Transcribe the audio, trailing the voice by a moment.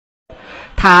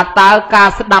thà tao ca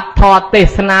sẽ đập thọ tê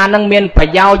sna nâng miền phải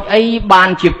giao ấy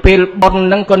ban chỉ pil bồn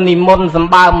nâng con niệm môn sầm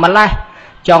bao mà lại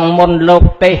trong môn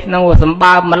lục tê nâng sầm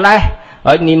bao mà lại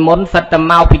ở niệm môn sát tầm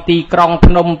mau piti krong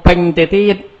phnom penh tê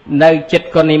tí nơi chật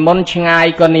con niệm môn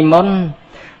ngay con niệm môn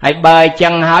hãy bơi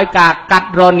chẳng hỏi cả cắt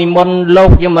rồi niệm môn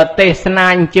lục nhưng mà tê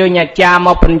sna chưa nhà cha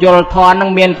mà phần vô thọ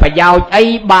nâng miền phải giao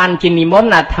ấy ban chỉ niệm môn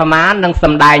là tham á nâng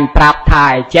sầm đài prap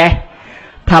thải che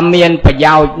tham miền phải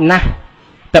giao na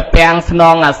tập bèn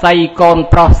song à say con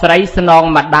pro sấy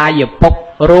song mà đai ở bốc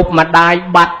rụp mà đai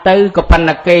bát tư có phần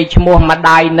là kê mua mà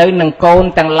đai nơi nâng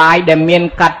con tầng lai để miên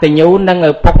cắt từ nhú nâng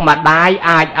ở bốc mà đai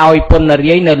ai ao pun ở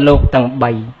dưới nơi lục tầng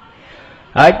bảy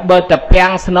ở bờ tập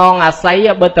bèn song à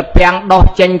say bờ tập bèn đo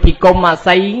chân thì công à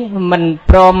say mình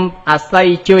prom à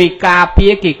say chui ca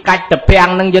phía kỳ cách tập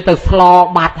bèn nâng vô từ slo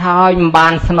bát hơi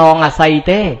bàn song à say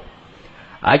thế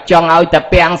ở trong ao tập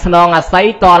bèn song à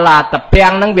say to là tập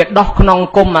bèn nâng việc đo nông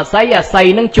cung à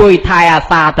say nâng chui thai à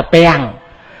xa tập bèn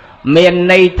miền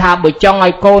này tha bữa trong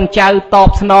ai con cháu top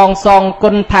song song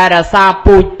quân thai à xa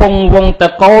pui pung vung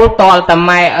tập cố to tập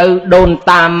mai ở đồn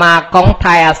ta mà con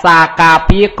thai à xa cà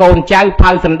phía con cháu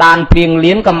phao sần đàn phiền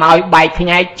liến cầm ao bài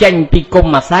nhảy tranh pi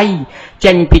cung mà say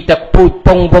tranh pi tập pui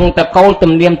pung vung tập cố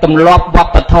tầm niệm tầm lọp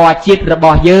vấp thò chiết rồi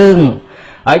bỏ dương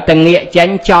ở tầng nghĩa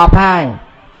tranh cho phai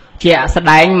chẹ sẽ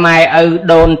đánh mai ở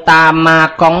đồn ta mà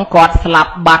con quạt slap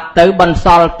bát tới bần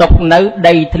sol tục nấu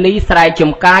đầy thlý sài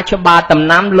chùm cá cho ba tầm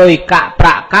năm lùi cả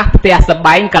prạ các tia sẽ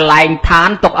bánh cả lạnh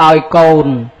thán tục oi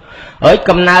cồn ở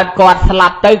cầm nát quạt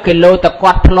slap tới kilo tập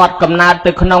quạt plot cầm nát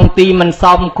từ nông ti mình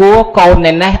xóm cua cồn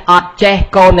này nè ọt che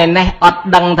cồn này nè ọt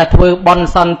đằng thật vừa bon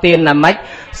son tiền là mấy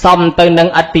xóm từ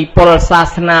nâng atipol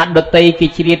sasna đô tây kỳ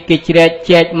triệt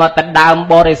chết mà ta đam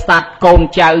bore sát cồn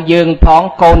chào dương phóng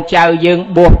cồn chào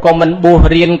dương buộc của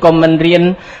mình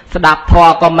riêng đạp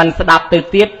thò của mình đạp từ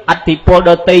tiết atipol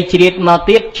đô tây triệt mà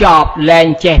tiết chọp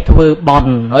lên che vừa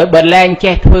bon ở bên lên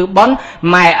che vừa bon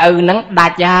mai nắng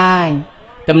đạt dài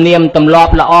tầm niệm tầm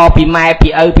lọp là o pi mai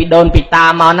pi pi đôn pi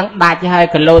ta mau nắng đạt cho hai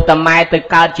kilo tầm mai từ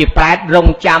cao chỉ prát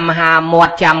rong trăm hà một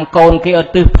trăm côn kia ở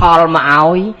từ Paul mà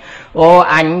áo ô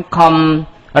anh không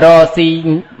rồi si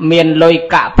miền lôi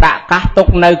cả prạ cá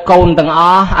tục nơi côn từng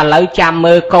ó à lấy trăm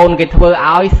mơ côn cái thưa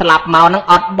áo slap màu nắng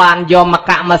ọt bàn do mà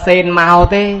cả mà sen màu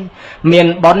thế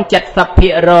miền bón chặt sập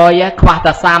phía rồi khoa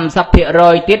ta sam sập phía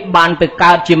rồi tiết bàn từ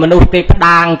cao chỉ mà nuôi tiết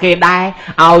đàng kia đai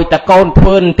ao ta côn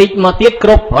phun tích mà tiết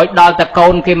cướp hỏi đo ta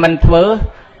côn kia mình thưa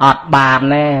ọt bàn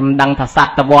nè đằng thà sạt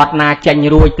ta vọt na chanh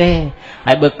ruồi thế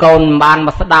hãy bữa côn bàn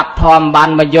mà đạp thòm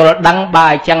bàn mà vô đắng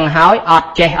bài chẳng hói ọt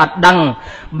che ọt đắng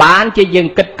bán chỉ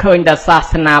dừng kịch khơi đã sát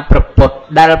na propot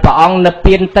đại bảo ông nợ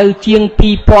tiền từ chiêng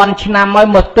pi pon năm mới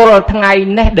một tuần ngày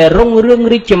nè để rung rương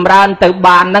ri chìm ran từ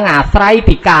bàn năng say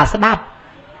thì cả đáp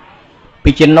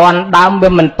bị chỉ non đam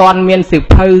bên mình toàn miên sự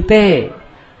phơi thế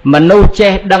mình nuôi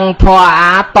che đằng thọ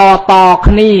á to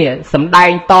khnia sầm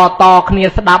đai to khnia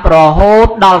đáp rồi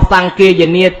hốt đo sang kia giờ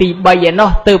nia tì bây giờ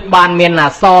nó từ bàn miền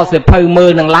so sự phơi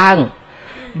mưa năng lang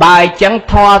bài chẳng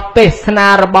thọ tê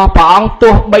na rồi bỏ bỏng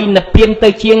tua bây nợ tiền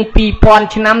từ chiêng pi pon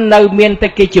năm nơi miền tây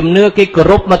kia chùm nưa kia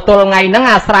group mà tôi ngày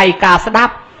nắng say cả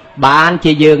đáp bạn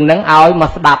chỉ dừng nắng áo mà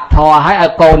đạp thọ hay ở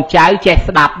cồn trái che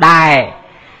đạp đài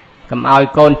cầm áo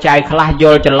cồn trái khla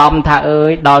vô cho lom tha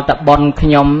ơi đòi tập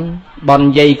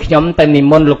bon dây nhóm tên niệm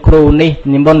môn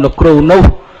lục cừu nu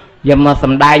giờ mà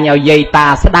sầm đai nhau dây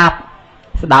ta sẽ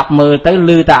đạp mưa tới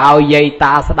lư ta ao dây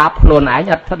ta sẽ đạp luôn ấy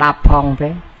nhặt sẽ đạp phong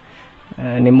thế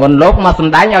niệm môn lúc mà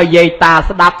sầm đai nhau dây ta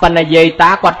sẽ đạp bên này dây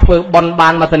ta quạt phơi bon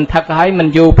ban mà tình thật ấy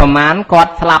mình dù phẩm án quạt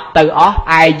slap từ ó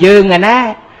ai dương này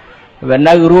nè và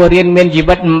nơi rùa riêng miền gì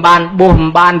vật ban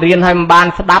buồn ban riêng hay ban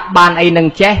sẽ đạp ban ấy nâng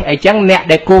che ấy chẳng nè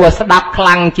để cô sẽ đạp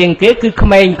khăng trên kế cứ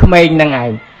khmênh nâng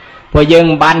ấy vừa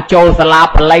dừng ban trôi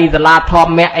slap lay slap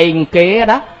thom mẹ anh kế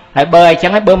đó hãy bơi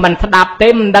chẳng hãy bơi mình sẽ đạp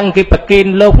thêm đăng kịp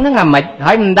kinh lúc nó ngầm mệt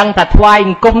hãy mình đăng thật khoai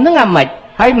cung nó ngầm mệt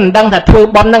hãy mình đăng thật thui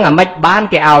bon nó ngầm mệt ban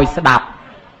cái ao sẽ đạp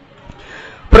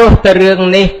pro từ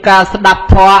rừng này ca sẽ đạp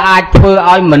thoa ai thưa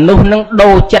ai mình lúc nó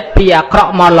đồ chất bìa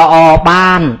cọ mà lọ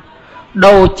ban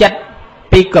đồ chất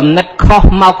bị cầm nứt khó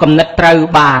mau cầm nứt trâu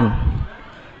bàn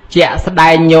chẹ sẽ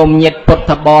đai nhôm nhiệt bột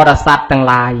thập bò ra sát tầng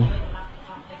lại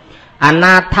anh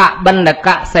thạ bân là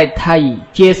cả sẽ thầy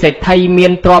chia sẻ thầy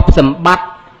miên trọp sầm bắt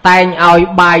tay ao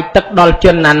bài tức đòn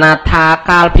chân anh thà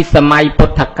cal phi samay bột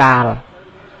thà cal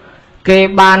kê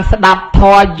ban sẽ đạp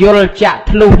thò yul chạ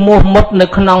thlu mua một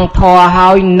nước nong thò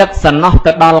hơi nứt sần nó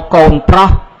từ đòn cồn pro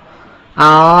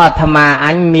ธรรมาอั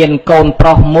นเมียนโกนปล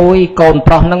อกมุ้ยโกนป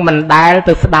ลอกนั่งมันได้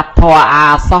ตัวสดับทออา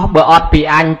ซอเบออดปี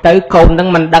อันเตอโกนนั่ง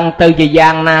มันดังเตอจะยา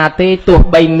งนาตีตัว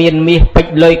ใบเมียนมีปิด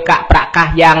เลยกะประกาศ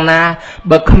ยางนาเ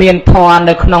บิกเมียนทอใน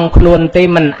ขนมคลุนตี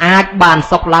มันอาจบาน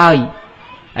ซอกเลย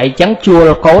ไอ้จังจูล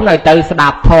โกนไอ้เตอสดั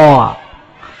บทอ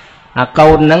โก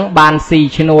นนั่งบานสี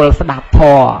ชนวลสดับท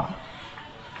อ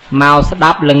มาส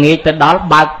ดับหลังนี้จะดอล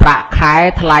บาประคาย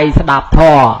ทลายสดับท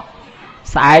อ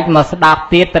สายมาสดับ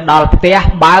ตีตดอลเตี้ย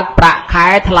บาประคา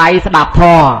ยทลายสดับท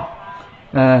อ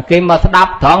กินมาสดับ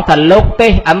ท้องทะลุตี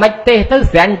ไม่ตีทึก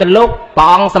เสียงทะลุป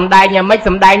องสำได้ยังไม่ส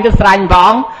ำได้ทึกสายปอ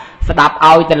งสดับเอ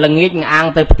าจะละงิดอ่าง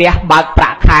ตัวเตี้ยบาประ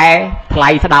คายทลา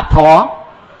ยสดับทอ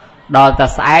ดอลจะ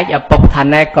สายจะปกทัน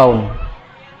แน่ก่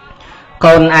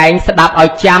อนไอ้สดับเอา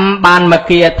จำบานมาเ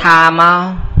กียทามา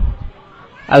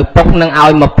ปกนึงเอา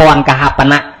มาปอนกะหับปะ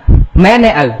นะแม่เ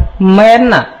นี่ยแม่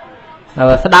น่ะ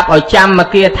สดับเอาจำมา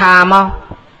เกียทามา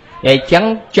ไอ้จัง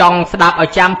จองสดับเอา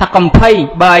จำถ้ากำไพ่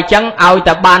เบยจังเอาแ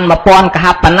ต่บานมาปอนกะ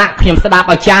หับปะนะขยมสดับ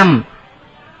เอาจ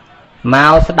ำมา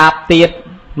สดับตีด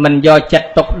มันย่อจัด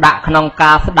ตกดะขนองก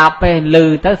าสดับไปลือ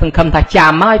แต่สังคมถ้าจ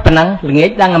ำไม่ปะนังหรือไง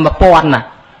ดังมาปอนน่ะ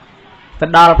แต่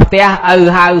ดอลเตี้ย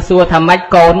หาสัวทำไม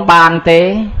โกนบานเต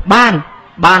บ้า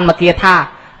นมาเกียท่า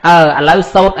แล้ว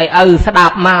โซดสดั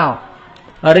บมา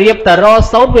เรียบแต่รอ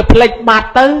โซดเวียเพลกบาด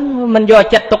ตื้อมันย่อ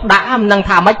จัดตกดะมันนั่งท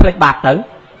าไม่เพลกบาดตื้อ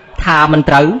ทามัน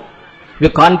ตื้อเวี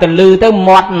ยก่อนแต่ลือตื้อหม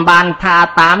ดบานทา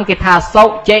ตามกีทาโซ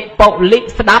เจปกลิ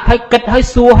สดับให้กึดให้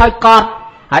ซัวให้กอด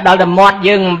ให้ดอลแต่หมด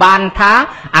ยังบานทา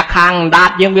อาคางดา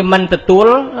ดยังเวียมันตะตัว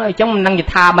จังมันนั่งกี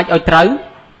ทาไม่เอาตื้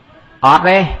ออดเ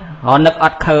ลยนึกอ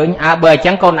ดเขินเบอร์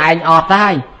จังคนไอ้อดได้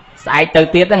สายตื่น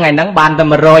เต้นไงนั่งบานแต่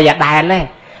มาโรยอย่าได้เลย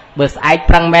เบอร์สายพ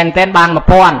ลังแมนเต้นบานมา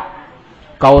ป้อน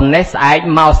ก่อนในสาย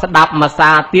เมาสดับมาซา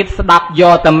ติดสดับโย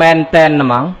แต่แมนเต้นนะ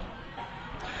มั้ง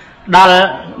ดอล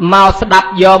เมาสดับ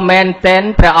โยแมนเต้น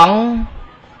พระองค์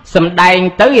สำแดง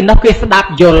ตื้อนักกิสดับ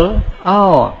ยุล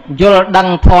ยุลดัง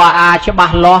พออาชบะ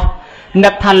ล้อนั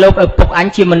กทะลุปกอัน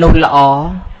ชิมนุลละอ๋อ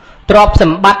ตรอบส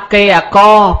มบัติเกียก็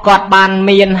กอดบานเ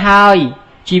มียนหาย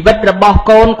ชีวิตระบอบโ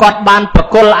กนกอดบานประ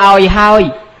กลเอาหาย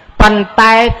ปันไต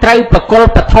ไตรประกล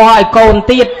ประทอยโกน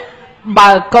ตีดบ่า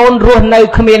วโกนรัวใน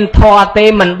ขมิ้นทอเต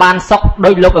มันบานซอกโด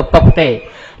ยลบปกเต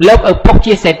ลบปก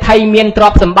จีเสไทยเมียนตรอ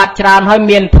บสมบัติจราให้เ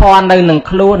มียนทอในหนึ่ง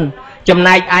คลุนจำน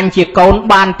ายอันจีโกน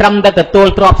บานตรำแต่ตัว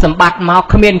ตรอบสมบัติมา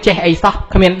ขมิ้นเจไอซอก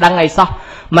ขมิ้นดังไอซอก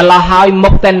มาละหายม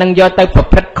กแต่นังยอเตประ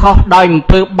พฤติข้อดอย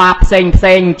มือบาปเซ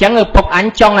งจังปกอัน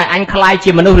จ้องไออันคลายจี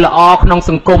มนุษย์ละออกนอง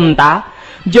สังคมตา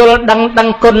โยลดัง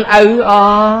คน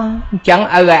จัง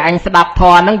อันสดับท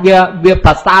อนั่งเวียภ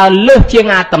าษาเลือกเชียง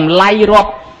อาตำไลรบ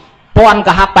ปอน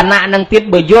กับฮับปนานังติด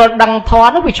เบยโยลดังทอ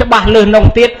นั่งวิชบาเลือกนอง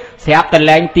ติดเสียบแต่แร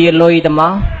งตีลอยแต่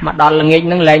มาดอลละเงี้ย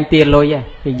นั่งแรงตีลอย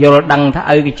โยลดังถ้า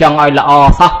จังละอ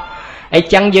ซะไอ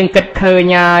จังยังกิดเคย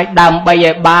ยาดำใบ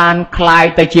บานคลาย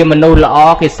แต่เชียมนุษย์ละอ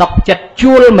กิซอกจัด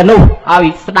จูลมนุษย์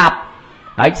สดับ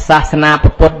ศาสนาปร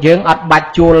ะพุทธยังอัดบัด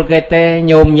จูลเกเตโ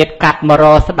ยมยึดกัดมาร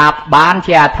อสดับบ้านเ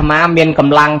ชียธรรมะเมียนก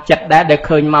ำลังจัดได้เค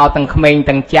ยเมาตั้งเขมง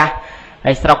ตั้งจ้าไ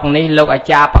อ้สระนี้โลกอา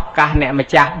จารย์ปากกาเนี่ยมา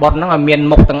จากบทนั่งเมียน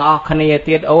มุกตั้งออกคณีเ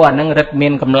ตียดนั่งรัดเมีย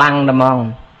นกำลังนะมอง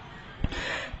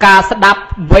การสดับ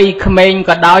วัยเขมง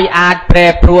ก็ได้อาจแปร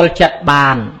ปรวนจัดบา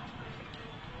น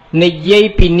ในยี่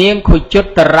ปีเนียงขุจุ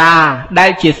ตราได้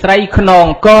จีใส่ขนอง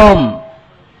ก้ม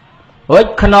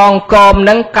ขนองกอม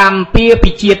นั่งกำเปียปิ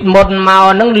จิตหมดเมา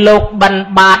นั่งโลกบัน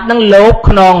บาดนั่งโลกข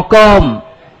นองกอม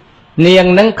เนียง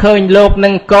นั่งเคยโลก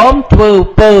นั่งกอมถื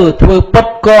อปัด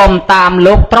กอมตามโล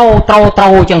กเต้า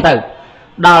จังเถอะ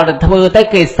ดาวถือtới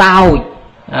กี่sao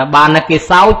บานกี่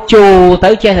saoจู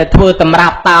tớiเช่นถือตำรั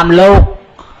บตามโลก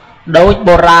โดยโบ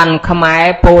ราณขมาย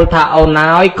โพลถ้าเอาน้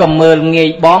อยก็เมืองเงย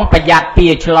บ้องประหยัดเปี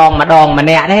ยฉลองมาดองมาแ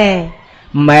น่แน่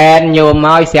แมนโยม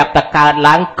อยเสียบตะการ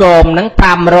ล้างโกมนั่งท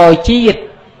ำรอยชีด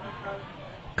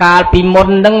การปีมน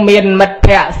นั่งเมียนมัดแพ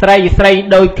ะใส่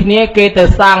โดยขี้เกต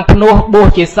สร้างพนุบู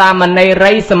จิสามันในไร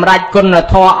สำรัจคน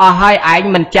ทอเอาให้ไอ้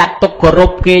มันจัดตกกรุ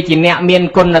บเกจิเนี่ยเมียน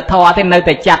คนทอที่ในแ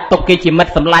ต่จัดตกเกจิมัด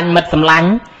สำลัง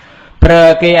เปร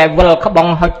เกไอวลขบอง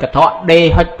หดกระเทาะเด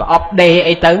หดออบเดไอ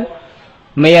ตื้อ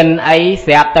เมียนไอเ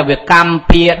สียบแต่เวกรรมเ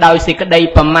ปียโดยสิกได้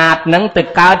ประมาทนั่งตึก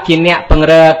เก้าจีเนี่ยปังเ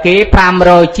รเกพรามร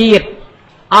อยชีด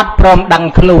อัดพร้อมดัง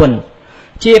คลุน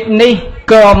จีบนี้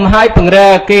กลมให้ปังเร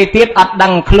เกติดอัดดั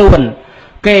งคลุน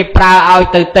เกปลาเอา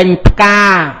ตื่นเต้นกา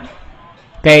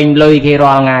เก่งเลยเกร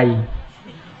อไง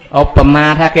เอาประมา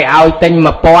ถ้าเกเอาเต้นม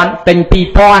าป้อนเต้นปี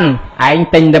ป้อนไอ้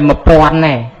เต้นเดิมมาป้อนไง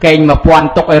เก่งมาป้อน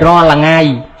ตกไอรอละไง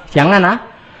chẳngนะ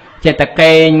เจตเ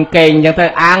ก่งอย่างเธ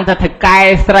ออ้างเธอถึกไกล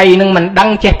ใส่นึงมันดัง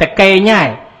เจตเก่งง่าย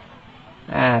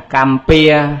กำเปี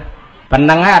ยปัน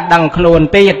ดังให้ดังคลุน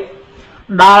ติด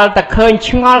ដល់តែឃើញ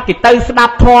ឆ្ងល់គេទៅស្ដា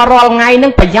ប់ធម៌រាល់ថ្ងៃហ្នឹ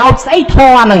ងប្រយោជន៍ស្អីធ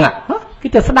ម៌ហ្នឹងគេ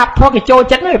ទៅស្ដាប់ធម៌គេចូល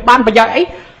ចិត្តហ្នឹងបានប្រយោជន៍អី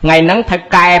ថ្ងៃហ្នឹងត្រូវ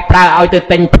កែប្រើឲ្យទៅ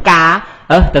ទិញផ្កា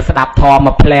ទៅស្ដាប់ធម៌ម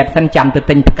កផ្លែតសិនចាំទៅ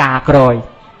ទិញផ្កាក្រោយ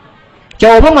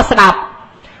ចូលមកស្ដាប់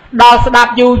ដល់ស្ដា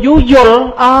ប់យូរយល់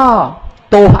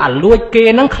ទោះអាលួចគេ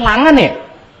ហ្នឹងខ្លាំងណាស់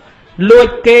លួច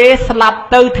គេស្លាប់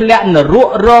ទៅធ្លាក់នរក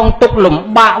រងទុក្ខលំ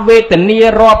បាកវេទនា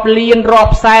រាប់លានរា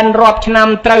ប់សែនរាប់ឆ្នាំ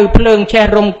ត្រូវភ្លើងឆេះ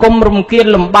រំគុំរំគៀន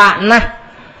លំបាកណាស់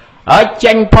ហើយ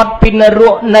ចេញផុតពីនរ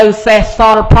កនៅសេះស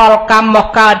ល់ផលកម្មមក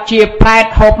កើតជាប្រែត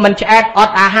ហូបមិនឆ្អែតអ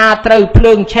ត់អាហារត្រូវភ្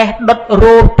លើងឆេះដុត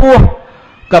រោលពោះ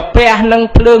កាពះនឹង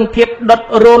ភ្លើងធៀបដុត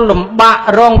រោលលំបាក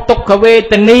រងទុក្ខវេ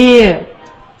ទនា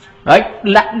ហើយ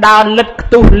លាក់ដើរលិតខ្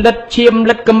ទុះលិតឈាម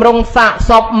លិតកំរុងសាក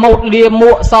សពម៉ូតលា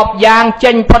មួកសពយ៉ាង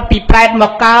ចេញផុតពីប្រែតម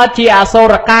កកើតជាអសូ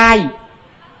រកាយ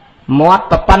មាត់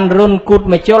ប្រប៉ាន់រុនគូត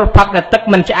មកជលផឹកតែទឹក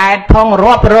មិនឆ្អែតផង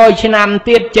រាប់រយឆ្នាំ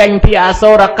ទៀតចេញពីអ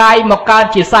សូរកាយមកកើត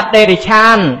ជាសត្វដេរិឆា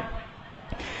ន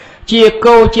ជា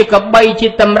គោជាកបីជា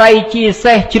តម្រៃជា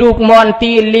សេះជ្រូកមាន់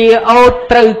ទីលាអូត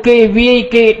ត្រូវគេវាយ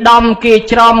គេដំគេ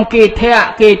ច្រំគេធាក់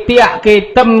គេទាក់គេ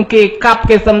ទឹមគេកាប់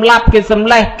គេសម្លាប់គេសម្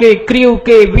លេះគេគ្រាវ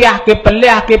គេវះគេប្រ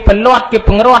លះគេប្រលាត់គេ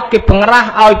បង្រាត់គេបង្រាស់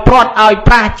ឲ្យព្រាត់ឲ្យ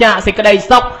ប្រះចាកសេចក្តី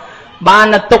សុខបាន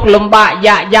ទុកលំបាក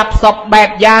យ៉ាក់យ៉ាប់សពបែប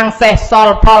យ៉ាងសេះស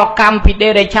ល់ផលកម្មពីដេ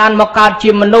រិឆានមកកើត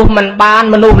ជាមនុស្សមិនបាន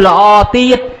មនុស្សល្អ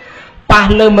ទៀតប៉ះ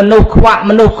លើមនុស្សខ្វាក់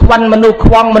មនុស្សខ្វិនមនុស្ស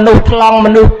ខ្វងមនុស្សថ្លង់ម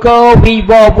នុស្សកោវី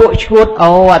វវក់ឈួត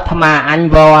អូអាត្មាអញ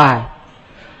វ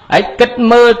ហើយគិត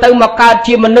មើលទៅមកកើត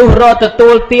ជាមនុស្សរត់ទទួ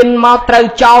លទានមកត្រូវ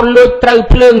ចោលលួចត្រូវ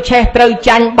ភ្លើងឆេះត្រូវ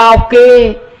ចាញ់បោកគេ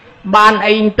បាន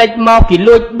អីបន្តិចមកគេ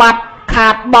លួចបាត់ខា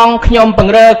តបងខ្ញុំប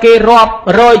ង្រើគេរាប់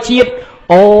រយជាតិ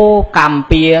អូកម្ម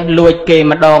ពៀលួចគេ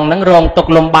ម្ដងហ្នឹងរងទុក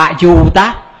លំបាកយូរតា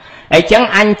អញ្ចឹង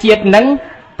អញជាតិហ្នឹង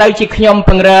ទៅជាខ្ញុំ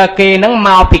បង្រើគេហ្នឹងម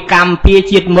កពីកម្មពៀ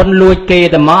ជាតិមុនលួចគេ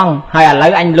តែហ្មងហើយឥឡូ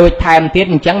វអញលួចថែមទៀត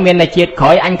អញ្ចឹងមានតែជាតិក្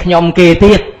រោយអញខ្ញុំគេ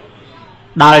ទៀត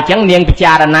ដល់អញ្ចឹងនាងពិ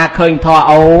ចារណាឃើញធေါ်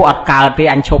អូអត់កើតទេ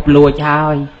អញឈប់លួចហើ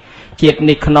យជាតិ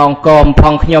នេះខ្នងកមផ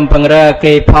ងខ្ញុំបង្រើ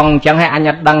គេផងអញ្ចឹងហើយអញ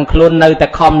អត់ដឹងខ្លួននៅតែ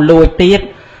ខំលួចទៀត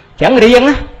អញ្ចឹង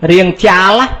រៀងចា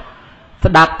ល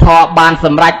ស្ដាប់ធម៌បានស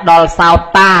ម្រេចដល់សោត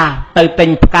តាទៅទិញ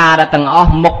ផ្កាដល់ទាំងអ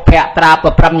ស់មុខភ័ក្រត្រាប្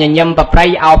រព្រឹមញញឹមប្រព្រៃ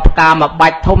ឲ្យផ្កាមកបា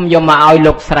ច់ធំយកមកឲ្យ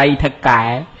លោកស្រីថកែ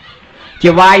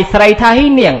ជាវាយស្រីថាហ៊ី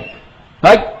នាង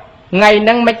ហើយថ្ងៃហ្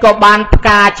នឹងមិនក៏បានផ្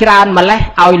កាច្រើនម្លេះ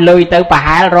ឲ្យលុយទៅប្រ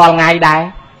ហែលរាល់ថ្ងៃដែរ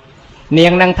នា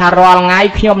ងហ្នឹងថារាល់ថ្ងៃ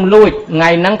ខ្ញុំលួចថ្ងៃ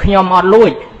ហ្នឹងខ្ញុំអត់លួ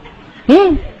ច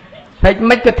ហើយ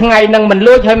មិនក៏ថ្ងៃហ្នឹងមិន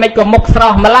លួចហើយមិនក៏មុខស្រ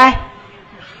ស់ម្លេះ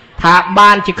ថា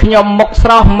បានជាខ្ញុំមុខស្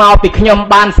រស់មកពីខ្ញុំ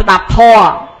បានស្ដាប់ធម៌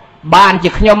បានជា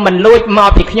ខ្ញុំមិនលួចមក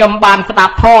ពីខ្ញុំបានស្ដា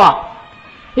ប់ធម៌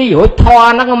រួចធម៌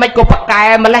ហ្នឹងមិនក៏ប្រកែ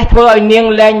ម្លេះធ្វើឲ្យនាង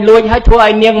លែងលួចហើយធ្វើឲ្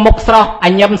យនាងមុខស្រស់អ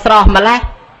ញឹមស្រស់ម្លេះ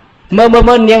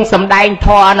មើលនាងសំដែងធ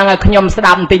ម៌ហ្នឹងឲ្យខ្ញុំស្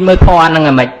ដាប់បន្តិចមើលធម៌ហ្នឹង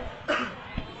ហ្មង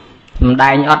សំ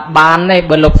ដែងអត់បានទេ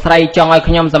បើលោកស្រីចង់ឲ្យ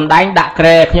ខ្ញុំសំដែងដាក់ក្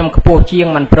រែខ្ញុំខ្ពស់ជាង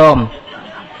មិនព្រម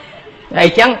អ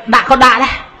ញ្ចឹងដាក់ក៏ដាក់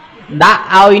ដែរដាក់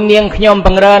ឲ្យនាងខ្ញុំប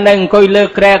ង្រើនៅអង្គុយលើ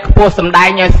ក្រែខ្ពស់សំដែង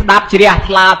ឲ្យស្ដាប់ជ្រះ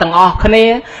ថ្លាទាំងអស់គ្នា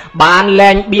បានលែ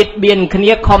ងបៀតបៀនគ្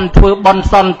នាខំធ្វើបន់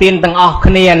សន្តានទាំងអស់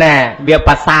គ្នាណាវា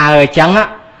ប្រសើរអញ្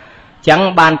ចឹង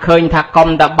បានឃើញថាកុំ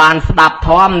តែបានស្ដាប់ធ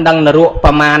ម៌មិនដឹងនរក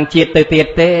ប្រមាណជាតិទៅទៀត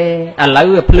ទេឥឡូវ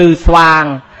វាភ្លឺស្វាង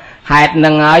ហេតុនឹ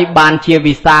ងហើយបានជា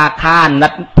វិសាខាណិ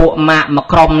តពួកម៉ាក់មក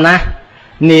ក្រុមណា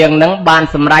នាងនឹងបាន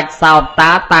សម្រេចសោត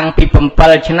តាតាំងពី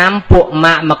7ឆ្នាំពួក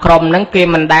ម៉ាក់មកក្រុមនឹងគេ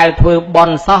មិនដែលធ្វើប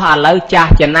ន់សោះឥឡូវចា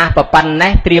ស់ចំណាស់ប្រប៉ុណ្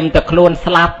ណេះត្រៀមតែខ្លួន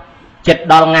ស្លាប់ចិត្ត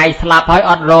ដល់ថ្ងៃស្លាប់ហើយ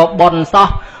អត់របន់សោះ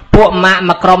ពួកម៉ាក់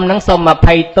មកក្រុមនឹងសូម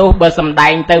20ទោសបើសំដែ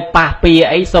ងទៅប៉ះពី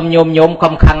អីសូមញោម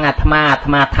កុំខឹងអាត្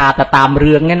មាថាទៅតាម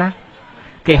រឿងទេណា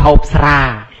គេហូបស្រា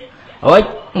អូយ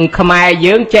ខ្មែរ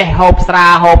យើងចេះហូបស្រា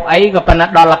ហូបអីក៏ប៉ុន្តែ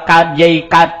ដល់កើតយាយ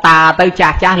កើតតាទៅចា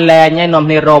ស់លែងហើយនាំ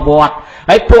គ្នារវត្ត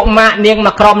ហើយពួកម៉ាក់នាងម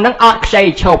កក្រុមហ្នឹងអត់ខ្ចី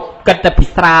ឈប់គិតតែពី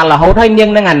ស្រារហូតហើយនាង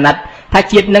នឹងអាណិតថា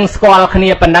ជាតិនឹងស្គាល់គ្នា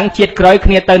ប៉ុណ្ណឹងជាតិក្រោយ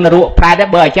គ្នាទៅនរកប្រែដែរ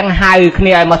បើអញ្ចឹងហៅគ្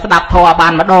នាឲ្យមកស្ដាប់ធម៌បា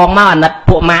នម្ដងមកអាណិត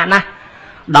ពួកម៉ាក់ណា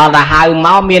ដល់តែហៅម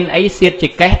កមានអីសៀតច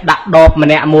កេះដាក់ដបម្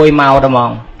នាក់មួយមកដល់ម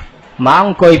កអ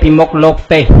ង្គុយពីមុខលោក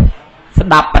ទេសស្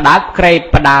ដាប់បដើក្រេត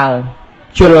បដើ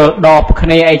ជុលដបគ្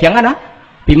នាអីចឹងណា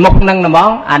ពីមុខនឹងហ្ម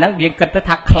ងអាហ្នឹងយើងគិតទៅ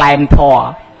ថាខ្លែមធរ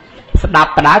ស្ដា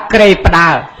ប់បដើក្រេតបដើ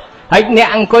ហើយអ្នក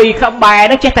អង្គុយក្បែរ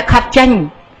ហ្នឹងចេះតែខាត់ចេញ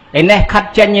ឯនេះខាត់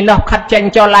ចេញឯនោះខាត់ចេញ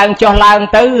ចុះឡើង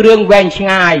ទៅរឿងវែងឆ្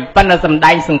ងាយប៉ុន្តែសំ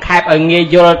ដែងសង្ខេបឲ្យងាយ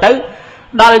យល់ទៅ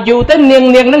ដល់យូរទៅនាង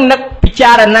នឹងនឹកពិ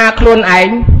ចារណាខ្លួនឯង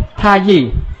ថាយី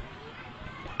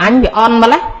អញវាអន់ម្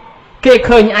លេះគេ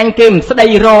ឃើញអញគេមិនស្ដី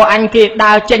រអញគេ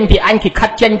ដើរចេញពីអញគេខា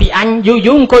ត់ចេញពីអញយូរ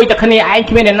អង្គុយតែគ្នាឯង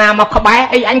គ្មានអ្នកណាមកក្បែរ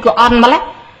អីអញក៏អន់ម្លេះ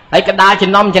ហើយក៏ដើរ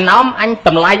ចំណោមអញត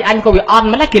ម្លៃអញក៏វាអន់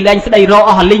ម្លេះគេលែងស្ដីរ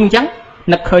អស់លីងអញ្ចឹង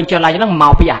នឹកឃើញចុះឡាញហ្នឹងម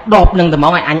កពីអាដបនឹងតែហ្ម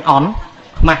ងឲ្យអញអន់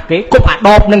ខ្មាស់គេគប់អាដ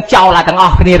បនឹងចោលអាទាំងអ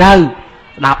ស់គ្នាទៅ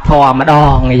ស្ដាប់ធម៌ម្ដ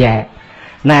ងអីយ៉ា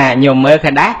ណែញោមមើល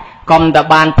ឃើញដែរកុំតែ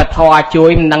បានពធជួ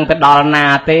យមិនដឹងទៅដល់ណា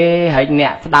ទេហើយអ្ន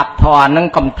កស្ដាប់ធម៌ហ្នឹង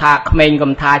កុំថាក្មេង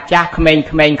កុំថាចាស់ក្មេង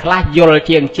ខ្លះយល់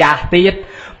ជាងចាស់ទៀត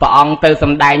ព្រះអង្គទៅស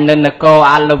ម្ដែងនៅនគរ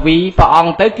អាឡវីព្រះអ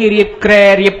ង្គទៅគេរៀបក្រែ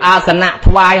រៀបអាសនៈ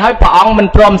ថ្វាយហើយព្រះអង្គមិន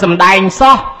ព្រមសម្ដែង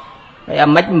សោះហើយអា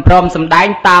មិនព្រមសម្ដែង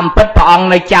តាមពិតព្រះអង្គ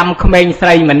នៅចាំក្មេងស្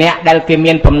រីម្នាក់ដែលគេ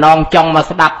មានបំណងចង់មក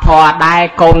ស្ដាប់ធម៌ដែរ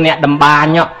កូនអ្នកដំបាញ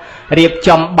រៀប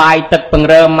ចំបាយទឹកពង្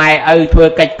រើម៉ែឪធ្វើ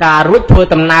កិច្ចការរួចធ្វើ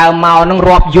ដំណើរមកនឹង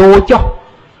រាប់យូរចុះ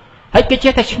ហើយគេ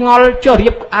ចេះតែឆ្ងល់ចុះរៀ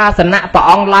បអាសនៈព្រះ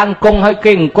អង្គឡើងគង់ហើយ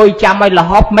គេអង្គុយចាំឲ្យល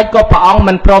ហប់មិនក៏ព្រះអង្គ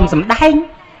មិនព្រមសម្ដែង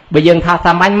បើយើងថា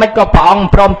សាមញ្ញមិនក៏ព្រះអង្គ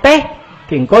ព្រមទេ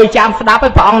គេអង្គុយចាំស្ដាប់ឲ្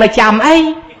យព្រះអង្គនៅចាំអី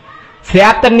ស្រា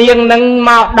ប់តែនាងនឹង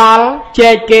មកដល់ជែ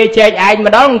កគេជែកឯង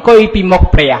ម្ដងអង្គុយពីមុខ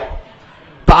ព្រះ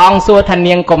អង្គសួរថា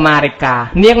នាងកុមារិកា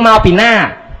នាងមកពីណា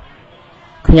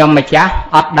ខ្ញុំម្ចាស់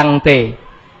អត់ដឹងទេ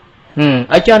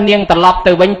ឲ្យចុះនាងត្រឡប់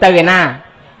ទៅវិញទៅឯណា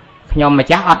ខ្ញុំម្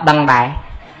ចាស់អត់ដឹងដែរ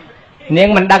នាង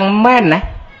មិនដឹងមែនណា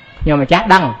ខ្ញុំម្ចាស់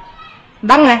ដឹង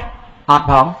ណាអត់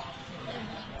ផង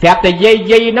ស្រាប់តែយា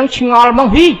យហ្នឹងឆ្ងល់មក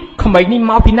ហ៊ីក្មេងនេះ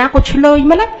មកពីណាក៏ឆ្លើយ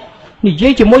មែនណានិយា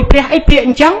យជាមួយព្រះអីពាក្យអ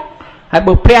ញ្ចឹងហើយ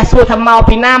បើព្រះសួរថាមក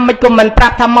ពីណាមិនក៏មិនប្រា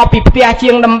ប់ថាមកពីផ្ទះជា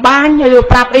ងដំបាញហើយ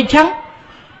ប្រាប់អីចឹង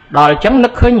ដល់អញ្ចឹងនឹ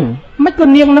កឃើញមិនក៏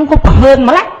នាងហ្នឹងក៏ប្រហើន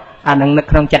ម្ល៉េះអានឹងនឹក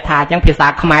ក្នុងចិត្តថាអញ្ចឹងភាសា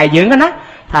ខ្មែរយើងណា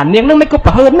ថានាងហ្នឹងមិនក៏ប្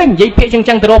រហើនមិននិយាយពាក្យអញ្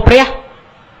ចឹងទៅរកព្រះ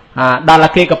ដល់តែ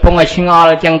គេកំពុងឲ្យឆ្ងល់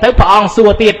អញ្ចឹងទៅព្រះអង្គសួរ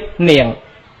ទៀតនាង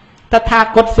តថា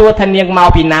គតសួរថានាងមក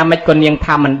ពីណាមិនក៏នាង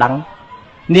ថាមិនដឹង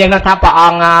នាងនឹងថាព្រះអ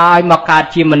ង្គឲ្យមកកើត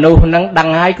ជាមនុស្សនឹងដឹង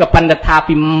ហើយក៏ប៉ុន្តែថា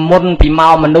ពីមុនពីម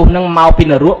កមនុស្សនឹងមកពី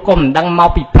នរកក៏មិនដឹងមក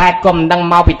ពីប្រែតក៏មិនដឹង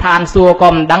មកពីឋានសួគ៌ក៏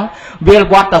មិនដឹងវាល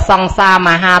វត្តសង្សារម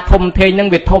ហាធំធេងនឹង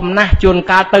វាធំណាស់ជួន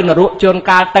កាលទៅនរកជួន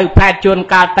កាលទៅប្រែតជួន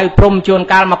កាលទៅព្រំជួន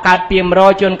កាលមកកើតពីមរ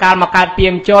ជួនកាលមកកើតពី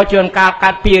មចោជួនកាលកើ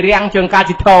តពីរាំងជួនកាល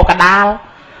ជាធកដាល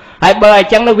ហើយបើអ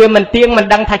ញ្ចឹងនៅវាមិនទៀងមិន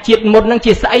ដឹងថាជាតិមុននឹង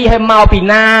ជាស្អីហើយមកពី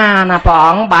ណាណាព្រះអ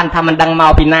ង្គបានថាមិនដឹងម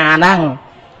កពីណាហ្នឹង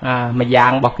មួយយ៉ា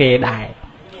ងរបស់គេដែរ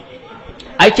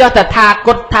ឲ្យចុះតថាគ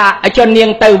តថាឲ្យចុះនាង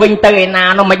ទៅវិញទៅឯណា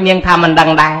នោះមិននាងថាមិនដឹ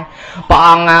ងដែរព្រះ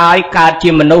អង្គឲ្យកើតជា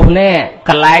មនុស្សនេះ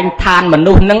កន្លែងឋានម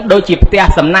នុស្សនឹងដូចជាផ្ទះ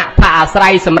សំណាក់ផាអាស្រ័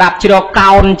យសម្រាប់ជ្រក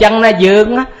កោនអញ្ចឹងណាយើង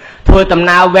ធ្វើដំ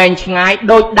ណើរវែងឆ្ងាយ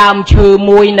ដូចដើមឈើ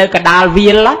មួយនៅកដាល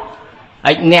វាល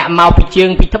ហើយអ្នកមកពីជើង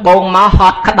ពីត្បូងមកហ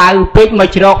ត់ក្តៅពេកមក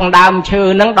ជ្រកដើមឈើ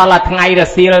ហ្នឹងដល់តែថ្ងៃរ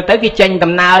សៀលទៅគេចេញ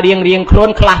ដំណើររៀងខ្លួន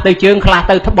ខ្លះទៅជើងខ្លះ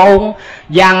ទៅត្បូង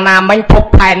យ៉ាងណាមិញភព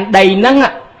ផែនដីហ្នឹង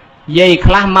យាយ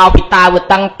ខ្លះមកពីតាវ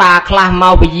តឹងតាខ្លះម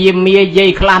កពីយាមាយា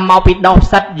យខ្លះមកពីដោះ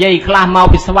សិតយាយខ្លះមក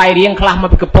ពីស្វាយរៀងខ្លះមក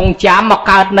ពីកំពង់ចាមមក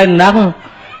កើតនៅហ្នឹង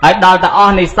ហើយដល់តែអ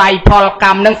ស់និស័យផលក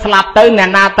ម្មហ្នឹងស្លាប់ទៅអ្នក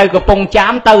ណាទៅកំពង់ចា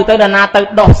មទៅអ្នកណាទៅ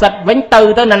ដោះសិតវិញទៅ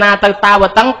អ្នកណាទៅតាវ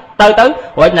តឹងទៅ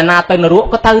រួចអ្នកណាទៅនរក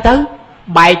ក៏ទៅ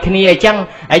បែកគ្នាអញ្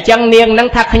ចឹងនាងហ្នឹង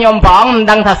ថាខ្ញុំព្រះអង្គមិន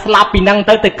ដឹងថាស្លាប់ពីហ្នឹង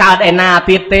ទៅកើតឯណា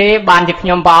ទៀតទេបានជាខ្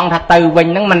ញុំព្រះអង្គថាទៅវិញ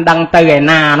ហ្នឹងមិនដឹងទៅឯ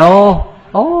ណានោះ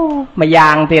អូមួយយ៉ា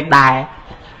ងទៀតដែរ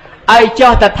ឲ្យ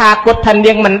ចុះតថាគតថា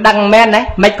នាងមិនដឹងមែនណា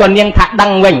មិនក៏នាងថាដឹ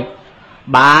ងវិញ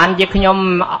បានជាខ្ញុំ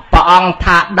ព្រះអង្គ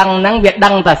ថាដឹងហ្នឹងវាដឹ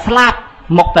ងតែស្លាប់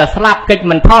មកតែស្លាប់កិច្ច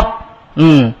មិនផុត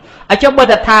ឲ្យចុះបើ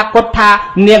តថាគតថា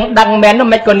នាងដឹងមែននោះ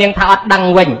មិនក៏នាងថាអត់ដឹង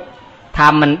វិញថា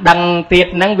មិនដឹងទៀត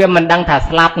ហ្នឹងវាមិនដឹងថា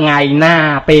ស្លាប់ថ្ងៃណា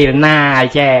ពេលណាអ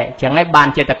ញ្ចឹងហើយបាន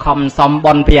ជាតែខំសំប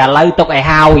នពីឥឡូវទុកឲ្យ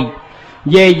ហើយ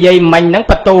យាយមិញហ្នឹង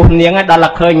បន្ទោសនាងដល់តែ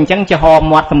ឃើញអញ្ចឹងចេះហម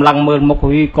មាត់សម្លឹងមើលមុខ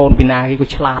កូនពីណាគេក៏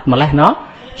ឆ្លាតម្លេះណោះ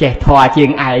ចេះធေါ်ជាង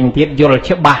ឯងទៀតយល់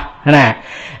ច្បាស់ណា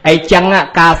អីចឹង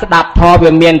ការស្ដាប់ធေါ်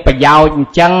វាមានប្រយោជន៍អ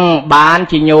ញ្ចឹងបាន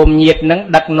ជាញោមញាតនឹង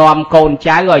ដឹកនាំកូន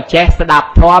ចៅឲ្យចេះស្ដាប់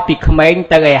ធေါ်ពីក្មេង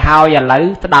ទៅឲ្យហើយឥឡូវ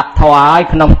ស្ដាប់ធေါ်ហើយ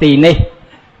ក្នុងទីនេះ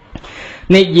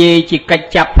និយាយជាកិច្ច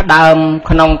ចាប់ផ្ដើម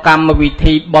ក្នុងកម្មវិ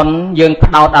ធីបុណ្យយើង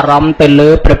ផ្ដោតអារម្មណ៍ទៅលើ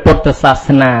ព្រះពុទ្ធសាស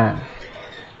នា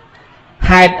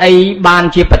ហេតុអីបាន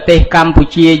ជាប្រទេសកម្ពុ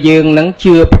ជាយើងនឹង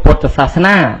ជឿព្រះពុទ្ធសាស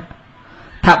នា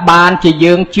ថាបានជា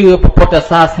យើងជឿព្រះពុទ្ធ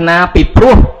សាសនាពីព្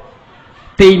រោះ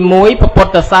ទី1ព្រះពុ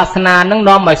ទ្ធសាសនានឹង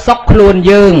នាំឲ្យសុខខ្លួន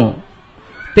យើង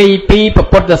ទី2ព្រះ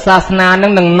ពុទ្ធសាសនានឹ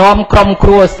ងនាំក្រុមគ្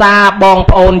រួសារបង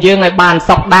ប្អូនយើងឲ្យបាន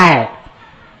សុខដែរ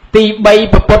ទី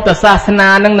3ព្រះពុទ្ធសាសនា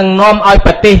នឹងនាំឲ្យ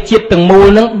ប្រទេសជាតិទាំងមូល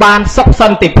នឹងបានសុខស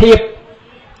ន្តិភាព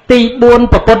ទី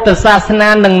4ព្រះពុទ្ធសាសនា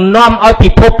នឹងនាំឲ្យពិ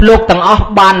ភពលោកទាំងអស់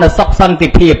បាននូវសុខសន្តិ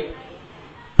ភាព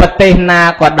ប្រទេសណា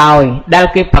ក៏ដោយដែល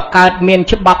គេបង្កើតមាន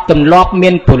ច្បាប់ទម្លាប់មា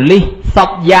នប៉ូលីសសព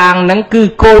យ៉ាងហ្នឹងគឺ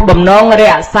គោលបំណងរ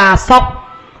ក្សាសុខ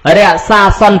រក្សា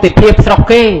សន្តិភាពស្រុក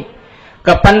គេ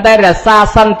ក៏ប៉ុន្តែរក្សា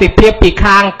សន្តិភាពពី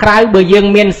ខាងក្រៅបើយើង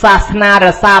មានសាសនារ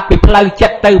ក្សាពីផ្លូវចិ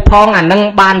ត្តទៅផងអានឹង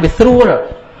បានវាស្រួល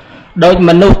ដូចម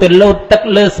នុស្សទៅលោតទឹក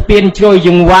លើស្ពានជ្រោយយ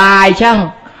ង្វាយចឹង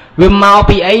វាមក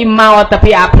ពីអីមកតែ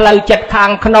ពីអាផ្លូវចិត្តខា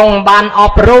ងក្នុងបានអ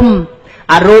ប់រំ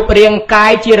អារូបរាងកា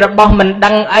យជារបស់មិន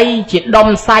ដឹងអីជាដុំ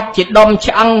សាច់ជាដុំ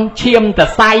ឆ្អឹងឈាមត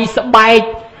សៃស្បែក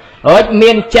រួច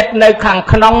មានចិត្តនៅខាង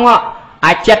ក្នុង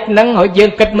អាចិត្តហ្នឹងហើយយើ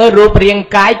ងគិតមើលរូបរាង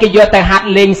កាយគេយកទៅហាត់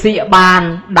លេងសៀកបាន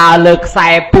ដើរលើខ្សែ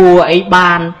ពួរអី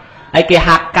បានហើយគេ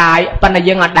ហាត់កាយប៉ុន្តែ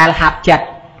យើងអត់ដែលហាត់ចិត្ត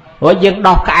ព្រោះយើង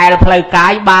ដោះក្អែលផ្លូវកា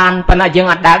យបានប៉ុន្តែយើង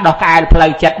អត់ដែលដោះក្អែលផ្លូ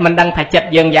វចិត្តមិនដឹងថាចិត្ត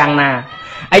យើងយ៉ាងណា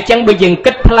អញ្ចឹងបើយើង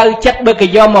គិតផ្លូវចិត្តបើគេ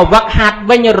យកមកវឹកហាត់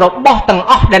វិញរបស់ទាំង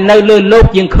អស់ដែលនៅលើโลก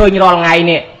យើងឃើញរាល់ថ្ងៃ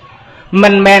នេះមិ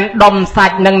នមែនដុំសា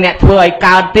ច់នឹងអ្នកធ្វើឲ្យ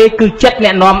កើតទេគឺចិត្តអ្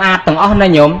នកនាំអាតទាំងអស់ណា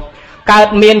ញោមកើត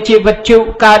មានជាវិទ្យុ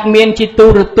កើតមានជាទូ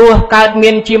រទស្សន៍កើតមា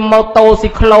នជាម៉ូតូស៊ី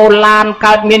ក្លូឡាន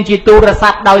កើតមានជាទូរស័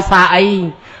ព្ទដោយសារអី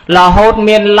រហូត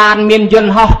មានឡានមានយន្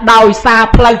តហោះដោយសារ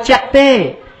ផ្លូវចិត្តទេ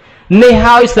នេះ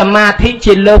ហើយសមាធិ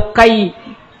ជាលោកី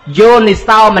យោនិ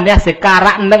សោមនសិកា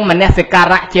រៈនិងមនសិកា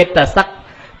រៈចេតសិក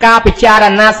ការពិចារ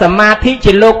ណាសមាធិ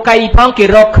ជាលោកីផងគេ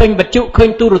រកឃើញវិទ្យុឃើញ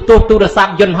ទូរទស្សន៍ទូរស័ព្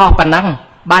ទយន្តហោះប៉ុណ្ណឹង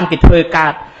បានគេធ្វើកើ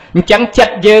តអញ្ចឹងចិ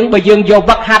ត្តយើងបើយើងយក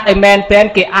វឹកហាត់ឲ្យមែនតែន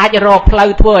គេអាចរកផ្លូវ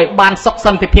ធ្វើឲ្យបានសុខស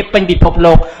ន្តិភាពពេញពិភព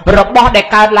លោករបស់ដែល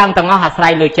កើតឡើងទាំងអស់អាស្រ័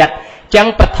យលើចិត្តចឹង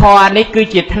ពធនេះគឺ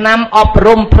ជាថ្នាំអប់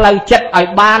រំផ្លូវចិត្តឲ្យ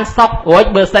បានសុខរួច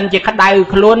បើសិនជាក្តៅ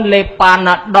ខ្លួនលេបប៉ា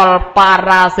ណាដុលប៉ា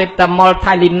រ៉ាសេតាមុល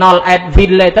ថៃលីណុលអេដវី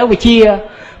លទៅវាជា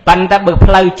ប៉ុន្តែបើ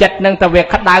ផ្លូវចិត្តនឹងតែវា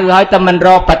ក្តៅហើយតែមិនរ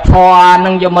កពធនឹ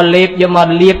ងយកមកលេបយកមក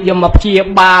លាបយកមកព្យា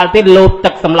បាលទេលោតទឹ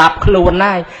កសម្លាប់ខ្លួន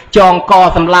ហើយចងក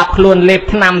សម្លាប់ខ្លួនលេប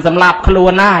ថ្នាំសម្លាប់ខ្លួ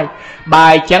នហើយបើ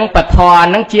អញ្ចឹងពធ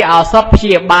នឹងជាឱសថព្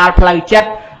យាបាលផ្លូវចិត្ត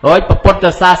រួចពុទ្ធ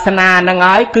សាសនានឹង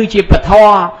ហើយគឺជាពធ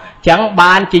ចឹង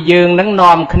បានជាយើងនឹង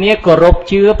នាំគ្នាគោរព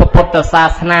ជឿពុទ្ធសា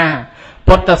សនា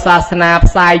ពុទ្ធសាសនា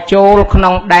ផ្សាយចូលក្នុ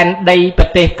ងដែនដីប្រ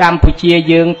ទេសកម្ពុជា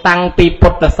យើងតាំងពីពុ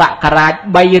ទ្ធសករាជ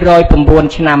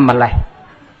309ឆ្នាំម្លេះ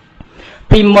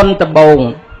ពីមុនដំបូង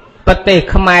ប្រទេស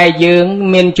ខ្មែរយើង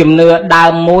មានជំនឿដើ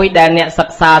មមួយដែលអ្នកសិ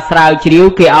ក្សាស្រាវជ្រាវ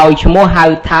គេឲ្យឈ្មោះហៅ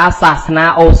ថាសាសនា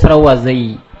អូស្ត្រូអាស៊ី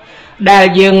ដែល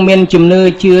យើងមានជំនឿ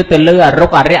ជឿទៅលើអរុ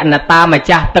ក្ខអរិយណតាម្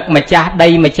ចាស់ទឹកម្ចាស់ដី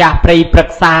ម្ចាស់ព្រៃព្រឹ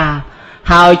ក្សា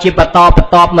ហើយជាបន្ត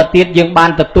មកទៀតយើងបា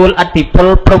នទទួលឥទ្ធិពល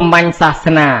ព្រហ្មញ្ញសាស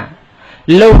នា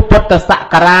លុះពុទ្ធស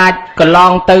ករាជកន្ល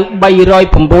ងទៅ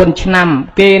309ឆ្នាំ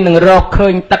គេនឹងរកឃើ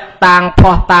ញទឹកតាង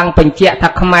ផោះតាងបញ្ជាក់ថា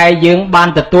ខ្មែរយើងបាន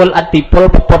ទទួលឥទ្ធិពល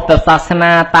ពុទ្ធសាស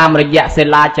នាតាមរយៈសិ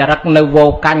លាចារឹកនៅវោ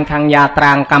កាញ់ខាងយ៉ាត្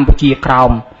រាងកម្ពុជាក្រោ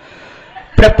ម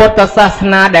ព្រះពុទ្ធសាស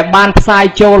នាដែលបានផ្សាយ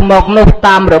ចូលមកនោះ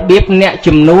តាមរបៀបអ្នក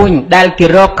ជំនួញដែលគេ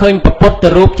រកឃើញពុទ្ធ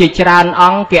រូបជាច្រើនអ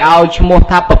ង្គគេឲ្យឈ្មោះ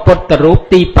ថាពុទ្ធរូប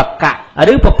ទីបកៈ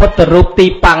ឬពុទ្ធរូបទី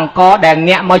បង្កដែល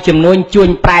អ្នកមកជំនួញជួញ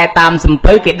ប្រែតាមសំ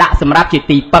ពៅគេដាក់សម្រាប់ជា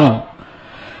ទីពឹង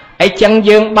អញ្ចឹង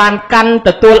យើងបានកាន់ទ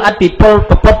ទួលឥទ្ធិពល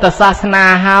ពុទ្ធសាសនា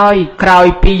ហើយក្រោយ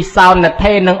ពីសោណ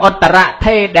ថេរនិងឧត្តរ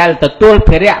ថេរដែលទទួល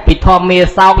ភិរៈពីធម្មា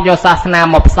សោកយកសាសនា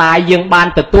មកផ្សាយយើងបាន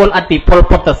ទទួលឥទ្ធិពល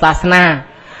ពុទ្ធសាសនា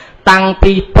តាំង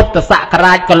ពីពុទ្ធសក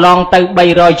រាជកន្លងទៅ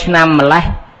300ឆ្នាំម្លេះ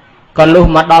ក៏លុះ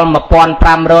មកដល់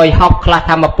1560ខ្លះ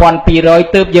ថា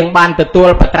1200ទើបយើងបានទទួល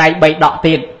បត្រៃ3ដក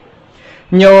ទៀត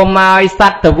ញោមឲ្យស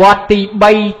តវត្សទី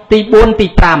3ទី4ទី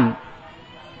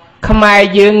5ខ្មែរ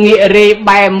យើងងាករេ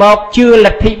បែមកជឿល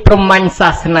ទ្ធិព្រហ្មញ្ញសា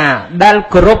សនាដែល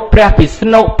គោរពព្រះវិស្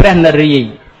ណុព្រះនរាយ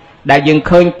ណ៍ដែលយើង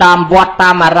ឃើញតាមវត្តតា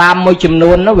មអារាមមួយចំ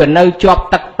នួននោះវានៅជាប់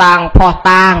ទឹកតាងផោះ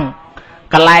តាង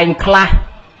កន្លែងខ្លះ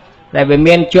ដែលវា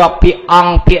មានជាប់ពាក្យអ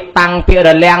ង្គពាក្យតាំងពាក្យរ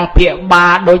លាំងពាក្យបា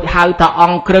ដូចហៅថាអ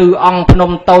ង្គគ្រឹអង្គភ្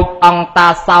នំតូចអង្គតា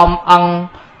សោមអង្គ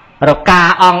រកា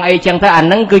អង្គអីចឹងទៅអា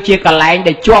នឹងគឺជាកន្លែង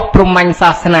ដែលជាប់ព្រហ្មញ្ញ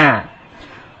សាសនា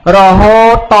រហូ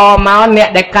តតមកអ្នក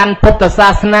ដែលកាន់ពុទ្ធសា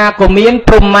សនាក៏មាន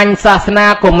ព្រហ្មញ្ញសាសនា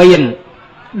ក៏មាន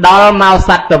ដល់មកស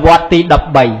តវត្សទី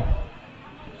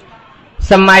13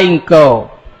សម័យអង្គរ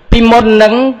ពីមុននឹ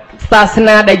ងសាស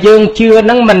នាដែលយើងជឿ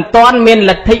នឹងមិនទាន់មាន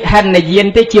លទ្ធិហិនយាន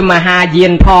ទេជាមហាយា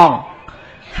នផង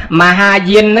មហា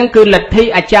យាននឹងគឺលទ្ធិ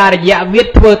អាចារ្យវិទ្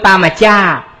យធ្វើតាមអាចារ្យ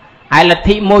ហើយលទ្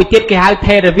ធិមួយទៀតគេហៅ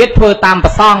ថេរវិទ្យធ្វើតាមព្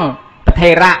រះសង្ឃប្រថេ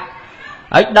រៈ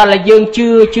ហើយដល់តែយើង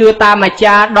ជឿតាមអា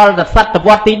ចារ្យដល់សតវ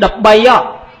ត្សទី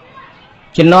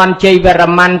13ជំនាន់ជ័យវ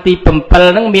រ្ម័នទី7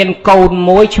ហ្នឹងមានកូន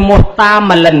មួយឈ្មោះតា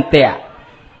មលិន្ទៈ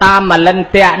តាមលិន្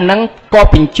ទៈហ្នឹងក៏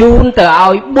បញ្ជូនទៅ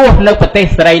ឲ្យបួសនៅប្រទេស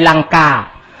ស្រីលង្កា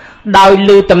ដោយ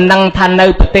ឮតំណែងថានៅ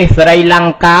ប្រទេសស្រីល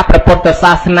ង្កាព្រះពុទ្ធ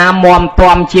សាសនាមាំ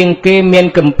ទាំជាងគេមាន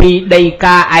គម្ពីរដី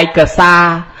កាឯកសារ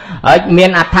ហើយមាន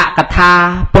អដ្ឋកថា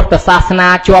ពុទ្ធសាសនា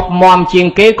ជាប់មាំជាង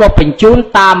គេក៏បញ្ជូន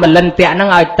តាមលិន្ទៈហ្នឹង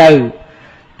ឲ្យទៅ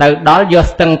ដល់យក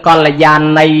ស្ទឹងកល្យា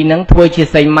ណីហ្នឹងធ្វើជា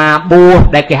សីមាបួស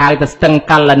ដែលគេហៅថាស្ទឹង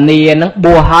កល្នីហ្នឹង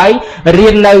បួសហើយរៀ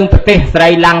ននៅប្រទេសស្រី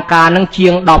លង្កាហ្នឹងជា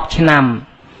ង10ឆ្នាំ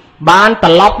បានត្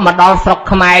រឡប់មកដល់ស្រុក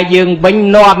ខ្មែរយើងវិញ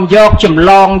នាំយកចម្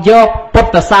លងយកពុ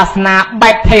ទ្ធសាសនា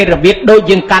បែបថេរវាទដូច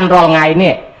យើងកាន់រាល់ថ្ងៃ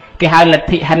នេះ គេហៅលទ្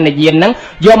ធិហិនយានហ្នឹង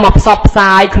យកមកផ្សព្វផ្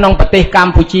សាយក្នុងប្រទេសក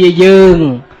ម្ពុជាយើង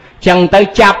ចឹងទៅ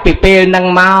ចាប់ពីពេលហ្នឹង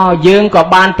មកយើងក៏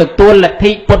បានទទួលលទ្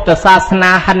ធិពុទ្ធសាស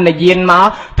នាហិនយានមក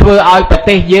ធ្វើឲ្យប្រ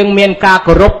ទេសយើងមានការ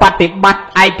គោរពបប្រតិបត្តិ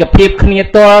ឯកភាពគ្នា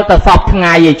ទល់ទៅសពថ្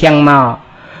ងៃអញ្ចឹងមក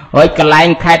ហើយកន្លែង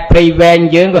ខេត្តព្រៃវែង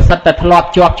យើងក៏សិតតែធ្លាប់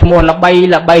ជាប់ឈ្មោះល្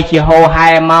បីជាហោហែ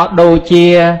មកដូចជា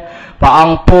ព្រះអ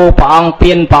ង្គពូព្រះអង្គ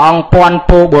ពៀនព្រះអង្គពាន់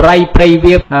ពូបុរីព្រៃ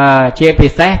វាជាពិ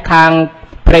សេសខាង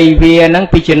ព្រៃវាហ្នឹង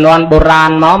ពីជំនាន់បុរា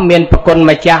ណមកមានប្រគុណ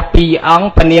ម្ចាស់2អង្គ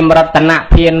ព្រះនាមរតន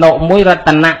ភានុ1រត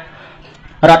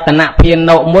នភា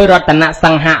នុ1រតនស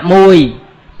ង្ហៈ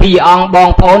1 2អង្គបង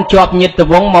ប្អូនជាប់ញាតិ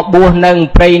វង្សមកបួសនៅ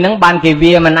ព្រៃហ្នឹងបានគេ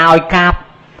វាមិនឲ្យកាប់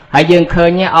ហើយយើងឃើ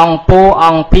ញអង្គពូអ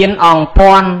ង្គពៀនអង្គ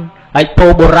ពាន់ហើយពូ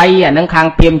បុរីអាហ្នឹងខាង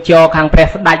ទៀមចរខាងព្រះ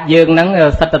ស្ដេចយើងហ្នឹង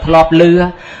សិតតែធ្លាប់លឺ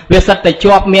វាសិតតែ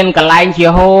ជាប់មានកន្លែងជា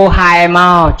ហូហែម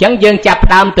កអញ្ចឹងយើងចាប់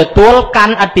ផ្ដើមទទួលកា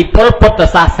ន់ឥទ្ធិពលពុទ្ធ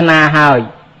សាសនាហើយ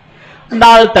ដ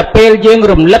ល់ទៅពេលយើង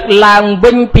រំលឹកឡើង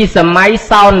វិញពីសម័យ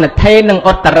សោនថេរនិង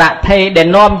ឧត្តរថេរដែល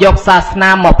នាំយកសាសនា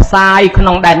មកផ្សាយក្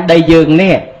នុងដែនដីយើង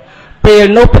នេះពេល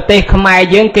នោះប្រទេសខ្មែរ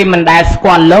យើងគេមិនដែលស្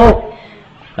គាល់លោក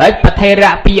ហើយប្រធេ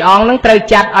រៈ2អង្គហ្នឹងត្រូវ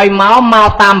ចាត់ឲ្យមក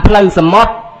តាមផ្លូវសមុទ្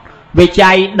រវិ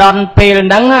ច័យដនពេល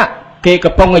ហ្នឹងគេ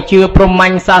កំពុងជឿព្រហ្ម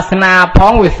ញ្ញសាសនាផ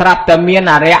ងវាស្រាប់តែមាន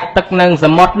អរិយទឹកនឹងស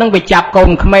មុទ្រហ្នឹងវាចាប់កូ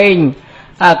នក្មេង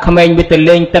វាទៅ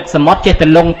លេងទឹកសមុទ្រចេះតែ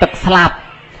លងទឹកស្លាប់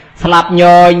ញ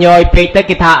យពេកទៅ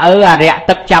គេថាអរិយ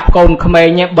ទឹកចាប់កូនក្មេ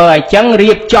ងបើអញ្ចឹង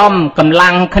រៀបចំកម្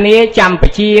លាំងគ្នាចាំព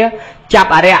ជាចាប់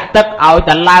អរិយទឹកឲ្យ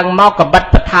តែឡើងមកកបិត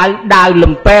បថៅដាវ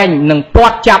លំពេងនឹងពា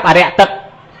ត់ចាប់អរិយទឹក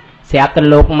ស្រាប់តែ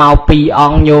លោកមក2អ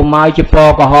ង្គញោមមកជាព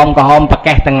ក្រហមប្រ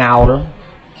កេះតងោល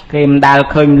គេមិនដែល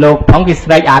ឃើញលោកផងគេស្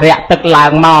រែកអរិយទឹកឡើ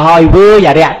ងមកហើយវើយ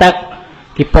អរិយទឹក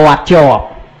គេពាត់ជាប់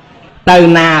ទៅ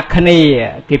ណាគ្នា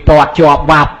គេពាត់ជាប់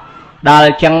វាប់ដល់អ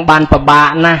ញ្ចឹងបានពិបាក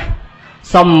ណាស់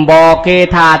សំបគេ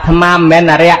ថាអាត្មាមិនមែន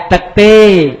អរិយទឹកទេ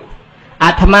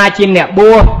អាត្មាជាអ្នក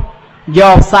បួសយ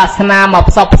កសាសនាមក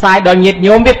ផ្សព្វផ្សាយដល់ញាតិ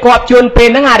ញោមវាគាត់ជួនពេល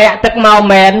ហ្នឹងអរិយទឹកមក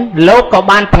មែនលោកក៏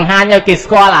បានបង្ហាញឲ្យគេស្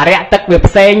គាល់អរិយទឹកវា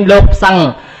ផ្សេងលោកផ្សឹង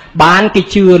បានគេ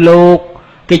ជឿលោក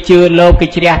គេ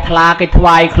ជ្រះថ្លាគេថ្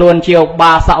វាយខ្លួនជាឧ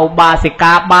បាសកឧបាសិ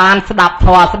កាបានស្ដាប់ធ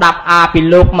ម៌ស្ដាប់អាពី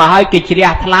លោកមកហើយគេជ្រះ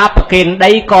ថ្លាប្រគេន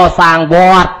ដីកសាងវ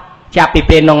ត្តចាប់ពី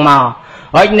ពេលនោះមក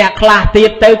ហើយអ្នកខ្លះទៀត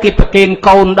ទៅគេប្រគេន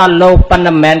កូនដល់លោកប៉ុន្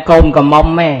តែមិនមែនកូនកំមុំ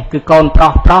ទេគឺកូនប្រុ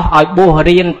សឲ្យបួស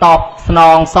រៀនតបស្ន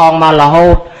ងសងមករហូ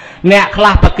តអ្នកខ្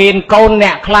លះប្រគេនកូនអ្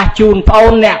នកខ្លះជូនប្អូ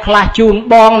នអ្នកខ្លះជូន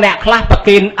បងអ្នកខ្លះប្រ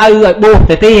គេនឪឲ្យបួស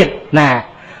ទៅទៀតណា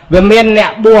វាមានអ្ន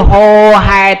កបួសហោ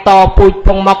ហែតពូជព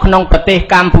ងមកក្នុងប្រទេស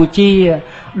កម្ពុជា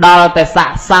ដល់តែ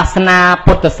សាសនា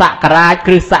ពុទ្ធសករាជ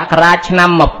គ្រិស្តសករាជឆ្នាំ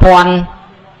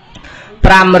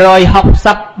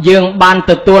1560យើងបាន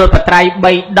ទទួលបត្រៃ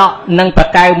3ដកនិងប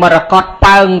កែវមរកត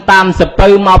ប៉ើងតាមសពៅ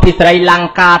មកពីស្រីលង្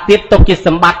កាទៀតទុកជាស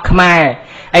ម្បត្តិខ្មែរ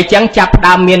អញ្ចឹងចាប់ផ្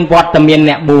ដើមមានវត្តមាន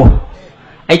អ្នកបួស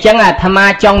អញ្ចឹងអាត្មា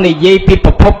ចង់និយាយពី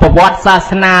ប្រភពប្រវត្តិសា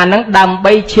សនានឹងដើម្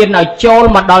បីឈានឲ្យចូល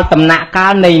មកដល់ដំណាក់កា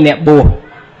លនៃអ្នកបួស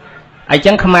អញ្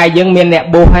ចឹងខ្មែរយើងមានអ្នក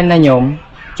បួសហើយណាញោម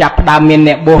ចាប់ផ្ដើមមាន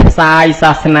អ្នកបួសផ្សាយ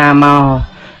សាសនាមក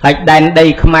ហើយដែនដី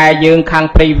ខ្មែរយើងខាង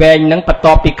ព្រៃវែងហ្នឹងបន្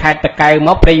ទាប់ពីខេត្តតាកែវម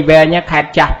កព្រៃវែងខេត្ត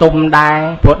ចាស់ទុំដែរ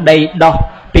ព្រោះដីដោះ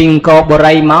ពីអង្គរបុ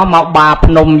រីមកបា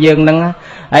ភ្នំយើងហ្នឹង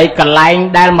ហើយកន្លែង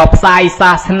ដែលមកផ្សាយ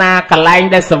សាសនាកន្លែង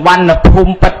ដែលសវណ្ណភូ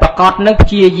មិពិតប្រកបហ្នឹងព្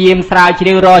យាយាមស្រាវជ្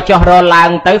រាវរចុះរឡើង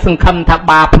ទៅសង្ឃឹមថា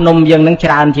បាភ្នំយើងហ្នឹងច្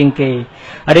រើនជាងគេ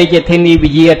រាជធានីវិ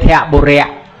ជាធបុរៈ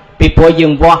ពីព្រោះយើ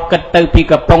ងវាស់គិតទៅពី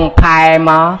កំពង់ផែ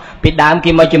មកពីដើម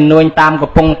គេមកចំនួនតាម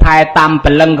កំពង់ផែតាម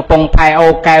ព្រលឹងកំពង់ផែអូ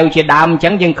កែវជាដើមអញ្ចឹ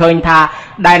ងយើងឃើញថា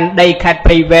ដែនដីខេត្ត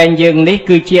ព្រៃវែងយើងនេះ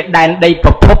គឺជាដែនដីប្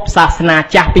រភពសាសនា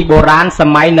ចាស់ពីបុរាណស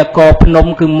ម័យនគរភ្នំ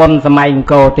គឺមុនសម័យអង្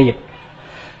គរទៀត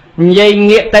និយាយ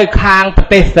ងាកទៅខាងប្រ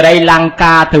ទេសស្រីលង្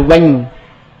កាទៅវិញ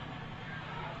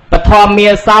ពធមា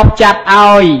សោកចាត់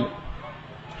ឲ្យ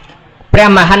ព្រះ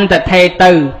មហន្តថេរ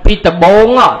ទៅពីដំបូង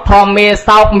ធម្មមេ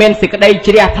សោកមានសេចក្តី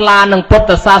ជ្រះថ្លានឹងពុទ្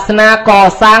ធសាសនាក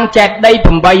សាងចេតិយ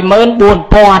 84000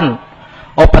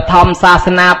 ឧបត្ថម្ភសាស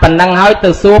នាប៉ុណ្ណឹងហើយទៅ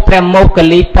សួរព្រះមោគ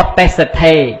លីពុទ្ធេស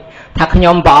ថេរថាខ្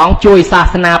ញុំព្រះអង្គជួយសា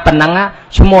សនាប៉ុណ្ណឹង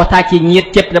ឈ្មោះថាជាញាតិ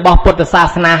ចិត្តរបស់ពុទ្ធសា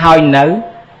សនាហើយនៅ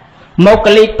មោគ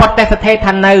លីពុទ្ធេសថេរ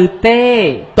ថានៅទេ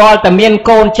តលតែមាន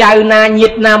កូនចៅណាញា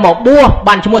តិណាមកបួស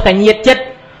បានឈ្មោះថាញាតិចិត្ត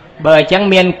បើអញ្ចឹង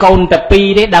មានកូនតែ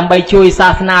2ទេដើម្បីជួយសា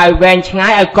សនាឲ្យវែងឆ្ងា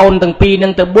យឲ្យកូនទាំង2នឹ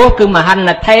ងទៅបួសគឺមហន្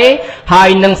តថេរហើយ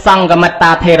នឹងសង្ឃមិត្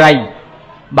តាថេរី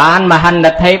បានមហន្ត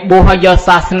ថេរបួសឲ្យយក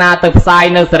សាសនាទៅផ្សាយ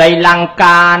នៅស្រីលង្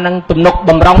កានឹងទំនុក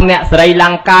បំរុងអ្នកស្រីល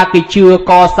ង្កាគឺជឿ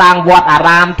កសាងវត្តអា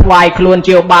រាមថ្វាយខ្លួន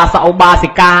ជាឧបាសកឧបាសិ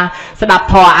កាស្ដាប់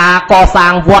ធម៌អាកសា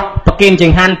ងវត្តប្រគិនច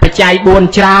ង្ហាន់បច្ច័យ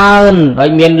4ច្រើនហើយ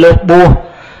មានលោកបួស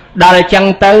ដល់អញ្ចឹង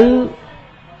ទៅ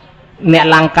អ្នក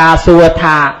លង្កាសួរ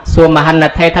ថាសួរមហិន្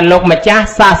ទថេរថាលោកម្ចាស់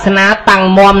សាសនាតាំង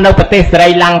មមនៅប្រទេសសេរី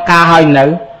លង្កាហើយនៅ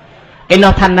ឯ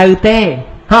នោះថានៅទេ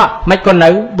ហ៎មិនក៏នៅ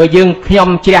បើយើងខ្ញុំ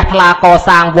ជ្រះថ្លាក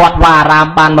សាងវត្តវាអារាម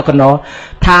បានមកកណោ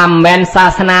ថាមិនមែនសា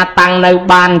សនាតាំងនៅ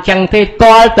បានអញ្ចឹងទេ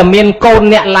ទាល់តែមានកូន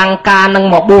អ្នកលង្កានឹង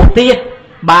មកបួសទៀត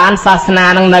បានសាសនា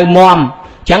នឹងនៅមមអ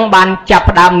ញ្ចឹងបានចាប់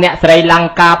ផ្ដើមអ្នកសេរីល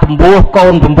ង្កា9កូ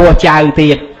ន9ចៅ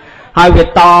ទៀតហើយវា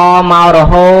តមករ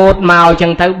ហូតមកអញ្ចឹ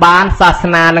ងទៅបានសាស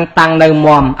នានឹងតាំងនៅម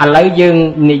មឥឡូវយើង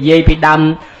និយាយពីដើម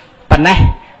ប៉ុណ្ណេះ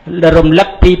រំលឹក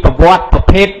ពីប្រវត្តិប្រ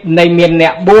ភេទនៃមានអ្ន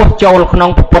កបួសចូលក្នុង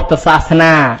ពុទ្ធសាស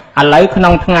នាឥឡូវក្នុ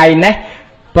ងថ្ងៃនេះ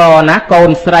ព្រោះណាកូន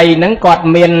ស្រីនឹងគាត់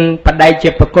មានបដិជា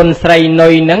ប្រគុណស្រីនុ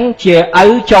យនឹងជាឪ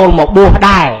ចូលមកបួស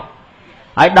ដែរ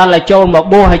ហើយដល់តែចូលមក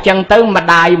បួសអញ្ចឹងទៅម្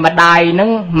ដាយនឹង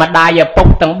ម្ដាយឪពុក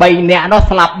ទាំង3នាក់នោះ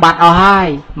ស្លាប់បាត់អស់ហើយ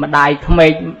ម្ដាយក្មេ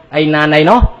កអីណាណី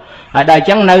នោះហើយដល់អញ្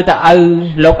ចឹងនៅតែឪ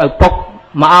លោកឪពុក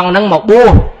មួយអង្គហ្នឹងមកបួ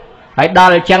សហើយដ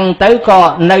ល់អញ្ចឹងទៅក៏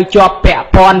នៅជាប់ពាក់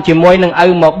ព័ន្ធជាមួយនឹងឪ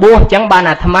មកបួសអញ្ចឹងបាន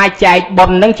អាត្មាចែកបុ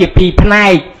ណ្យនឹងជា2ផ្នែ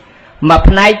កមួយ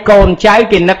ផ្នែកកូនចៅ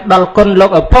គេនឹកដល់គុណលោ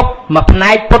កឪពុកមួយផ្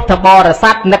នែកពុទ្ធបរិ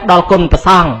ស័ទនឹកដល់គុណព្រះស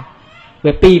ង្ឃ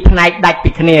វា2ផ្នែកដាច់ពី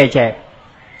គ្នាចេះ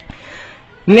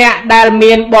អ្នកដែល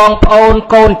មានបងប្អូន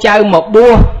កូនចៅមកបួ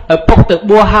សឪពុកទៅ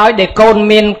បួសហើយដែលកូន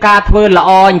មានការធ្វើល្អ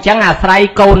អញ្ចឹងអាស្រ័យ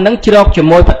កូននឹងជ្រកជា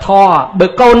មួយពធបើ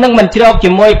កូននឹងមិនជ្រក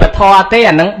ជាមួយពធទេ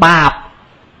អានឹងបាប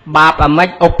អាម៉េច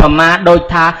ឧបមាដូច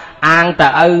ថាអាងត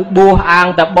ឪបួសអាង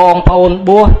តបងប្អូន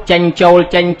បួសចេញចូល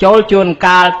ជួន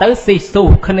កាលទៅស៊ីស៊ូ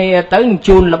គ្នាទៅ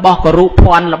ជូនរបស់គរុ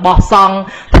ភ័ណ្ឌរបស់សង្ឃ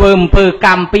ធ្វើអំពើក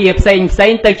ម្មពីផ្សេ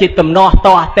ងទៅជាទំនាស់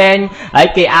តោះតែងហើយ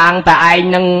គេអាងតឯង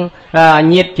នឹង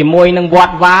ញាតជាមួយនឹងវ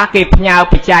ត្តវាគេផ្ញើ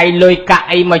បច្ច័យលុយកាក់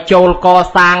អីមកចូលក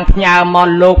សាងផ្ញើមក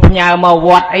លោកផ្ញើមកវ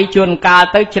ត្តអីជួនកាល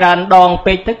ទៅច្រើនដង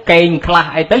ពេកទៅកេងខ្លះ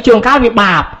អីទៅជួនកាលវា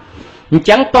បាបអញ្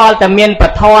ចឹងតលតែមានព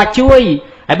ធជួយ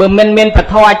ហើយបើមិនមានព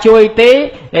ធជួយទេ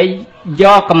យ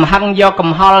កកំហឹងយក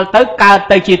កំហល់ទៅកើត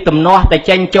ទៅជាទំនាស់ទៅ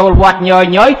ចេញចូលវត្តញ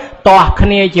យទាស់គ្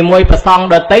នាជាមួយប្រសង់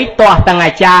ដតីទាស់ទាំង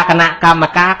អាចារ្យគណៈកម្ម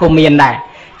ការក៏មានដែរ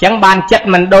អញ្ចឹងបានចិត្ត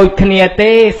មិនដូចគ្នា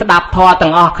ទេស្ដាប់ធម៌ទាំ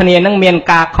ងអស់គ្នានឹងមាន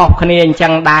ការខុសគ្នាអញ្ចឹ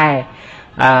ងដែរ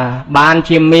បាន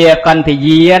ជាមាកន្ត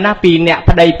យាណាពីអ្នក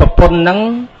ប្តីប្រពន្ធនឹង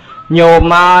ញោ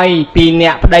មហើយពីអ្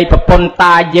នកប្តីប្រពន្ធ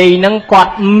តាយាយនឹងគា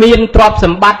ត់មានទ្រព្យស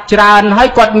ម្បត្តិច្រើនហើយ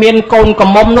គាត់មានកូនកំ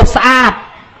មុំនោះស្អាត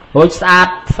រួចស្អាត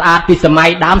ពីសម័យ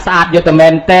ដើមស្អាតយកតែមែ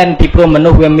នតែនពីព្រោះមនុ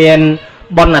ស្សវាមាន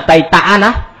បុណ្យអតីត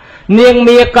ណានាង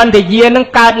មាកន្តយានឹង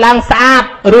កើតឡើងស្អាត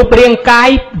រូបរាងកាយ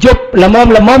យប់ល្ម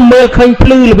មមើលឃើញភ្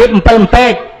លឺរបៀប7ពេ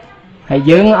កហើយ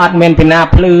យើងអត់មានពីណា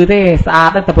ភ្លឺទេស្អាត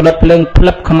តែផលិតភ្លើងផ្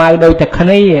លឹបខ្មៅដូចតែគ្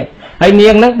នាហើយនា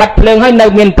ងនឹងបាត់ភ្លើងហើយនៅ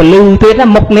មានពលឺទៀត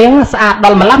មុខនាងស្អាតដ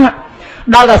ល់ម្លឹង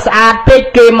ដល់តែស្អាតពេក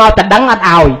គេមកតដឹងអត់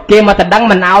ឲ្យគេមកតដឹង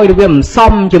មិនឲ្យវាមិនស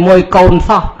មជាមួយកូន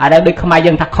សោះអាដែលដូចខ្មែរ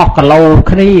យើងថាខុសគីឡូ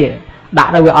គ្នាដា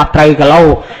ក់ទៅវាអត់ត្រូវគីឡូ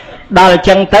ដល់អញ្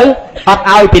ចឹងទៅអត់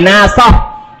ឲ្យពីណាសោះ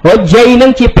រួចយាយនឹ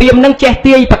ងជាព្រាមនឹងចេះ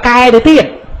ទាយប្រកែទៅទៀត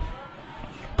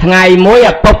ថ្ងៃមួយ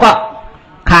ឪពុក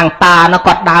ខាងតានោះ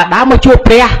គាត់ដើរមកជួប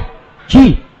ព្រះជី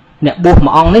អ្នកបួស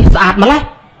មួយអង្គនេះស្អាតម្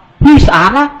ល៉េះស្អាត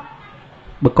ណា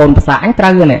បើកូនភាសាអញត្រូ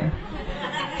វនេះ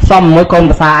សមមួយកូន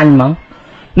ភាសាអញហ្មង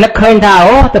នឹកឃើញថា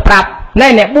អូទៅប្រាប់ណែ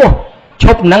អ្នកបួសឈ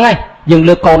ប់ហ្នឹងហើយយើង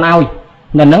លើកកូនឲ្យ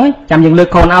នៅហ្នឹងចាំយើងលើក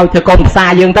កូនឲ្យធ្វើកូនភាសា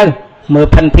យើងទៅមើល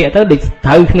ភិនភាកទៅដូចត្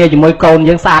រូវគ្នាជាមួយកូន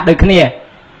យើងស្អាតដូចគ្នា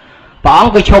ព្រះអង្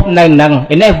គក៏ឈប់នៅហ្នឹង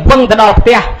ឯនេះវឹងទៅដល់ផ្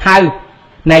ទះហៅ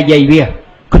ណែយាយវា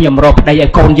ខ្ញុំរកប្តីឲ្យ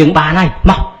កូនយើងបានហើយ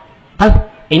មក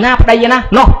ទៅឯណាប្តីឯណា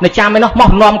នោះនៅចាំឯនោះមក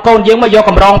នាំកូនយើងមកយក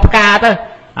កម្រងផ្កាទៅ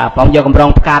ព្រះអង្គយកកម្រង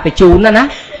ផ្កាទៅជូនណា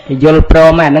គេយល់ព្រ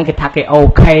មហ្នឹងគេថាគេអូ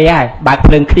ខេហើយបើក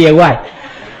ភ្លើងខៀវហើយ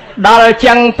ដល់អញ្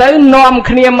ចឹងទៅនាំ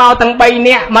គ្នាមកទាំង3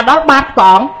នាក់មកដល់បាត់ព្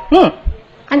រះអង្គ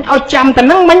អញឲ្យចាំតែ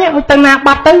ហ្នឹងមិញឲ្យទៅណា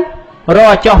បាត់ទៅរ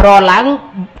ចុះរឡើង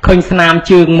ឃើញស្នាម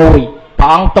ជើងមួយព្រះ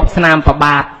អង្គទុកស្នាមប្រ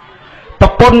បាទប្រ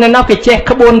ពន្ធនៅនោះគេចេះ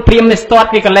ក្បួនព្រាមនេះស្ទាត់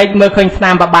គេកលែងមើលឃើញស្នា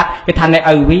មប្របាទគេថានេះ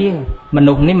ឪវាម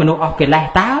នុស្សនេះមនុស្សអស់កិលេស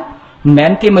តើមិនមែ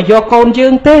នគេមកយកកូនយើ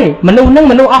ងទេមនុស្សហ្នឹង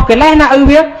មនុស្សអស់កិលេសណាឪ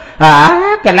វា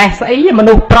កិលេសស្អីម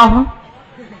នុស្សប្រុស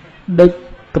ដូច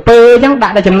កពើអញ្ចឹងដា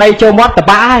ក់តែចំណីចូលមាត់ត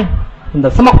បាហើយតែ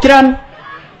ស្មុកច្រើន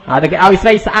ហើយតែគេឲ្យស្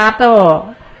រីស្អាតទៅ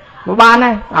បាន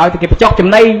ហើយឲ្យតែគេបញ្ចុកចំ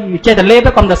ណីចេះតែលេប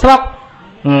ទៅកុំតែស្រុក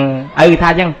ឪថា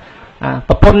អញ្ចឹង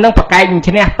ប្រពន្ធហ្នឹងប្រកែក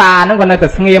ឈ្នះតាហ្នឹងក៏នៅតែ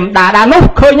ស្ងៀមដានោះ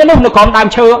ឃើញនោះនៅក្រោមដើម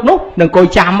ឈើនោះនឹងអង្គុយ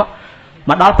ចាំ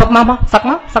មកដល់ព្រឹកមកសឹ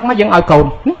កមកយើងឲ្យកូន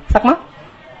សឹកមក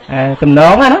កំណ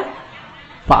ងណា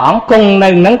ព្រះអង្គគង់នៅ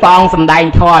ហ្នឹងព្រះអង្គសំដែង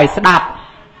ធម៌ឲ្យស្ដាប់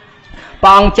ព្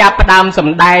រះអង្គចាប់ផ្ដើមសំ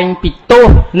ដែងពីទោស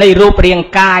នៃរូបរាង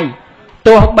កាយ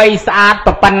ទោះបីស្អាត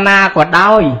ប៉ុណ្ណាក៏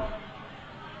ដោយ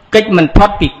កិច្ចមិនផុត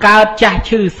ពីកើតចាស់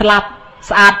ឈឺស្លាប់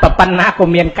ស្អាតប៉ុណ្ណាក៏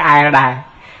មានក្អែលដែរ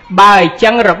បើអញ្ចឹ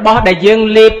ងរបស់ដែលយើង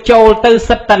លេបចូលទៅ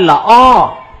សិតតែល្អ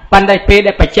ប៉ុន្តែពេល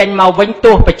ដែលបញ្ចេញមកវិញ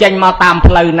ទោះបញ្ចេញមកតាម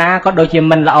ផ្លូវណាក៏ដូចជា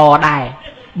មិនល្អដែរ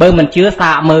បើមិនជឿ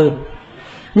សាកមើល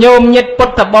ញោមញាតិពុ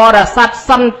ទ្ធបរិស័ទ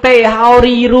សន្តិហោ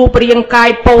រីរូបរាងកាយ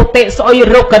ពោតិស្អុយ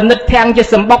រោគកនិតធាំងជា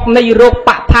សម្បុកនៃរោគប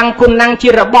ផាំងគុណងជា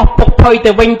របស់ពុកភ័យ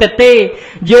ទៅវិញទៅទេ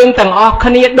យើងទាំងអស់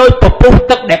គ្នាដូចពពុះ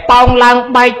ទឹកដែលប៉ោងឡើង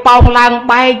បែកប៉ោងឡើង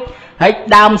បែកហើយ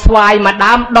ដើមស្វាយមួយ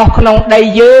ដើមដុះក្នុងដី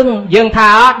យើង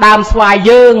ថាដើមស្វាយ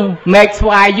យើងមែកស្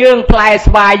វាយយើងផ្លែ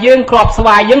ស្វាយយើងគ្រាប់ស្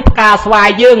វាយយើងផ្កាស្វាយ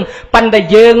យើងប៉ុន្តែ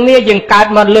យើងនេះយើងកើត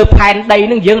មកលើផែនដី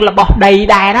នឹងយើងរបស់ដី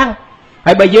ដែរហ្នឹង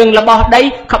ហើយបើយើងរបស់ដី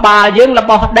ក្បាលយើងរ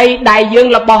បស់ដីដៃយើង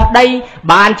របស់ដី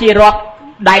បានជារាប់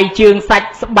ដៃជើងសាច់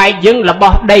ស្បែកយើងរប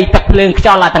ស់ដីទឹកភ្លើងខ្យ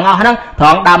ល់ទាំងអស់ហ្នឹងត្រ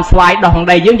ង់ដើមស្វាយដុះក្នុង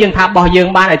ដីយើងថារបស់យើង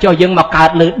បានឲ្យចុះយើងមកកើត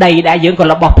លើដីដែរយើងក៏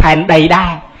របស់ផែនដីដែ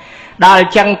រដល់អ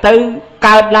ញ្ចឹងទៅ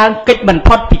កើតឡើងកិច្ចបន្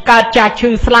ផុតពីកើតចាស់ឈឺ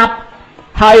ស្លាប់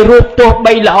ហើយរូបទោះ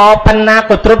បីល្អប៉ុណ្ណា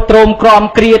ក៏ទ្រុឌទ្រោមក្រំ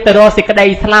គ្រាទៅរកសេចក្តី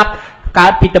ស្លាប់កើ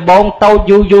តពីដំបងតូច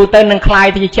យូរទៅនឹងคลาย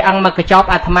ទៅជាឆ្អឹងមកកញ្ចប់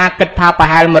អាត្មាគិតថាប្រ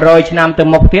ហែល100ឆ្នាំទៅ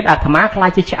មុខទៀតអាត្មាคลาย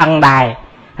ជាឆ្អឹងដែរ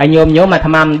ហើយញោមអា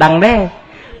ត្មាមិនដឹងទេ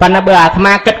ប៉ុន្តែបើអាត្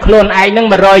មាគិតខ្លួនឯងនឹង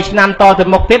100ឆ្នាំតទៅ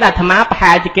មុខទៀតអាត្មាប្រ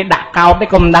ហែលជាគេដាក់កោតទេ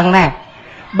ក៏មិនដឹងដែរ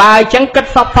បើអញ្ចឹងគិត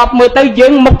សពមើលទៅយើ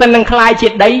ងមុខទៅនឹងคลายជា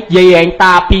ដីយាយឯង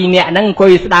តា2នាក់ហ្នឹងអង្គុ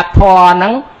យស្ដាប់ធម៌ហ្នឹ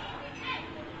ង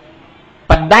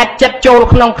បដាច់ចិត្តចូល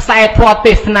ក្នុងខ្សែធម៌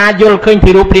ទេសនាយល់ឃើញ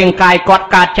ពីរូបរាងកាយគាត់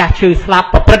កើតចាស់ឈឺស្លាប់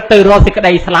ប្រព្រឹត្តទៅរកសេចក្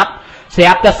តីស្លាប់ស្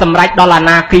រាប់តែសម្រេចដល់អ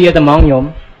នាគាទៅហ្មងញោម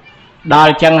ដ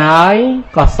ល់អញ្ចឹងហើយ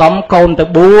ក៏សុំកូនទៅ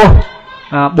បួ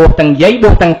សទាំងយាយបួ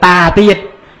សទាំងតាទៀត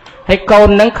ហើយកូន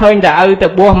នឹងឃើញតែឪទៅ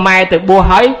បួសម៉ែទៅបួស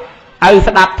ហើយឪ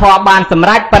ស្ដាប់ធម៌បានសម្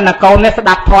រេចប៉ុន្តែកូននេះស្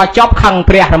ដាប់ធម៌ចប់ខឹង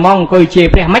ព្រះហ្មងអង្គុយជេរ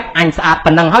ព្រះមិនអញស្អាត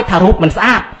ប៉ុណ្ណឹងហើយថារូបមិនស្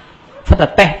អាតសិតតែ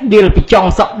តេះឌីលពីចុង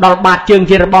សក់ដល់បាតជើង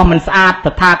ជារបស់មិនស្អាតត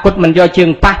ថាគតមិនយកជើង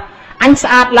ប៉ះអញស្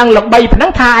អាតឡើងល្បីប៉ុណ្ណឹ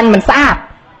ងថាអញមិនស្អាត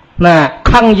ណា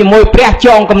ខឹងជាមួយព្រះច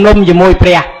ងគំនុំជាមួយព្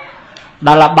រះដ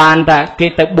ល់បានតែគេ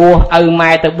ទៅបួសឪ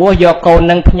ម៉ែទៅបួសយកកូន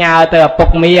នឹងផ្ញើទៅឪពុក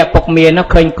មានោះ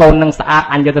ឃើញកូននឹងស្អាត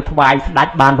អញយកទៅថ្វាយស្ដេច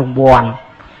បានរង្វាន់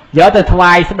យកទៅថ្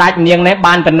វាយស្ដេចនាងនេះ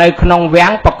បានទៅនៅក្នុងវាំ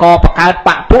ងបកកើតប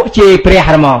ពួកជេរព្រះ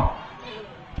ហ្មង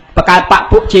បកើតប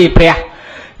ពួកជេរព្រះ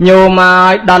ញោមឲ្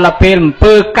យដល់ពេលអំ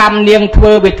ពើកម្មនាងធ្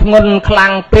វើវាធ្ងន់ខ្លាំ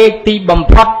ងពេកទីបំ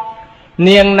ផុត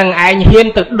នាងនឹងឯងហ៊ាន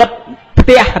ទៅដុតផ្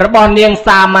ទះរបស់នាង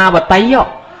សាមាវតី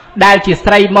ដែលជា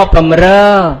ស្រីមកបំរើ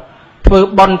ធ្វើ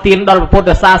បន់ទានដល់ពុទ្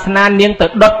ធសាសនានាងទៅ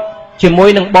ដុតជាមួយ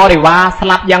នឹងបរិវារស្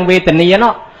លាប់យ៉ាងវេទនា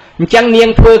នោះអញ្ចឹងនាង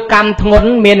ធ្វើកម្មធ្ងន់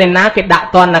មានឯណាគេដាក់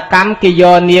ទណ្ឌកម្មគេយ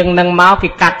កនាងនឹងមកគេ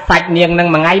កាត់សាច់នាងនឹង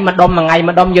មួយថ្ងៃម្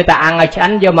ដុំយកទៅអាំងឲ្យឆ្អិ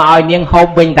នយកមកឲ្យនាងហូប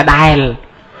វិញដដែល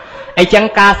អញ្ចឹង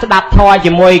ការស្ដាប់ធម៌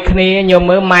ជាមួយគ្នាញោម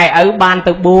មើលម៉ែឪបាន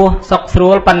ទៅបួសសុខស្រួ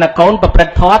លប៉ុន្តែកូនប្រព្រឹ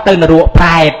ត្តធម៌ទៅនរកប្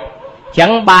រែតអញ្ចឹ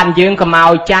ងបានយើងក៏ម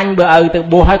កចាញ់បើឪទៅ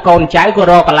បួសហើយកូនចៅក៏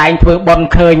រកកន្លែងធ្វើបុណ្យ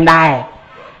ឃើញដែរ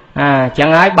អញ្ចឹង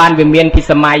ហើយបានវាមានពី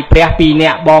សម័យព្រះ2នា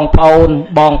ក់បងប្អូន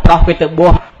បងប្រុសគេទៅបួ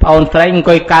សប្អូនស្រីអង្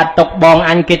គុយកើតទុកបង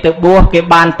អញគេទៅបួសគេ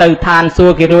បានទៅឋានសួ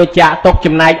គ៌គេរួចចាក់ទុក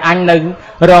ចំណែកអញនៅ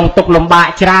រងទុកលំបាក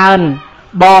ច្រើន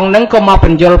បងនឹងក៏មកប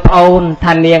ញ្យល់ប្អូន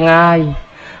ថានាងហើយ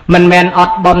មិនមែនអ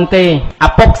ត់បុណ្យទេឪ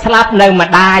ពុកស្លាប់នៅម្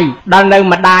ដាយដល់នៅ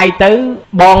ម្ដាយទៅ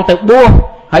បងទៅបួស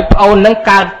ហើយប្អូននឹង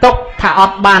កើតទុកថាអ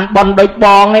ត់បានបុណ្យដូចប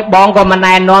ងទេបងក៏មិន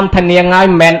ណែនាំថានាងហើយ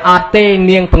មិនមែនអត់ទេ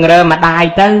នាងពង្រើម្ដាយ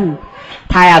ទៅ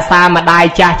ថែអាសាម្ដាយ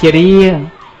ចាស់ជារា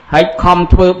ហើយខំ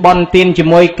ធ្វើបុណ្យទានជា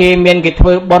មួយគេមានគេធ្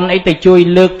វើបុណ្យអីទៅជួយ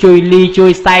លើកជួយលីជួ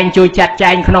យសែងជួយចាត់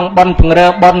ចែងក្នុងបុណ្យពង្រើ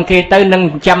បុណ្យគេទៅនឹង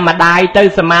ចាំម្ដាយទៅ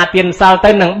សមាទានសិល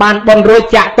ទៅនឹងបានបុណ្យរួច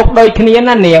ចាក់ទុកដូចគ្នា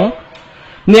ណា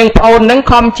នាងប្អូននឹង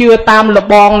ខំជឿតាមល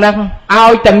បងនឹងឲ្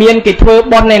យតែមានគេធ្វើ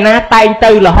បុណ្យឯណាតែង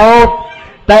ទៅរហូត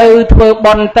ទៅធ្វើ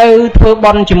បុណ្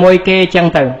យជាមួយគេអញ្ចឹង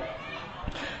ទៅ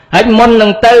ហើយមុននឹ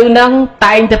ងទៅនឹង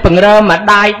តែងតែពង្រើម្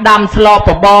ដាយដាំស្លប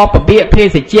បពពាកភេ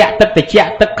សជ្ជៈទឹកត្រជាក់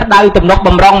ទឹកក្តៅទំនុក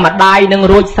បំរុងម្ដាយនឹង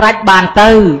រួចស្រេចបានទៅ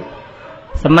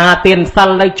សមាទានសិល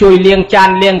ទៅជួយលាងចាន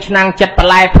លាងឆ្នាំងចិត្តប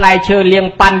ន្លែផ្លែឈើលាង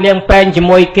ប៉ាន់លាងប្រេងជា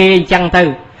មួយគេអញ្ចឹងទៅ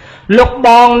លោកប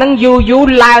ងនឹងយូរ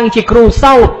ឡើងជាគ្រូ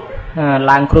សូត្រ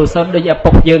ឡើងគ្រូសូត្រដូចឪពុ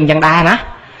កយើងអញ្ចឹងដែរណា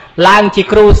ឡើងជា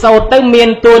គ្រូសូត្រទៅមាន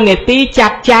តួនាទីចា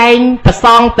ត់ចែងប្រស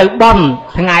ងទៅបន់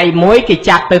ថ្ងៃមួយគេ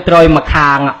ចាត់ទៅត្រយមក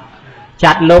ខាង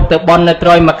ចាត់លោកទៅបន់នៅត្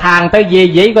រយមកខាងទៅយា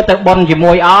យក៏ទៅបន់ជា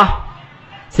មួយអស់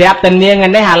ស្រាប់តែនាងឯ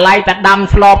នេះអាឡ័យតែដាំ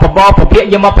ស្លបបពពាក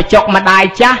យកមកបញ្ចុកម្ដាយ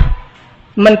ចាស់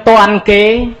មិនតាន់គេ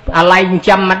អាឡ័យចិញ្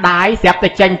ចឹមម្ដាយស្រាប់តែ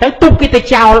ចេញទៅទុកគេទៅ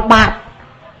ចោលបាត់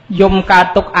យំកើត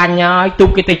ទុកអញហើយទុក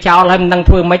គេទៅចោលហើយមិនដឹង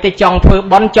ធ្វើម៉េចទៅចង់ធ្វើ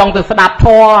បន់ចង់ទៅស្ដាប់ធ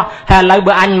ម៌ហើយឥឡូវ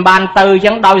បើអញមិនបានទៅអញ្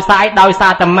ចឹងដោយសា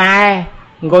រតែម៉ែ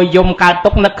អង្គុយយំកើតទុ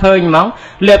កនឹកឃើញហ្មង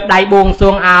លើកដៃបួងសួ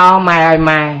ងអោម៉ែឲ្យ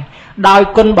ម៉ែដោយ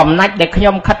គុណបំណាច់ដែលខ្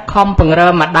ញុំខិតខំពង្រើ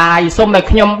ម្ដាយសូមឲ្យ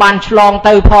ខ្ញុំបានឆ្លង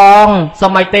ទៅផងសូ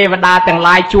មឲ្យទេវតាទាំង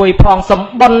ឡាយជួយផងសូម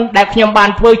បុណ្យដែលខ្ញុំបាន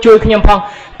ធ្វើជួយខ្ញុំផង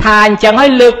ថាអញ្ចឹងហើ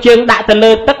យលើកជើងដាក់ទៅ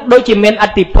លើទឹកដូចជាមានអ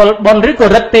តិពលបនឬក៏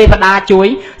រិទ្ធទេវតាជួយ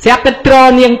ស្រាប់តែត្រ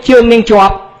នាងជើងនាងជា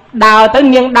ប់ដើរទៅ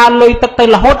នាងដើរលុយទឹកទៅ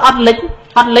រហូតអត់លិ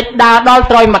ចដើរដល់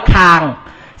ត្រយមកខាង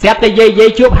ស្រាប់តែយាយ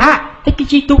ជួបហាក់តែគេ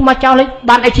ជីទូកមកចោលលេច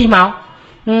បានអីជីមក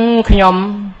ខ្ញុំ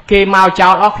គេមកចោ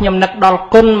លអស់ខ្ញុំនឹកដល់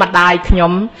គុណម្ដាយខ្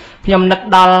ញុំនឹក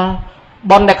ដល់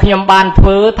បនដែលខ្ញុំបានធ្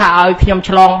វើថាឲ្យខ្ញុំ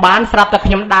ឆ្លងបានស្រាប់តែ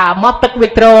ខ្ញុំដើរមកទឹកវិ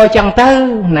ត្រអញ្ចឹងទៅ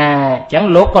ណាអញ្ចឹង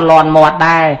លោកក៏លន់មាត់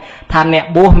ដែរថាអ្នក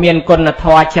បួសមានគុណធ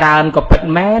ម៌ច្រើនក៏ពិត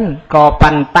មែនក៏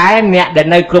ប៉ុន្តែអ្នកដែល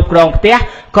នៅគ្រប់គ្រងផ្ទះ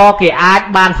ក៏គេអាច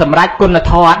បានសម្រេចគុណ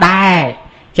ធម៌ដែរ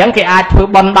អញ្ចឹងគេអាចធ្វើ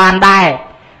បនបានដែរ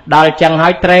ដល់អញ្ចឹងហើ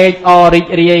យត្រេកអររីក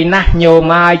រាយណាស់ញោម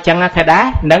មកអញ្ចឹងថាដែរ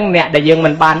នឹងអ្នកដែលយើងមិ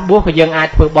នបានបួសក៏យើងអាច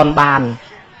ធ្វើបនបាន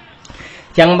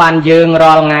ចឹងបានយើង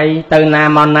រាល់ថ្ងៃទៅណា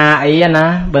មកណាអីណា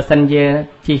បើសិនជា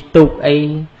ជីទូកអី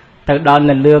ទៅដល់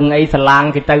នៅលឿងអីសាឡាង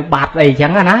គេទៅបាត់អីចឹ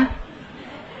ងណា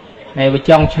ហើយបើ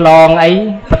ចង់ឆ្លងអី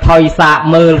បថុយសាក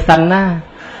មើលសិនណា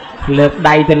លើក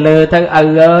ដៃទៅលើទៅឪ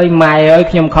អើយម៉ែអើយ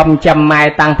ខ្ញុំខំចាំម៉ែ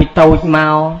តាំងពីតូចម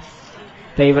ក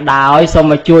ទេវតាអើយសូម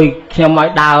មកជួយខ្ញុំឲ្យ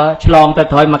ដើរឆ្លងទៅ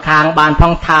ត្រយមកខាងបានផ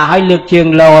ងថាឲ្យលើកជើង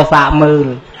លោសាកមើល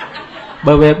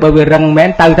បើវារឹងមែន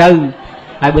ទៅ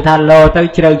ហើយបើថាលោទៅ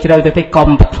ជ្រៅទៅទីកុំ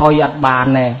បថុយអត់បាន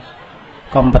ណែ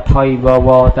កុំបថុយវ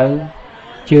ទៅ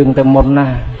ជើងទៅមុនណា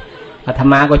អាត្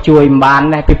មាក៏ជួយមិនបាន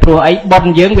ដែរពីព្រោះអីប៉ុន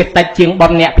យើងវាតិចជាងប៉ុ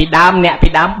នអ្នកពីដើម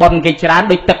ប៉ុនគេច្រើន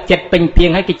ដូចទឹកចិត្តពេញពីង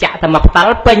ហើយគេចាក់តែមកផ្ដា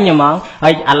ល់ពេញហ្មងហើ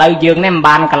យឥឡូវយើងនេះមិន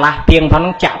បានកន្លះពីងផង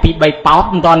ចាក់ពី3ប៉ោត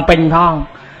មិនទាន់ពេញផង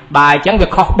បើអញ្ចឹងវា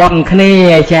ខុសប៉ុនគ្នា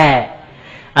ចា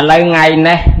ឥឡូវថ្ងៃ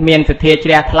នេះមានសទ្ធាជ្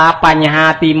រះថ្លាបញ្ហា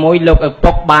ទី1លោកឪ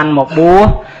ពុកបានមកបួស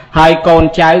ហើយកូន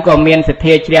ចៅក៏មានសទ្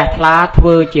ធាជ្រះថ្លាធ្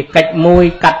វើជាកិច្ចមួយ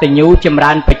កតញ្ញូចម្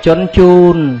រើនបជនជូ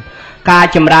នការ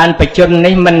ចម្រើនបជន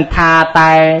នេះមិនថា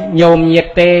តែញោមញាតិ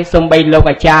ទេសូម្បីលោក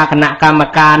អាចារ្យគណៈកម្ម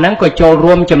ការនឹងក៏ចូល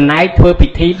រួមចំណែកធ្វើពិ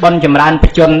ធីបុណ្យចម្រើនប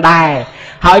ជនដែរ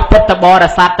ហើយពុទ្ធបរិ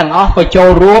ស័ទទាំងអស់ក៏ចូល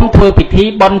រួមធ្វើពិធី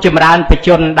បុណ្យចម្រើនបជ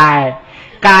នដែរ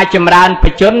ការចម្រើនប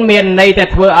ជនមានន័យតែ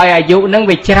ធ្វើឲ្យអាយុនឹង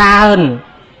វាច្រើន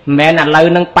មិនមែនឥឡូវ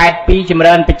នឹង82ចម្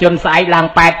រើនបជនស្អែកឡើង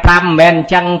85មិនមែនអ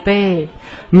ញ្ចឹងទេ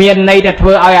មានន័យតែធ្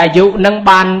វើឲ្យអាយុនឹង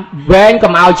បានវែង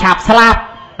កុំឲ្យឆាប់ស្លាប់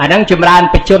អាហ្នឹងចម្រើន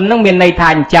បជននឹងមានន័យថា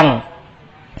អញ្ចឹង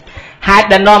ហេតុ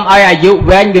ដែលនាំឲ្យអាយុ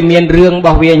វែងវាមានរឿងរប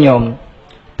ស់វាញោម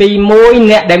ទី1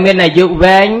អ្នកដែលមានអាយុ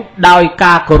វែងដោយ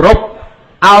ការគោរព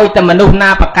ឲ្យតែមនុស្សណា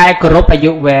ប្រកែគោរពអា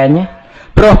យុវែង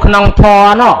ព្រោះក្នុងធ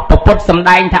ម៌នោះព្រះពុទ្ធសម្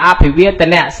ដែងថាអភិវាទ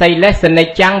នៈសីលេសនិ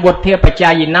ច្ចាំងវុធាបច្ចា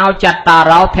យិណោចត្តា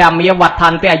រោធម្មាវត្ថ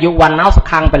ន្តិអាយុវណ្ណោសុ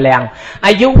ខੰពលំ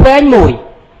អាយុវែងមួយ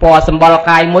ពណ៌សម្បល់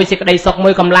កាយមួយសេចក្តីសុខមួ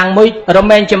យកម្លាំងមួយរ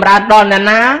មែងចម្រើនដល់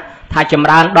ណាថាចម្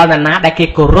រើនដល់ណាដែលគេ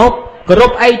គោរព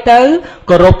អីទៅ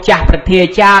គោរពចាស់ប្រធា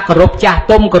ចារគោរពចាស់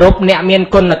ទុំគោរពអ្នកមាន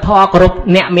គុណធម៌គោរព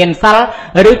អ្នកមានសិល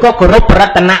ឬក៏គោរពរ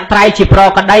តនត្រ័យជាប្រ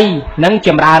ក្តីនឹងច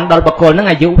ម្រើនដល់បុគ្គលនឹង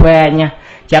អាយុវែង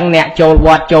ចឹងអ្នកចូលវ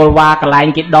ត្តចូលវាកន្លែង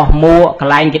គេដោះមួកក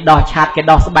ន្លែងគេដោះឆាត់គេ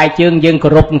ដោះស្បែកជើងយើងគោ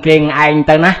រពគេឯង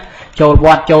ទៅណាចូលវ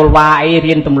ត្តចូលវាអី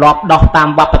រៀនទម្លាប់ដោះតាម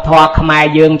វប្បធម៌ខ្មែរ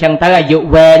យើងចឹងទៅអាយុ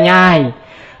វែងហើយ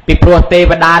ពីព្រោះទេ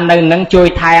វតានៅនឹងជួយ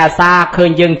ថែអាសាឃើញ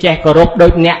យើងចេះគោរពដូ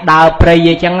ចអ្នកដើរព្រៃអ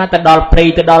ញ្ចឹងទៅដល់ព្រៃ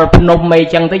ទៅដល់ភ្នំអី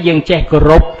ចឹងទៅយើងចេះគោ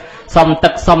រពសុំទឹ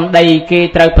កសុំដីគេ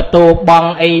ត្រូវបតោបង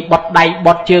អីបត់ដៃប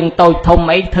ត់ជើងតូចធំ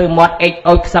អីធ្វើមាត់អិច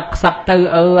អុយខ្សឹបទៅ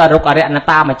អរុកអរិយណ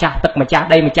តាម្ចាស់ទឹកម្ចាស់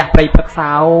ដីម្ចាស់ព្រៃព្រឹក្សា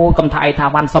កំថាអីថា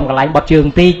វ៉ាន់សុំកន្លែងបត់ជើង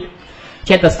តិច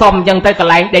ចិត្តសុំអញ្ចឹងទៅក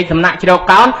ន្លែងដេកសំណាក់ជ្រក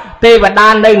កោនទេវតា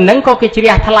នៅនឹងក៏គេជ្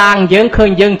រះថ្លាងយើងឃើញ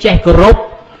យើងចេះគោរព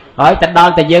ហើយទៅដ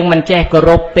ល់តែយើងមិនចេះគោរ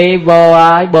ពទេវ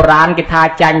ហើយបុរាណគេថា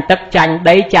ចាញ់ទឹកចាញ់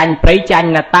ដីចាញ់ព្រៃចាញ់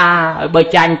នតាបើ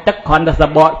ចាញ់ទឹកគ្រាន់តែស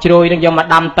បកជ្រោយនឹងយកមក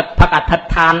ដាំទឹកផឹកអធិ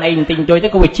ដ្ឋានអីបន្តិចបន្តួចទៅ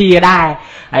ក៏វាជាដែរ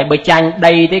ហើយបើចាញ់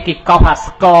ដីទេគេកោសអា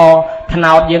ស្ករថ្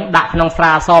នោតយើងដាក់ក្នុងស្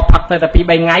រាសផឹកទៅតែ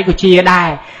2-3ថ្ងៃក៏ជាដែរ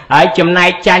ហើយចំណែ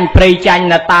កចាញ់ព្រៃចាញ់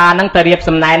នតាហ្នឹងទៅរៀប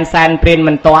សំណែនសែនព្រាន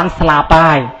មិនតាន់ស្លាប់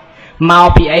ហើយមក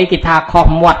ពីអីគេថាខុស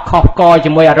មាត់ខុសកជា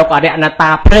មួយអរុកអរិយណតា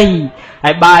ព្រៃ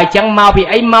ហើយបើអញ្ចឹងមកពី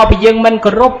អីមកពីយើងមិន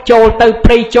គោរពចូលទៅ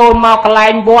ព្រៃចូលមកកន្លែ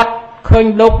ងវត្តឃើញ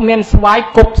លោកមានស្វាយ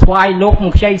គប់ស្វាយលោកមិ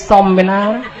នខ្ចីសមឯណា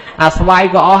អាស្វាយ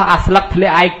ក៏អស់អាស្លឹកធ្លា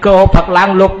ក់ឯកោផឹកឡើង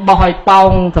លោកបោះឲ្យប៉ោង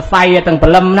សរសៃទាំងព្រ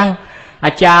លឹមហ្នឹង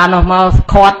អាចារ្យនោះមក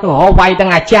ខាត់រហូតវាយទាំ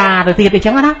ងអាចារ្យទៅទៀតអញ្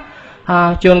ចឹងណា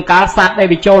ជួនកាលសត្វដែល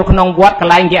វាចូលក្នុងវត្តក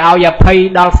ន្លែងគេឲ្យអភ័យ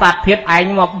ដល់សត្វទៀតឯង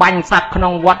មកបាញ់សត្វក្នុ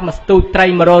ងវត្តមកស្ទូចត្រី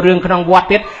មករករឿងក្នុងវត្ត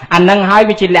ទៀតអានឹងហើយ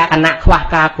វាជាលក្ខណៈខ្វះ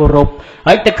ការគោរព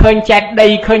ហើយទៅឃើញចែកដី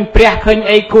ឃើញព្រះឃើញ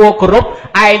អីគួរគោរព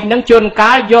ឯងនឹងជួន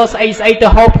កាលយកស្អីទៅ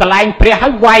ហូបកន្លែងព្រះហើ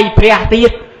យវាយព្រះទៀ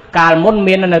តកាលមុន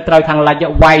មាននៅត្រូវខាងលិច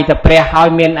វាយទៅព្រះហើយ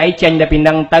មានអីចេញតែពី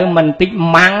នឹងទៅមិនតិច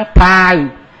ម៉ាំងប្រាវ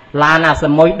ឡានអាស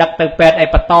មួយដឹកទៅពេទ្យអី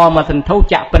បន្តមកសន្ធុ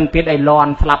ចាក់ពិនទៀតអីលន់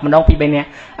ស្លាប់ម្ដងពី3នាក់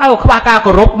ខ្វះការ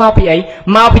គោរពមកពីអី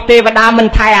មកពីទេវតាមិន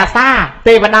ថែអាសា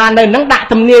ទេវតានៅនឹងដាក់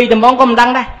ទំនាយត្មងក៏មិនដឹង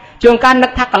ដែរ ជួនកាលនឹ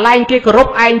កថាកន្លែងគេគោរព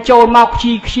ឯងចូលមកខ្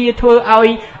ជាធ្វើឲ្យ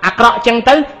អាក្រក់ចឹង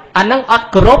ទៅអានឹងអត់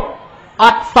គោរពអ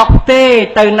ត់សក់ទេ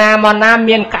ទៅណាមកណា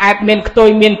មានក្អែបមានខ្ទុយ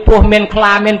មានពស់មានខ្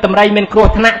លាមានតម្រៃមានគ្រោះ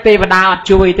ថ្នាក់ទេវតាអត់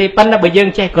ជួយទេប៉ុន្តែបើយើង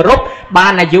ចេះគោរពបា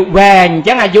នអាយុវែងអញ្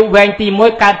ចឹងអាយុវែងទី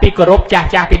1កើតពីគោរពចាស់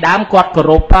ពីដើមគាត់គោ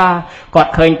រពគា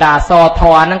ត់ឃើញតាអសរធ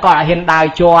រហ្នឹងគាត់អត់ហ៊ានដើរ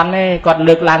ជន់ទេគាត់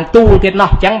លើកឡើងទូលទៀតណោះ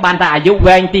អញ្ចឹងបានថាអាយុ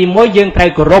វែងទី1យើងត្រូវ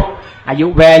គោរពអាយុ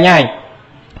វែងហើយ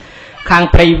ខាង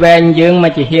ព្រៃវែងយើងម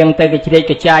កជាហៀងទៅកជ្រែក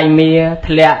កចាយមៀ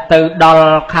ធ្លាក់ទៅដ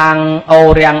ល់ខាងអូ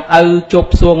រាំងឪជប់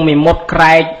សួងមីមុតក្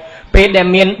រែកពេលដែល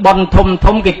មានបុណ្យ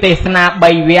ធំគេទេសនា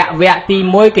3វគ្គទី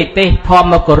1គេទេសធម្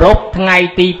មគោរពថ្ងៃ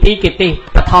ទី2គេទេស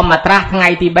បឋមត្រាស់ថ្ងៃ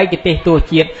ទី3គេទេសទោះ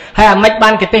ជាតិហើយអាម៉េចបា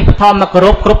នគេទេសបឋមគោរ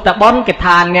ពគ្រប់តបុណ្យគេ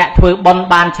ថាអ្នកធ្វើបុណ្យ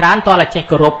បានច្រើនតើចេះ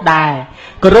គោរពដែរ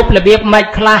គោរពរបៀបម៉េច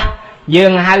ខ្លះយើ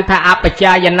ងហៅថាអប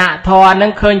ជាយនធម៌នឹ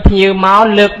ងឃើញភ្ញៀវមក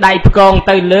លើកដៃផ្គង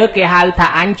ទៅលើគេហៅថា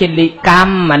អញ្ជលិក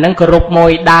ម្មអានឹងគោរពមួ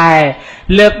យដែរ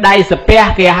លើកដៃសាពះ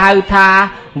គេហៅថា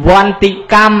វន្តិ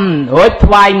កម្មរួច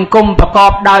ថ្វាយអង្គមប្រក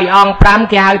បដោយអង្គ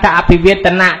5គេហៅថាអភិវេត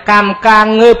នកម្មការ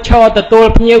ងើបឈរទទួល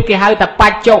ភ្ញៀវគេហៅថាប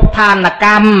ច្ចុឋានក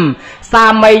ម្មសា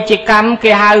មីជាកម្ម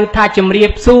គេហៅថាជំរា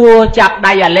បសួរចាប់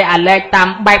ដៃអាឡែកតាម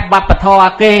បែបវប្បធម៌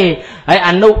គេហើយអ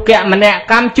នុគមន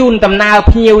កម្មជូនដំណើរ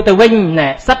ភ្ញៀវទៅវិញណែ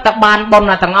សិតតបានបុណ្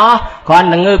យទាំងអស់គ្រាន់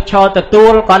តែងើបឈរទទួ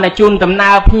លគ្រាន់តែជូនដំ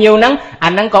ណើរភ្ញៀវហ្នឹងអា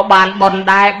ហ្នឹងក៏បានបុណ្យ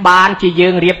ដែរបានជាយើ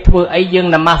ងរៀបធ្វើអីយើង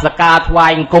នមស្ការថ្វា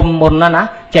យអង្គមមុនណា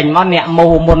ចេញមកអ្នកមោ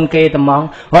មុនគេត្មង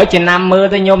ហើយចំណាំមើល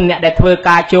ទៅញោមអ្នកដែលធ្វើ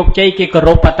ការជោគជ័យគេគោរ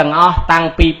ពទាំងអស់តាំង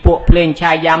ពីពួកភ្លេង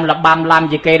ឆាយាមលបាំឡាំ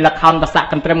ជាគេលខោនប្រសា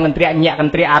កន្ទ្រឹមកន្ទ្រាក់ញាក់ក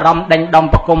ន្ទ្រាអារម្មណ៍ដេញដំ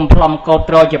ប្រគុំផ្លុំកោត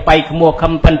ត្រជាបៃក្មួ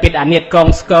ខំពិនពិតអានិតកង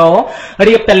ស្គរ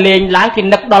រៀបតែលេងឡើងគេ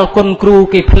នឹកដល់គុណគ្រូ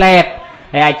គេផ្លែត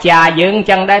ហើយអាចារ្យយើង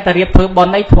ចឹងដែរតែរៀបធ្វើបុណ្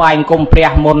យអីថ្វាយអង្គមព្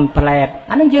រះមុនផ្លែត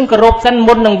អានឹងយើងគោរពសិន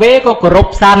មុននឹងវេក៏គោរព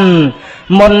សិន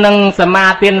មុននឹងសមា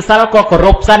ទានសិលក៏គោរ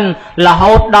ពសិនរ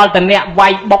ហូតដល់តអ្នកវា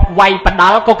យបុកវាយបដា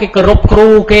ល់ក៏គេគោរពគ្រូ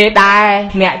គេដែរ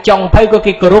អ្នកចុងភៅក៏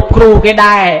គេគោរពគ្រូគេ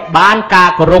ដែរបានការ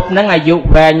គោរពនឹងអាយុ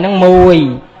វែងនឹងមួយ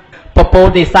ពពោ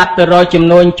ធិសត្វទៅរកចំ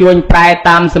នួនជួញប្រែ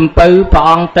តាមសំពៅព្រះ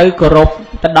អង្គទៅគោរព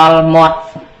ទៅដល់មាត់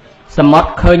សមុទ្រ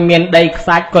ឃើញមានដីខ្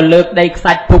សាច់ក៏លើកដីខ្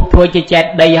សាច់ពុកធ្វើជាចេត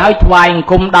ដីហើយថ្វាយអង្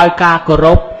គមដោយការគោរ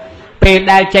ពពេល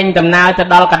ដែលចេញដំណើរទៅ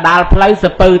ដល់កណ្ដាលផ្លូវស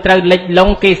ពៅត្រូវលិចលង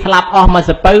គេស្លាប់អស់មក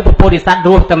សពៅពពុទ្ធិសត្វរ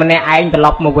ស់តែម្នាក់ឯងត្រឡ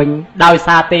ប់មកវិញដោយ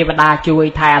សារទេវតាជួយ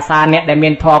ថែអាសាអ្នកដែលមា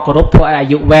នធម៌គោរពធ្វើឲ្យអា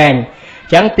យុវែងអ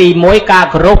ញ្ចឹងទី1ការ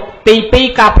គោរពទី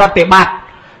2ការប្រតិបត្តិ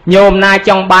ញោមណាច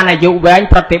ង់បានអាយុវែង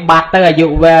ប្រតិបត្តិទៅអាយុ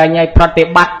វែងហើយប្រតិ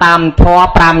បត្តិតាមធម៌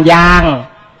5យ៉ាង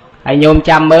ហើយញោម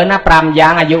ចាំមើលណា5យ៉ា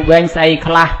ងអាយុវែងស្អី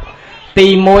ខ្លះទី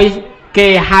1គេ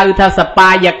ហៅថាសបា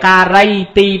យការី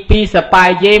ទី2សបា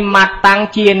យេមត្តតាំង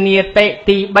ជានិតិ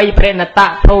ទី3ប្រណតៈ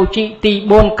ភោជីទី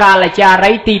4កាលចា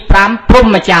រីទី5ព្រ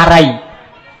ហ្មចារី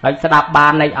ហើយស្ដាប់បា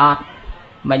នអីអត់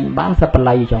មិនបានសប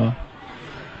ល័យចុង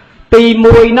ទី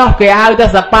1នោះគេហៅថា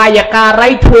សបាយការី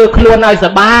ធ្វើខ្លួនឲ្យស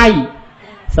បាយ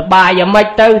សបាយយ៉ាងម៉េច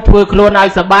ទៅធ្វើខ្លួនឲ្យ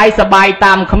សបាយ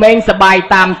តាមក្មេងសបាយ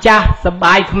តាមចាស់ស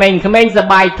បាយក្មេងស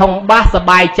បាយធំបាសស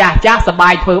បាយចាស់សបា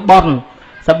យធ្វើបុណ្យ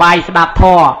សបាយស្ដាប់ធ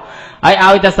ម៌ហើយ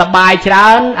ឲ្យតែសបាយច្រើ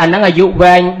នអានឹងអាយុ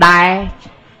វែងដែរ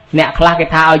អ្នកខ្លះគេ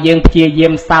ថាឲ្យយើងព្យាយា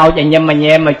មសោចឲ្យញឹម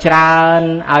ញែមមកច្រើន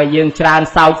ឲ្យយើងច្រើន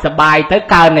សោចសបាយទៅ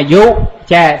កើនអាយុ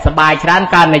ចេះសបាយច្រើន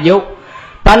កើនអាយុ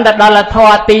ប៉ុន្តែដល់ធ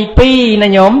ម៌ទី2ណា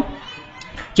ញោម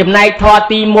ចំណែកធម៌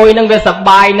ទី1នឹងវាស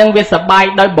បាយនឹងវាសបាយ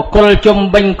ដោយបុគ្គលជុំ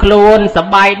វិញខ្លួនស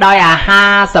បាយដោយអាហា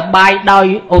រសបាយដោយ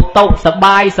អូតូស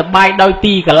បាយដោយ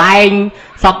ទីកន្លែង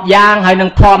សពយ៉ាងហើយនឹង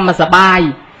ធម្មសបាយ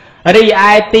រី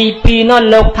ឯទី2នោះ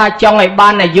លោកថាចង់ឲ្យបា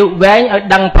នអាយុវែងឲ្យ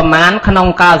ដឹងប្រមាណក្នុង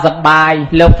ការសបាយ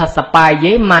លោកថាសបា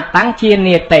យេមកតាំងជា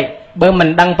និតិបើមិន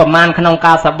ដឹងប្រមាណក្នុង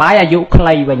ការសបាយអាយុខ្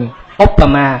លីវិញឧប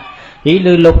មាហី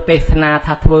ឬលោកទេសនា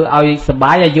ថាធ្វើឲ្យស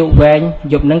បាយអាយុវែង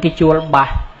យប់នឹងគេជួលបាស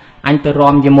អញទៅ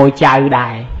រំជាមួយចៅដែ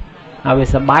រឲ្យវា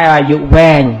សបាយឲ្យអាយុ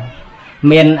វែង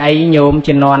មានអីញោម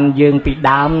ជំនាន់យើងពី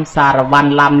ដើមសារវ៉ា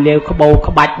ន់ឡាំលាវក្បោ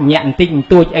ក្បាច់ញាក់បន្តិចបន្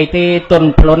តួចអីទេទុន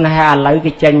ផ្លុនហើយឥឡូវ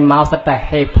គេចេញមកសិតតែ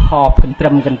ហេបហបត្រឹ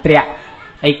មកន្ត្រាក់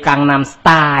អីកាំងណាំស្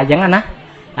តាអញ្ចឹងណា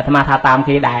អាត្មាថាតាម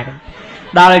គេដែរ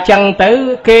ដល់អញ្ចឹងទៅ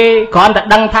គេគ្រាន់តែ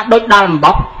ដឹងថាដូចដល់អំ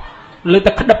បុកឬ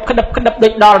តែក្តឹបដូ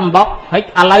ចដល់អំបុកហើយ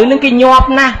ឥឡូវហ្នឹងគេញាប់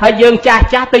ណាស់ហើយយើងចាស់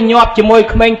ទៅញាប់ជាមួយ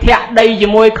ក្មេងធាក់ដីជា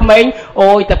មួយក្មេង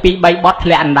អូយតែ2 3បត់ធ្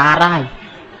លាក់អណ្ដារហើយ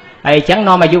អញ្ចឹង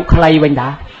នាំអាយុខ្លីវិញតា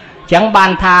ចឹងបា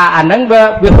នថាអានឹង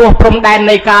វាហួសព្រំដែន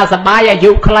នៃការសបាយអា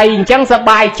យុខ្លីអញ្ចឹងស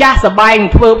បាយចាស់សបាយ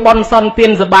ធ្វើបុណ្យសន្តា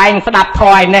នសបាយស្ដាប់ធ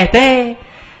ម៌ឯនេះទេ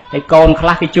ហើយកូនខ្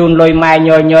លះគេជូនលុយម៉ែញ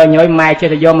យម៉ែចេះ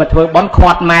តែយកមកធ្វើបុណ្យ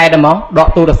ខាត់ម៉ែតែហ្មងដក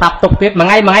ទូរស័ព្ទទុកទៀតមួ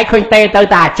យថ្ងៃឃើញទេទៅ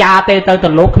តែអាចារ្យទេទៅ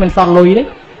លោកគ្មានសល់លុយទេ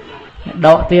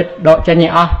độ tiết độ cho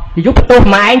nhẹ giúp tôi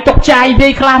mà anh tục trai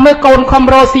đi khla mới con không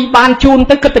rô si ban chun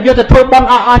tới cái tập vô thôi bon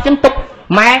chân tục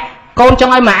mẹ con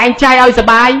trong ai mà anh trai ơi sờ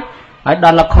bài ở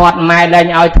đó là khọt mai lên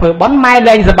ơi thôi bón mai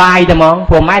lên sờ bài thôi mong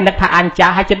của mai nước thà anh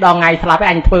cha hay chết đo ngày thà với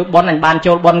anh thôi bón anh ban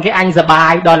chôn bón cái anh sờ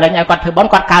bài đó là nhà con thôi bón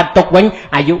con cả tục vinh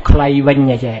ai dụ clay vinh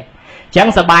nhà trẻ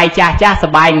chẳng sờ bài cha sờ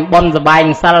bài bón sờ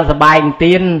bài sờ bài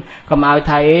tiên còn ai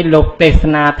thấy lục tê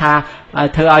na tha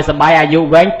thưa ơi sờ bài ai dụ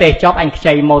vinh tê chóp anh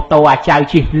chạy mô tô chào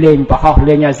chi lên và họ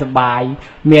lên nhau sờ bài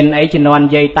miền ấy chỉ non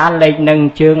dây tá lên nâng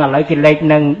chương ở lấy cái lên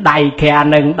nâng đầy khe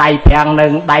nâng đầy phèn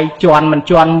nâng đầy tròn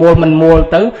mình mua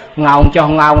tới ngào cho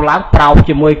ngào lắm trâu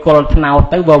chỉ mùi cồn nào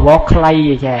tới vào vó clay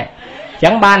vậy chứ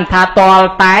chẳng ban tha to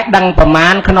tái đăngประมา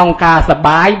ณ khôn ca sờ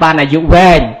bài ban ai dụ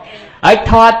vinh ấy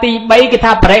thọ ti bấy cái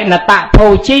tha bể là tạ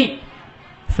thô chi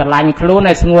sờ lạnh khluôn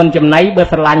này nguồn chấm nấy bữa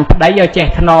sờ lạnh đấy giờ trẻ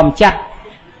thnom chắc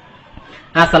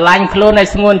sờ lạnh khluôn này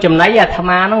nguồn chấm nấy tham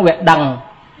á nó việc đằng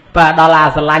và đó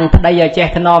là sờ lạnh đây giờ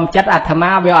trẻ thnom chắc tham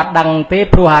á việc đằng tế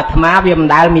pru tham á việc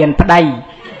đại miền đây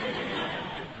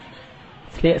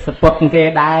sẽ support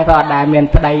cái đại và đại miền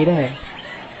đây đấy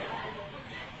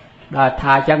đó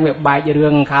thà chẳng việc bài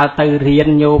đường khảo từ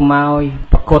riêng nhiều màu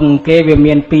คนเกวิเ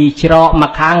มียนปีชรอมา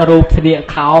ค้างรูปเสีย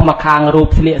เขามาค้างรูป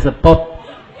เสียสปด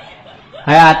ใ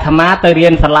ห้ธรรมะเตเรีย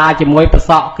นสลาจมวยประส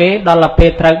อบเกดอลเป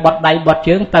ตรบดใดบดเ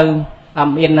ชิงตึงอ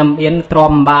ำเอียนตรอ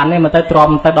มบานนี่มาเตตรอ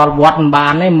มเตดอลวัดบา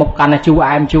นนี่หมกกันจูไ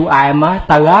อมา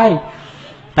เตย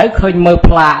เตยเคยมือพ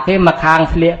ลาเกมาค้าง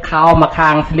เสียเขามาค้า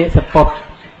งเสียสปด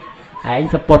ไอ้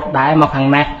สปดได้มาค้าง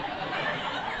แน่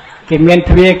เกเมียนเ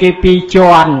ทียเกปีจ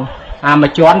วนมา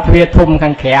จวนเทียทุ่มข้า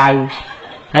งแขว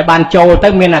ให้บานโจตั้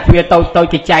งเมียนเทียโต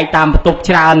กิจใจตามประตูช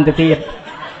านตัวที่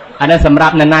อันนั้นสำหรั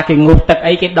บนากิงูตึกไ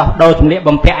อ้กิดอกโดสมเด็จ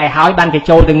บ่มเพะไอ้หอยบานกิโ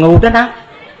จตึงงูด้วยนะ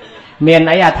เมียนไ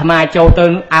อ้ธรรมะโจตึ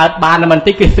งอาบานมัน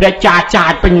ติกิเสด็จจ่า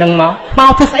เป็นหนึ่งมั้งมา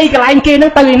ทุสไอ้กระไรกินนั่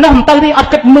งตื่นนั่งตื่นที่อัด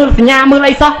กัดมือสัญญามืออะไร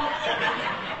ซะ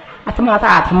ธรรมะต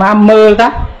าธรรมะมือซะ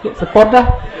สปอตนะ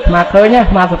มาเคยเนี่ย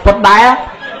มาสปอตได้อะ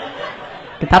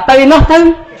กิถ้าตื่นเนาะตื่น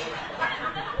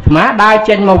ธรรมะได้เจ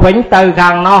นมาวิ่งตื่นคา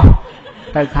งเนาะ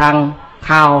ตื่นคาง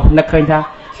ข่าวนักเคยซะ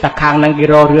ตะคางนังกิ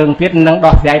โลเรื่องพิษนังด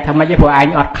อกใหญ่ทำไมจะพอไอ้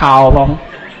อดข่าวบ้าง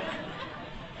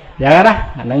อย่างนั้นนะ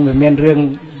นังเหมือนเมียนเรื่อง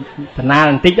ธนา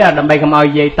ติ๊กอะดำไปกับเอา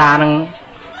เยตานัง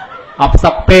ออกส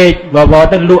อบเปย์บ่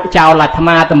ตั้งลวกเจ้าหลัดธรรม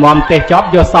ะตะมอมเตะจ็อบ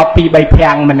โยสอบปีใบแพ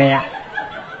งมันเนี่ย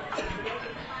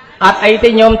อัดไอ้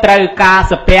ที่โยมตรากา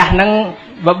สเปียนัง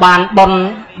บ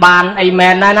านไอแม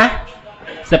นนะ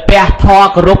สเปียทอ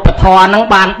กรุปทอนัง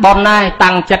บานบอลได้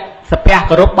ตั้งจัดสเปีย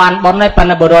กรุปบานบอลได้ปั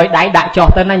นบรอยได้ด่าจอ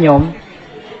เต้นนะโยม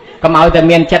ก็มาแต่เ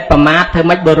มียนจัดประมาทเธอไ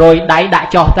ม่บรอยได้ด่า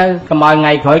จอเต้ก็มาไง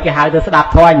ขอให้แกหายเธอสดับ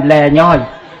ทอยแลย่อย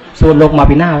ส่วนลูกมา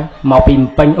ปีหน้ามาปี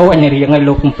เป็นโอ้ยเรียงไง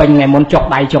ลูกเป็นไงมนจอก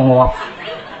ใดจงงอ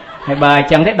ให้บาย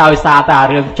จังได้ดอยซาตา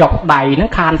เรื่องจอกใดนั่ง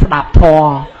คานสดับทอ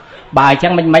บายจั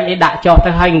งมันไม่ไอ้ด่าจอเธ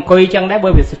อให้คุยจังได้เบอ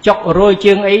ร์วิสจอกรวยเ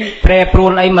ชียงไอ้เปรปรู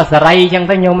นไอ้มาสไรจังไ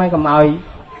ด้โยมไม่ก็มา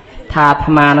ทาธร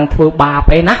รมานังทัวบาไ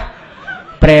ปนะ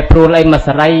เปรปรูนไอ้มาส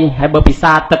ไรให้เบอร์พิซ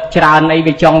าตัดจานไอ้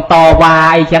วิจงตอวา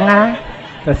ยจังนะ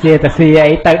แต่เสียไ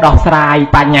อ้เตยดอกสลาย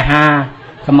ปัญญาฮา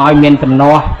ก็มาเมียนตำน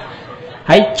อใ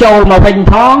ห้โจมาเป็น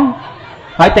ท้อง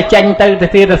ให้แต่เจนเตยแต่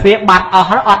เสียบัด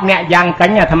อดเนี่ยยังกัน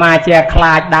เนี่ยธรรมาเจ้าคล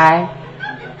าดได้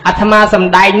อัธมาส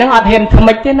ำได้นั่งอดเห็นทำไม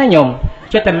เจ้านะโยม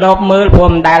เจ้าแต่ลบมือพว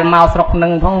มได้เมาสกนึ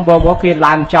งพ้องบัวคือล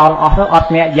านจอลอด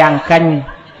เนี่ยยังกัน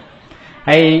ไ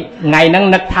อ้ไงนั่ง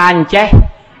นึกทานเจ้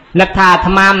นักทาธร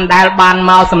รมะได้บานเ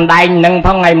มาสำได้หนึ่งเพร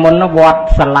าะไงมนวอด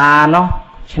สลาเนาะ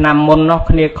ชนะมนเนาะค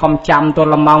ณีคอมจำตัว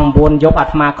ละมองบุญยกอั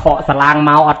ตมาเคาะสลางเม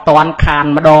าอัดตอนคาน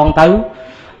มาดองตื้อ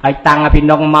ไอ้ตังอภิ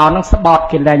นงเมานั่งสปอร์ต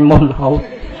กินแรงมนเขา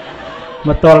ม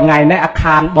าตัวไงในอาค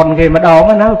ารบนกินมาดอง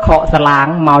นะเคาะสลาง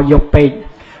เมายกปี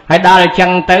ไอ้ดาลจั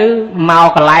งตื้อเมา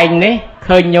กระไรนี่เค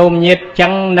ยโยมยิดจั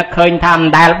งนักเคยท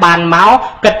ำได้บานเมา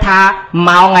กระทาเม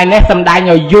าไงเนี่ยสำได้ห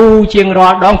น่อยยูเชียงรอ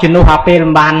ดองจนูหาเป็น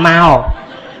บานเมา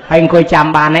ให้คุยจ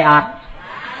ำบานในอัด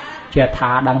เชื่อท่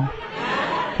าดัง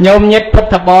โยมยิดพุท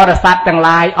ธบริษัทต่างหล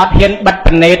ายอัดเห็นบัต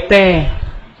รเนตเต้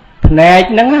เนต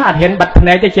นั่งอัดเห็นบัตรเน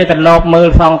ตจะเชื่อแต่โลบมือ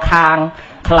สองข้าง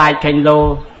คลายเข่งโล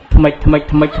ทำไ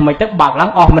มตึกบักล้าง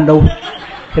ออกมันดู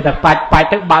แต่ไป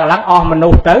ตึกบักล้างออกมันดู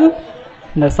ตื้อ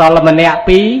เนื้อซอลมันเนี่ย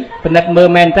ปีเป็นนักมือ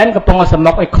แมนเต้นกับปองสม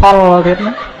กไอ้คอลเห็นไหม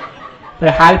แต่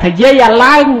หายทะเยอะ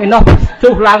ล้างไอ้น้องทุ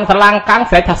กลังสลังกัง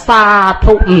เสถซา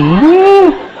ทุ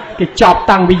cái chọp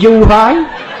tăng bị du hói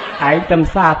hãy tâm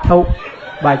xa thụ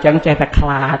bà chẳng chạy thật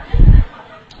lạ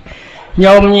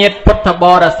nhôm nhiệt phút thọ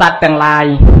bò đã sạch tầng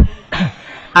lại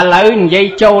à lấy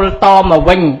dây châu to mà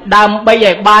vinh đam bây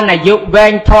giờ ba này dụ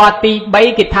ven thoa ti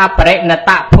bấy cái tha bể là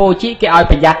tạ phô chỉ cái oi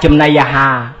phải giặt chùm này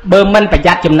hà bơ minh phải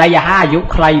giặt chùm này hà dụ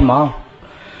khay mà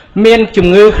miền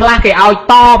chủng ngư khla cái ao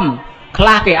tom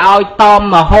khla cái ao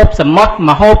tom mà hộp sầm mót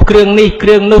mà hộp kêu ní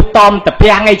kêu nu tom tập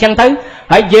giang ngay chẳng thứ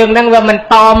hãy dương năng và mình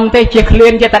tom tới chiếc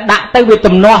liên cho ta đã tới vì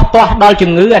tụm no toa đo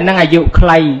chủng ngư anh năng à dụ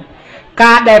clay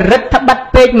ca để rất thấp bắt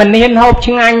page mình hiên hộp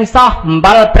chừng anh so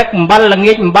bal prek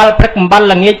bal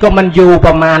là nghe của mình dùป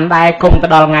ระมาณ đại cùng ta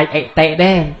đo ngày tệ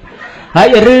đấy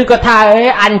hãy rư có thay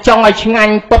anh trong ai chừng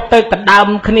anh bốc tới ta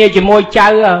đam kia chỉ môi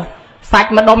chơi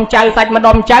sạch mà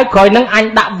đom cháy khỏi nâng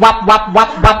anh đã vấp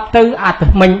tư à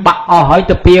mình bạc hỏi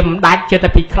từ piêm đá cho ta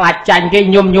bị khai chanh cái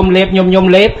nhôm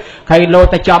lép khi lô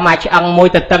ta cho mà ăn môi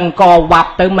ta tân co vấp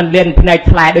tới mình lên này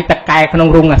lại đôi ta cài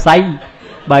không rung à say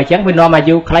bởi chẳng vì nó mà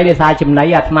dù khai để sai chừng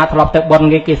đấy à mà thọp tới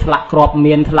bon cái sạ crop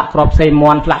miên sạ crop xây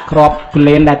mòn sạ crop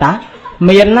lên đây ta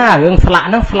miên á hương sạ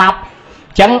nó flap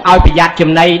chẳng ao bị giặt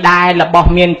chùm này đai là bỏ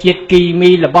miên chiết kỳ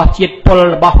mi là bỏ chiết pol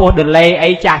là bỏ hồ đờ lê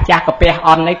ấy cha cà phê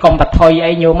on ấy còn bật thôi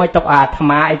ấy nhiều mấy tóc à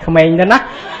tham ấy không anh đó nè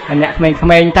anh không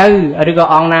anh tư rồi go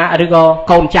on na rồi go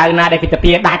con trai na đây cái tập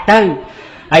bia đạt tư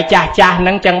ấy cha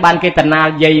nắng chẳng ban cái tận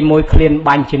na dây môi clean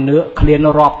ban trên nước clean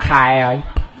nó rọp khai ấy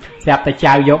đẹp ta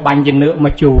chào vô ban trên nước mà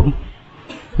chuồn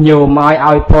nhiều mỏi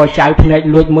ao po chào này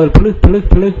lùi mưa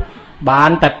plư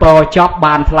bạn tại po chóp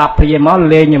bạn flap thì máu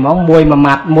lên như máu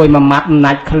môi mà mặt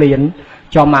nạch liền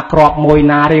cho mà crop môi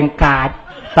na riêng cả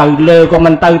từ lơ của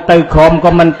mình từ khom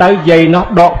của mình tới dây nó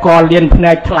độ co liền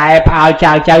này lại ao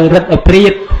chào rất ở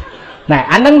priết này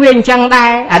anh đang viên chăng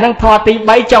đây anh đang thò tí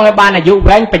bấy trong cái ban là dụ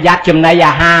với anh phải giặt chùm này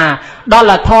à ha đó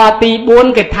là thò tí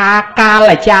buôn cái tha ca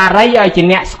là cha đấy ở chỉ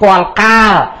nẹt squal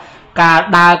ca cả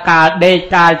đa cả đê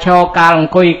cả cho cả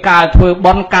cùi cả thưa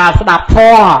bon cả đạp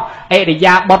pho ê để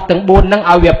ra bọt từng buôn nâng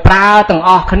ao việc pra từng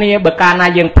o khné bờ ca na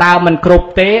dương pra mình cướp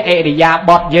tế ê để ra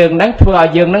bọt dương nâng thưa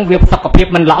dương nâng việc sọc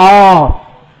việc mình là o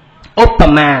úp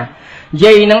mà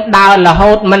dây nâng đào là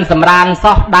hốt mình sầm ran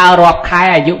sóc đào rọp khai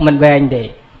à dụ mình về anh để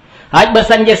hãy bữa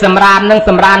sinh dây sầm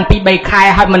ran pi bay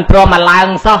khai hay mình pro mà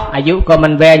lang sóc à dụ của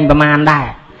mình về anh mà đây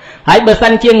hãy bữa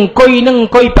sinh chừng cùi nâng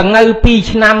cùi bằng ngư pi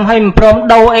năm hay mình pro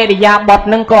đâu ê để ra bọt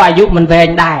nâng có à dụ mình về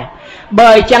anh đây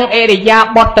bởi chẳng ê để ra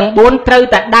bọt tầng 4 trừ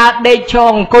tại đa đê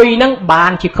chong cùi nâng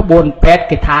bàn chỉ có buồn pet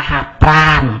cái thả hạt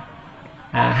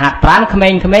pran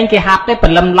khmeng cái hạt đấy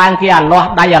phần lâm lang kia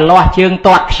lo đây lo chương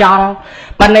toạt xong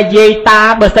phần này gì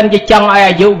ta bữa sinh chỉ trong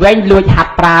ai dụ với lùi hạt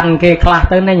pran cái class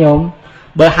tới này nhôm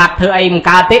bữa hạt thưa em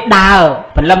ca tết đào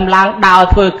phần lâm lang đào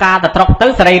thưa ca ta trọc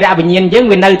tới sợi ra bình nhiên dương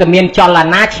về nơi từ miền cho là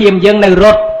ná chiêm dương nơi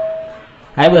rốt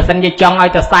hãy bữa sinh chỉ trong ai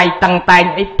ta say tăng tay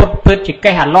ấy phớt chỉ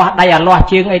cái hạt lo đây lo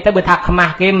chương ấy tới bữa thạc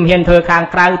mà cái hiền thưa khang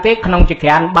trao tết không chỉ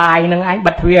cái ăn bài nâng ấy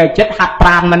bật về chất hạt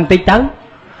pran mình tí tới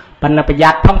phần là bây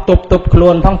giờ phong tục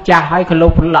luôn phong trà hay cái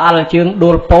lục là chương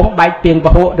đua bóng bay tiền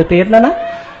bảo hộ được tiền đó nó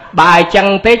bài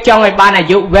chẳng tới trong ngày ba này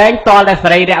dụ với to là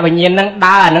sợi đẹp bình nhiên nâng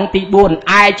đa là nâng tí buồn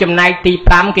ai chùm này tí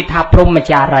pram cái tháp prom mà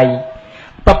trà rầy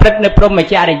và bật nơi prom mà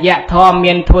trà rầy dạ thò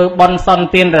miền thưa bon son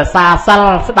tiền là xa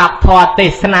sal đạp thò tê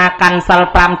sna căn sal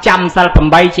pram trăm sal phẩm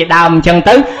bay chỉ đàm chẳng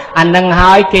tới anh nâng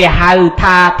hỏi cái hai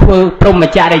tha thưa prom mà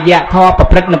trà rầy dạ thò và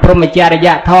bật nơi prom mà trà rầy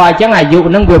dạ thò chẳng là dụ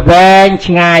nâng vừa về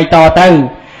ngày to tư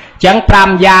chẳng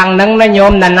pram giang nâng nó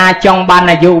nhôm na trong ban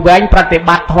là dụ với anh prati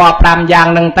bát hoa pram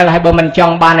giang nâng tới hai bữa mình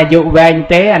trong ban là dụ với anh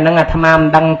tế anh nâng là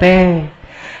tham đăng tế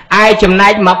ai chùm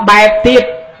này mà bài tiết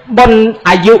bon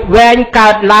à dụ với anh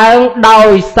cả lớn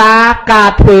đôi xa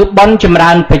cả thưa bon chùm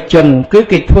ran phải chùm cứ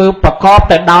cái thưa bạc cọp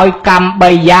tới đôi cam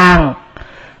bay giang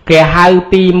cái hai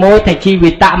tì môi thầy chi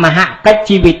vị tạ mà hạ cách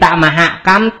chi vị tạ mà hạ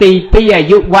cam tì pi à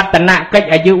dụ vật tận nạ cách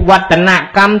à dụ vật tận nạ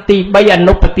cam tì bây giờ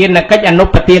nộp tiền là cách à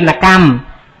nộp tiền là cam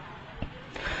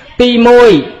tì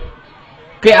môi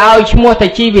cái ao mua thầy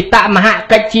chi vị tạ mà hạ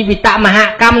cách chi vị tạ mà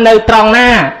hạ cam nơi tròn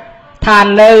na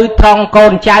thàn nơi tròn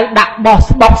con trái đặt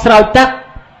bọc sầu tất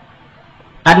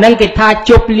anh nâng cái tha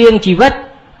chụp liên chỉ vất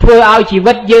thưa ao chỉ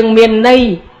vất dương miền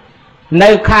đây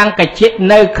nơi khang cái chết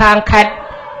nơi khang khét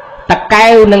ta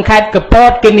kêu nâng khét cái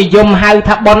pot cái này dùng hai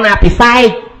tháp bon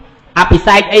apisai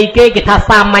ấy cái tha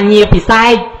sam mà nhiều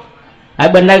apisai ở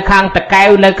bên nơi khang ta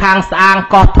kêu nơi khang sang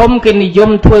có thôm cái này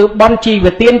dùng thưa bon chi về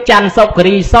tiên chan sọc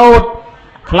kri sốt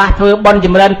khla thưa bon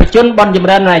dùm lên chun bon dùm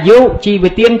lên là dụ chi về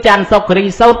tiên chan sọc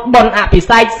kri sốt bon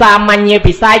apisai sam mà nhiều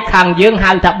apisai khang dương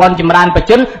hai tháp bon dùm lên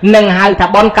chun nâng hai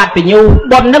tháp bon cắt từ nhu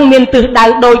bon nâng miền từ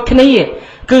đào đôi kia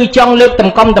cứ trong lược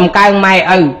tầm công tầm cao mày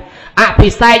bị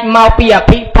sai mau bị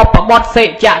bị phập bọt sẽ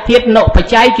trả thiết nộ phải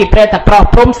cháy kịp re thật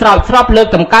prom srop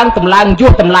lược tầm cao tầm lang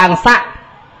vuốt tầm lang sạ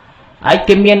ấy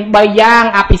cái miền bay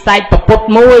giang bị sai phập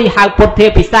môi hào phập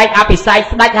thiệp bị sai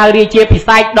đách hào đi chia bị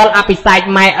sai đol bị sai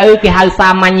mày cái hào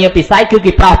sa mày nhiều bị sai cứ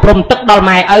kịp prom tức đol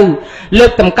mày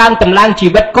lược tầm cao tầm lang chỉ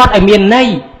vết cót ở miền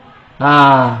này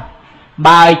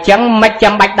bài trắng mạch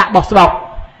chăm bạch đã bọc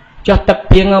cho tập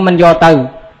piêng mình do từ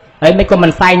ấy mấy con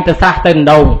mình xanh từ xa từ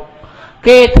đầu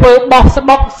kê thưa bọc sắp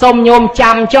bọc xông nhôm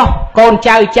chăm cho con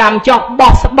trai chăm cho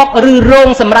bọc sắp bọc rư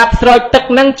rôn sầm rạp rồi tức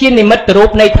nâng chiên thì mất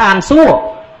rụp này thàn xua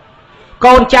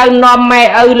con trai nom mẹ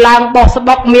ơi lang bọc sắp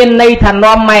bọc miền này thàn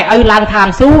nom mẹ ơi lang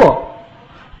thàn xua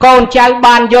con trai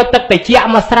ban vô tức để chẹt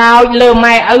mà sao lơ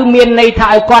mẹ ơi miền này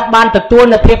thải quạt ban từ tuôn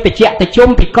là thiệp để chẹt để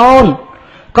chung thì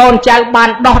con trai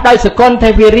ban đo đôi sự con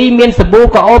thay vì ri miền sờ bu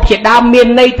có ốp chỉ đam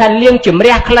miền này thàn liêng chửm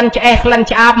re khăn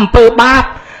cha bơ bát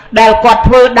đèo quạt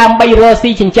thưa đam bay rơ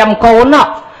si chỉnh trăm côn nọ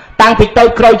tăng bị tôi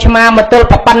cười chma mà tôi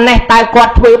tập pan này tai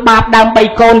quạt thưa bát đam bay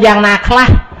côn giang nà khla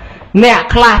nè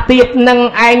khla tiệp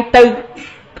nâng anh từ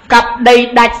cặp đây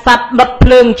đạch sắt đốt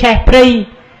phượng che pri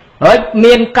ở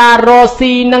miền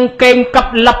carosi nâng kênh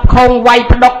cặp lập không quay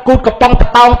đọc cút cặp bông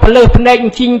tông lơ nên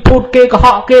chinh phút kia của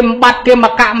họ kia bắt kia mà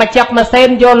cạ mà chập mà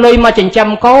sen vô lơi mà chỉnh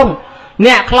trăm côn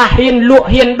nè khla hiên lụa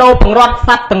hiên đô bằng rót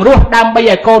sắt từng ruột đam bay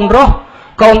ở côn rô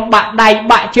con bạn đầy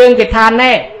bạn chương cái than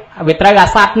nè vì trai là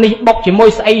sát ní bọc chỉ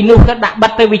môi say nu cái đã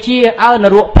bắt tới vị chia nó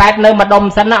ruộng phép nơi mà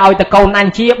đông sẵn nó oi từ con anh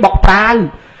chia bọc phá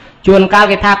chuồn cao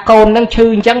cái tha con nâng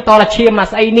chư chẳng to là chia mà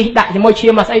say ní đại chỉ môi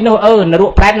chia mà say nu nó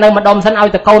ruộng phép nơi mà đông sẵn oi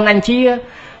từ con anh chia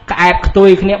cái ép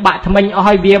tôi cái bạn thằng mình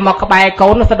oi bia mà cái bài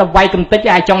con nó sẽ đập vay cầm tích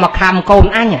ai trong mà kham con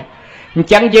anh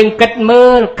chẳng dừng kịch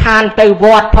mưa khan từ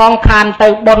vọt phong khan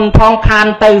từ bồn phong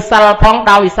khan từ sal phong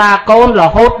đào xa côn là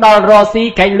hốt đo rosi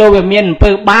cái lô về miền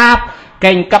từ ba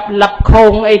cái cặp lập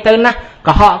khôn ấy tới na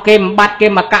có họ kìm bắt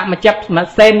kìm mà cạ mà chấp mà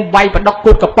sen vay và đọc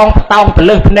cút cặp bông tao phải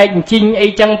lừa nên chinh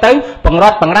ấy chân tới bằng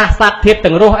rót bằng ra sát thiệt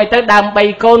từng ruột ấy tới đam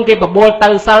bay côn cái bờ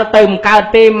từ sal từ cao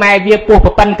tê mè việt buộc bờ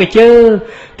pan cái chứ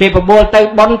cái bờ từ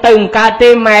bón từ cao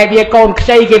tê mè việt côn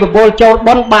xây cái bờ châu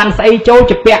bón bàn xây châu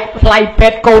chụp bẹt lay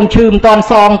pet côn chìm toàn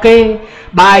song cái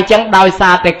bài chẳng đòi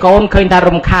xaแต่โกนเคยทาร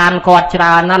ำคาญกอดจร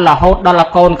านั่นละโหดดอล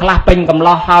โกนคลาเป็นกำ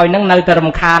ล้อหอยนั่งในทาร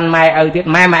ำคาญไม่ที่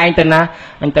แม่มาเองแต่นะ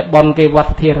มันแต่บอลเกวัต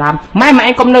เทียรามแม่มาเอ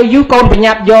งก็ในยุโกนปัญญ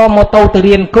าโยโมโตตเ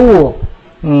รียนกู้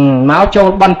มาเอาโจ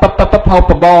บอลปั๊บเอา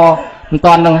ปบต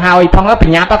อนหนึ่งหอยพองแล้วปั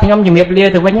ญญาป้าขยมอยู่เมียเลีย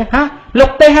ถือว่าเนี่ยฮะลุ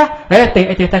กเต้ฮะเฮ้ยเต้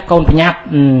แต่โกนปัญญา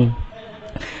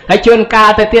ให้ชวนกา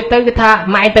แต่เตี้ยเต้ก็ท่า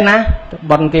ไม่แต่นะ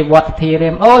บอลเกวัตเทียรา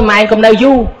มโอ้ยมาเองก็ใน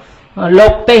ยุลุ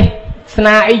กเต้สน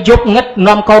าไอยุบงัดน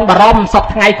อมโกนบารมสอบ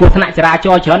ไงกูถนัดจะราจ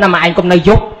อยเฉยนำมาไอ้ก็ใน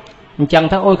ยุบจัง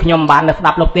ถ้าโอ้ยขยมบาน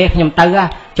ดับลกเตะขยมเตะ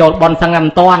โจดบอลสังง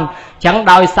ตอนจัง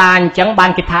ดอยซานจังบาน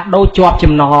กิทะโดจวบจิ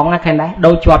มนองนะใครได้โด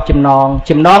จวบจิมนอ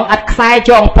งอัดไส้จ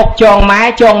องปกจองไม้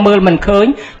จองมือมันคืน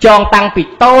จองตังปิด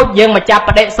โต๊ะยังมาจับป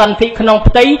ระเดสันทิขนม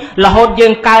ตีละโหดยั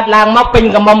งการลางมักเป็น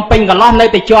กับมอมเป็นกับล้อใน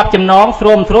แต่จวบจิมนองส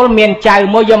วมเมียนใจ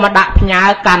มวยยมาดักพญา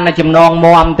กันนะจิมนองม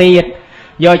อมตี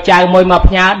โยใจมวยมาพ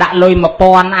ญาดักลอยมาป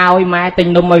อนเอาไม้ติง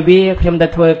นมมวยวีขยมแต่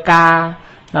เถื่อกา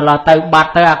นั่นเราเติบัด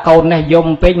เตอโกนเนี่ยยม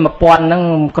เป็นมาปอนนั่ง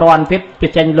กรอนทิศไป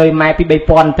เจนลอยไม้ปีใบ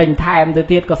ปอนติงไทม์ตัวเ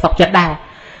ตี้ยก็สับจัดได้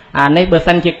ในเบอร์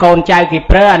สันจิโกนใจกี่เ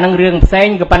ปรนั่งเรื่องเซ็ง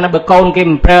กับปันเบอร์โกนกิ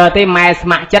มเปรที่ไม้ส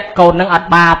มัครจัดโกนนั่งอัด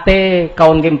บาเต้โก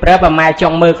นกิมเปรแบบไม้จอ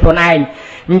งมือคนไอ้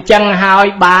จังหาย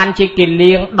บานจิกิเ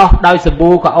ลี้ยงดอกดอยส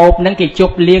บู่กับโอบนั่งกิจุ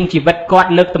บเลี้ยงชีวิตกอด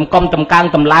เลือกตำกอมตำกลาง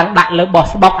ตำล้างดักเลือกบอ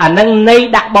สบอกนั่งใน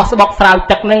ดักบอสบอกสาว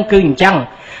จักนั่งกึ่งจัง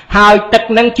หายตัก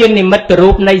นั่งเชียนนิมิตรู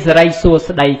ปในสไลซัวส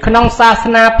ไดขนองศาส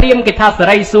นาเพียมกิทาสไ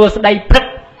ลซัวสไดพรึก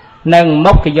นั่งม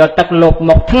กกิโยตักหลบม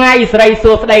กทั้งไงสไลซั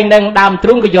วสไดนั่งดามต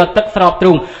รุงกิโยตักสอบต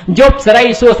รุงยบสไล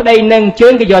ซัวสไดนั่งเชิ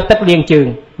งกิโยตักเลียงเชิง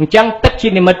จังตักเชีย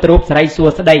นนิมิตรูปสไลซัว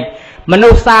สไดมนุ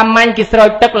ษย์สามัญกิสรอย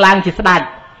ตักลางกิสดัด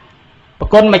ป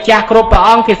กติมาจากครบพระอ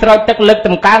งค์กิสรอยตักเลือกต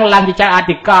ำกลางลางกิจอา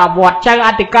ติกาวัดจากอ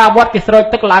าติกาวัดกิสรอย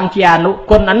ตักลางกิอนุ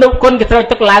คนกิสรอย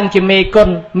ตักลางกิเม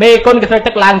คนกิสรอย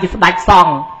ตักลางกิสดัดซอง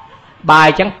บาย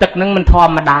จังตึกนั้นมันทอม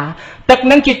มาดาตึก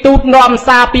นั้นจิตูนอมซ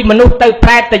าปีมนุษย์เตยแพ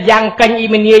ร่แต่ยังกันอิ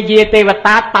มเนียเยเตวต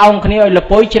าตองคนนี้เลยละ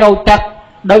ปุ้ยเจ้าตึก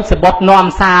โดยสบดนอม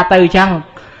ซาเตยจัง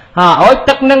โอ้ย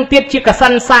ตึกนั้นเทียบชิกสั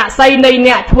นสะไซในเ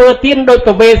นี่ยเถื่อเตียนโดย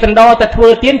ตัวเวสันดอแต่เถื่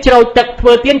อเตียนเจ้าตึกเ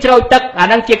ถื่อเตียนเจ้าตึกอัน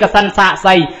นั้นชิกสันสะไซ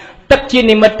ตึกชี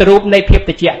นิมิตรูปในเพียบต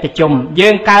ะเจียตะจมยื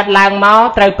งการลางเมา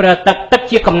ไตรเปรตตึก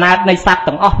ชีกำนาดในสัตว์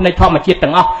ต่างอ้อในทอมจิตต่า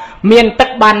งอ้อเมียนตึก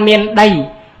บานเมียนได้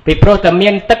ปีโปรตเมี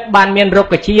ยนตึกบานเมียนรุก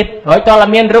กระชีดหอยตอละ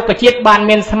เมียนรุกกระชีดบานเ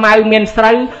มียนสมัยเมียนสไล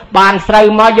บานสไล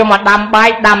มายมาดำใบ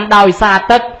ดำดาวซา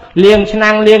ตึกเลี้ยงชนา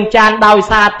งเลี้ยงจานดาว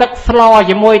ซาตึกสลอ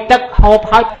จะมวยตึกห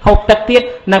อบตึกเตี้ย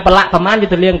ในปละประมาณ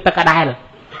จะเลี้ยงตึกกระไดเลย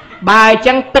บาย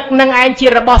จังตึกนั่งไอชี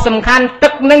ระบอสำคัญตึ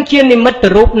กนั่งเชียนนิมิต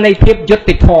รูปในเพียบยุ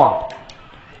ติทอ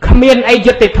ขมิ้นไอ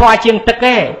ยุติทอเชียงตึกแ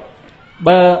ก่เบ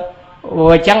อ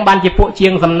ร์จังบานจีปุเชีย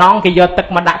งสำน้องกิโยตึก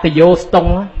มาดักตโยสตง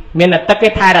เมียนตึกไอ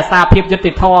ไทยราซาเพียบยุ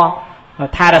ติทอ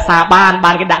ថារសា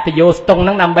បានគេដាក់ទៅយោស្ទង់ហ្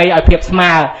នឹងដើម្បីឲ្យភាពស្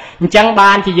មើអញ្ចឹង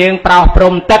បានជាយើងប្រោសព្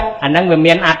រំទឹកអាហ្នឹងវា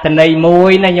មានអត្ថន័យមួ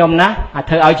យណាញោមណា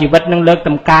ធ្វើឲ្យជីវិតនឹងលើកត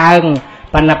ម្កើង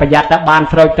ប៉ុន្តែប្រយ័ត្នតែបាន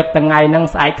ស្រោចទឹកថ្ងៃហ្នឹង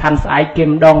ស្អែកខាន់ស្អែកគេ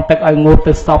ម្ដងទឹកឲ្យងូត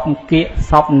ទៅសពគៀក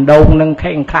សពដងនឹង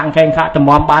ខេងខាងត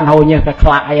ម្រាំបានហូរញើសក៏ខ្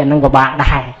លាក់អីអាហ្នឹងពិបាក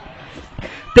ដែរ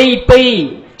ទី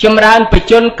2ចម្រើនប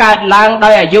ជនកើតឡើងដោ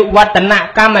យអាយុវឌ្ឍន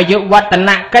កម្មអាយុវឌ្ឍន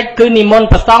កិច្ចគឺនិមន្ត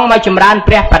ព្រះសង្ឃមកចម្រើន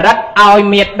ព្រះបរិត្តឲ្យ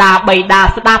មេត្តាបិតា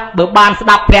ស្ដាប់បើបានស្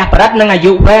ដាប់ព្រះបរិត្តនឹងអា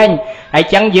យុវែងហើយ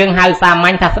ចឹងយើងហៅសាម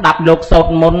ញ្ញថាស្ដាប់លោកសូត្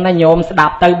រមន្តណាញោមស្ដា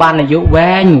ប់ទៅបានអាយុ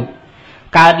វែង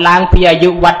កើតឡើងពីអាយុ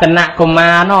វឌ្ឍនកុមា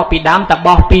រនោះពីដើមត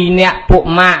បោះ2នាក់ពួក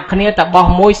ម៉ាក់គ្នាតបោះ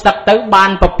មួយសឹកទៅបា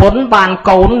នប្រពន្ធបាន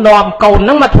កូននាំកូន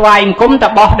នឹងមកថ្វាយអង្គមត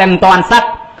បោះដែលមិនតាន់សឹក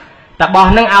តបោះ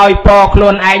នឹងឲ្យពរខ្លួ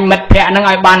នឯងមិត្តភក្តិនឹង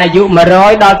ឲ្យបានអាយុ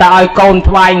100ដល់តែឲ្យកូន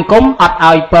ថ្វាយអង្គមអត់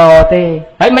ឲ្យពរទេ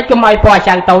ហើយមិនក៏ឲ្យពរអា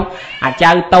ចៅតូចអា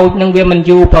ចៅតូចនឹងវាមិន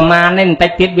យូរប្រមាណទេបន្តិច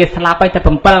ទៀតវាស្លាប់ហើយតែ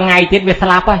7ថ្ងៃទៀតវាស្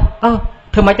លាប់ហើយ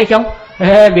ធ្វើម៉េចទៅចុង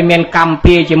វាមានកម្ម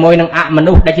ពៀជាមួយនឹងអម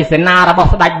នុស្សដែលជាសេនារបស់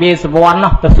ស្ដេចវេស្សវណ្ណ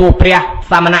នោះទៅសួរព្រះ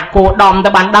សមណគោដមទៅ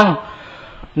បានដឹង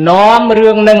នាំ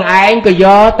រឿងនឹងឯងក៏យ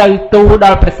កទៅទូលដ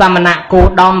ល់ព្រះសមណគោ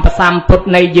ដមប្រសម្ពុទ្ធ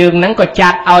នៃយើងហ្នឹងក៏ចា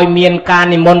ត់ឲ្យមានការ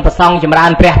និមន្តប្រសង់ចម្រើ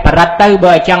នព្រះបរិត្តទៅ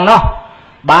បើអញ្ចឹងនោះ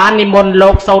បាននិមន្តលោ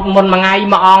កសូត្រមន្តមួយថ្ងៃ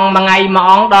មួយ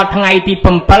អង្គដល់ថ្ងៃទី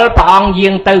7ព្រះអង្គយា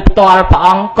ងទៅផ្ទាល់ព្រះអ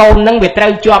ង្គកូនហ្នឹងវាត្រូ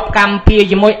វជាប់កម្មពៀ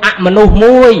ជាមួយអមនុស្ស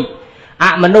មួយអ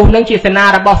មនុស្សនឹងជាសេនា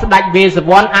របស់ស្ដេចវេស្ស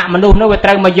វណ្ណអមនុស្សនោះវាត្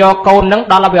រូវមកយកកូននឹង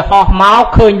ដល់ឲ្យវាហោះមក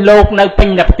ឃើញលោកនៅពេញ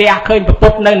តែផ្ទះឃើញប្រពុ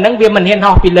តនៅនឹងវាមិនហ៊ាន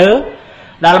ហោះពីលើ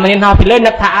ដល់មិនហ៊ានហោះពីលើ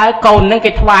នឹកថាអើកូននឹង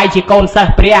គេថ្វាយជាកូនសិស្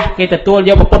សព្រះគេទទួល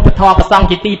យកប្រពុតពធប្រសង់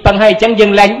ជាទីពឹងហើយអញ្ចឹងយើ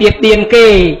ងលែងបៀតបៀនគេ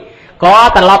ក៏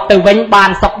ត្រឡប់ទៅវិញបាន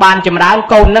សុខបានចម្រើន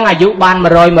កូននឹងអាយុបាន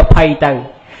120ទៅ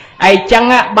អីចឹង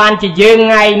បានជាយើង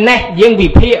ថ្ងៃនេះយើងវិ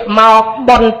ភាគមក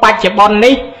បុណ្យបច្ចុប្បន្ន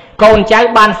នេះកូនចៅ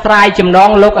បានស្រាយចំណង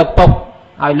លោកឪពុក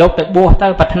ឲ្យលោកទៅបួសទៅ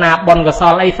ប្រាថ្នាបុណ្យកុស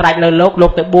លអីស្រេចលើលោ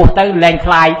កទៅបួសទៅលែង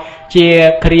ខ្លាយជា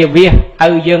គ្រាវាស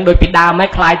ឲ្យយើងដូចពីដើមឯង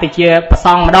ខ្លាយទៅជាប្រស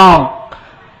ង់ម្ដង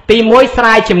ទី1ស្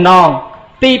រាយចំណង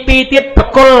ទី2ទៀតប្រ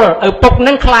គល់ឪពុក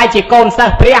នឹងខ្លាយជាកូនសិស្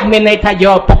សព្រះមានន័យថាយ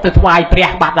កឪពុកទៅថ្វាយព្រះ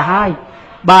បាត់ទៅហើយ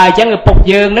បើអញ្ចឹងឪពុក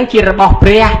យើងនឹងជារបស់ព្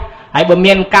រះហើយបើ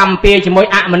មានកម្មពៀជាមួយ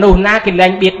អមនុស្សណាគេលែ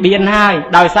ងបៀតបៀនហើយ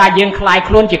ដោយសារយើងខ្លាយ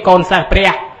ខ្លួនជាកូនសិស្សព្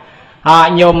រះ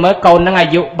ញោមមើលកូននឹងអា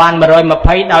យុបាន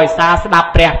120ដោយសារស្ដាប់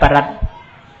ព្រះបរិត្ត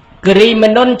គិរីម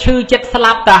នុស្សឈឺចិត្តស្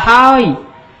លាប់ទៅហើយ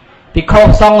ភិក្ខុ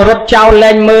សង្ឃរត់ចោល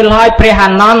លែងមើលហើយព្រះអា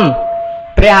នន្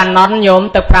ទញោម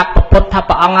ទៅប្រាប់ព្រះពុទ្ធថា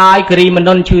ព្រះអង្គហើយគិរីម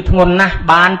នុស្សឈឺធ្ងន់ណាស់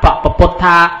បានព្រះពុទ្ធ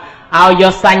ថាឲ្យយ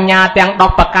កសញ្ញាទាំង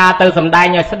10ប្រការទៅសម្ដែង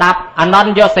ឲ្យស្ដាប់អានន្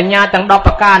ទយកសញ្ញាទាំង10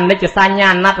ប្រការអនិច្ចសញ្ញា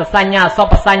អនត្តសញ្ញាសុប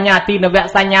សញ្ញាទីនវ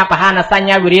សញ្ញាបហានសញ្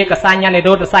ញាវិរិយកសញ្ញានិ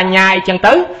រោធសញ្ញាអីចឹង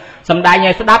ទៅសម្ដែង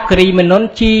ឲ្យស្ដាប់គិរីមនុស្ស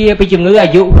ជាពីជំងឺអា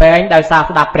យុវែងដោយសារ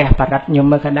ស្ដាប់ព្រះបរិត្តញោម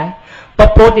មើលឃើញដែរព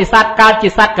ពុទ្ធិសត្វកើតជា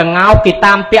សត្វកង្កោកគេ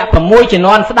តាមពាក់6ជំ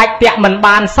នាន់ស្ដេចពាក់មិន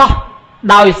បានសោះ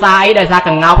ដោយសារអីដោយសារក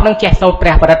ង្កោកនឹងចេះសូត្រព្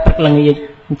រះបរិត្តព្រឹកល្ងាច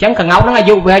អញ្ចឹងកង្កោកនឹងអា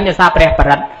យុវែងដោយសារព្រះប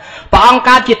រិត្តព្រះអង្គ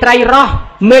កើតជាត្រីរស់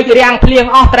មេឃរាំងភ្លៀង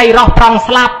អស់ត្រីរស់ប្រង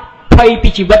ស្លាប់ភ័យពី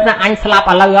ជីវិតណាអញស្លាប់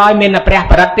ឥឡូវហើយមានតែព្រះ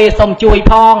បរិត្តទេសូមជួយ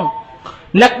ផង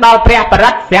នឹកដល់ព្រះបរិ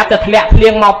ត្តស្រាប់តែធ្លាក់ភ្លៀ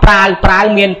ងមកប្រាវ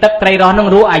មានទឹកត្រីរស់នឹង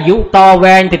រស់អាយុត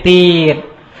វែងទៅទៀត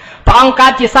ព្រះអង្គកើ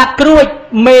តជាសត្វគ្រួច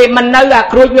មេមិននៅអា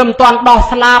គ្រួចវាមិនទាន់ដោះ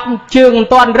ស្លាប់ជើងមិន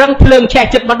ទាន់រឹងភ្លើងឆេះ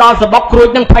ចិត្តមកដល់សបុកគ្រួច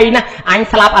នឹងភ័យណាស់អញ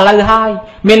ស្លាប់ឥឡូវហើយ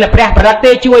មានតែព្រះបរិត្ត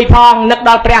ទេជួយផងនឹក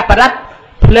ដល់ព្រះបរិត្ត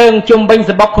ភ្លើងជុំវិញ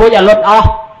សបុកគ្រួចឲ្យលុតអស់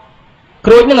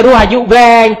គ្រួចនឹងរស់អាយុ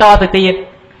វែងតទៅទៀត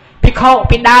ភិក្ខុ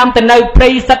ពីដើមទៅនៅព្រៃ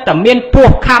សិតតែមានព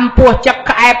ស់ខំពស់ចឹក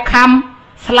ក្អែបខំ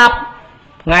ស្លាប់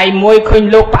ថ្ងៃមួយឃើញ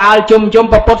លោកផ្អើលជុំ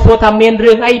ព្រះពុទ្ធសួរថាមាន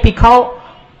រឿងអីភិក្ខុ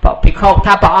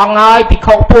ថាព្រះអង្គហើយភិក្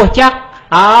ខុពស់ចឹក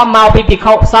មកពីភិក្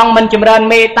ខុសង្ឃមិនចម្រើន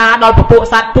មេត្តាដល់ពពួក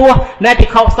សត្វពស់ណែភិ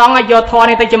ក្ខុសង្ឃឲ្យយកធម៌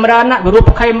នេះទៅចម្រើនណារូប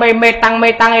ខេមេតាំង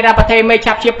អិរបតេមេ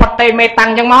ឆាប់ជាផុតតេមេតាំ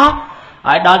ងចឹងមក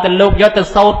ហើយដល់ទៅលោកយកទៅ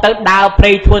សូត្រទៅដើរព្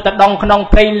រៃធ្វើទៅដងក្នុង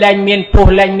ព្រៃលែងមានព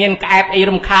ស់លែងមានក្អែបអី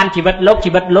រំខានជីវិត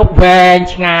លោកវែង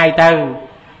ឆ្ងាយទៅ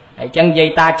អញ្ចឹងនិយាយ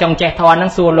តាចង់ចេះធម៌ហ្នឹង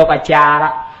សួរលោកអាចារ្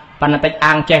យប៉ុន្តែតិច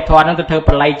អាងចេះធម៌ហ្នឹងទៅធ្វើ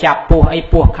បល័យចាប់ពស់អី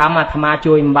ពស់ខំអាត្មា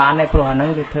ជួយមិនបានទេព្រោះអាហ្នឹង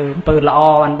គឺធ្វើអំពើល្អ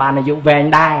បានអាយុវែង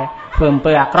ដែរធ្វើអំ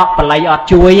ពើអាក្រក់បល័យអត់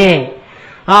ជួយទេ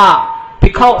ភិ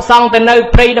ក្ខុសង្ឃទៅនៅ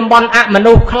ព្រៃតំបន់អម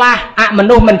នុស្សខ្លះអម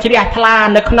នុស្សមិនជ្រះថ្លា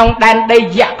នៅក្នុងដែនដី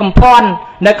យៈកំភ័ន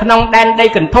នៅក្នុងដែនដី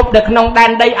កន្ធប់នៅក្នុងដែ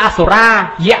នដីអសុរា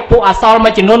យៈពួកអសលមួ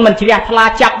យចំនួនមិនជ្រះថ្លា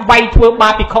ចាប់វាយធ្វើបា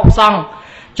បភិក្ខុសង្ឃ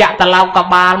ចាក់តឡោកក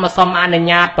បាលមកសុំអនុញ្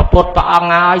ញាតព្រះពុទ្ធព្រះអង្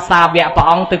គឲ្យសាវកព្រះ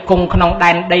អង្គទៅគង់ក្នុង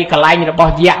ដែនដីកលែងរប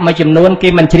ស់យៈមួយចំនួនគេ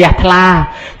មិនជ្រះថ្លា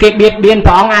គេបៀតបៀន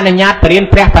ព្រះអង្គអនុញ្ញាតបរិញ្ញ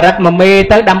ព្រះបរិត្តមួយមេ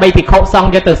ទៅដើម្បីភិក្ខុសង្ឃ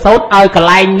យកទៅសូត្រឲ្យក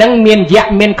លែងហ្នឹងមានយៈ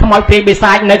មានខ្មោចព្រាយបិ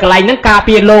សាចនៅកលែងហ្នឹងការ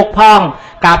ពារលោកផង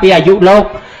ការពារអាយុលោក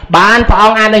បានព្រះអ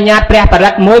ង្គអនុញ្ញាតព្រះបរិ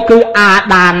ត្តមួយគឺអា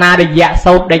ដានារយៈ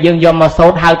សូត្រដែលយើងយកមកសូ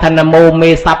ត្រហៅថានមោមេ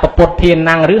សពពុទ្ធធាន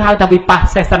ណាំងឬហៅថាវិបស្ស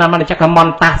សេសនមនចក្រម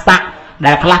ន្តស័ក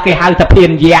ដែលខ្លះគេហៅថាភាន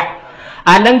យៈ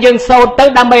អានឹងយើងសូត្រទៅ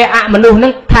ដើម្បីអមនុស្សនឹ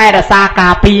ងថែរក្សាកា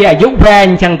រពារអាយុវែង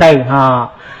អញ្ចឹងទៅ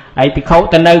ហើយភិក្ខុ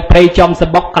ទៅនៅព្រៃចំស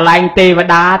បុកកន្លែងទេវ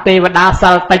តាសិ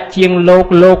លតិចជាង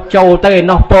លោកចូលទៅឯ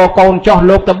នោះពោកូនចោះ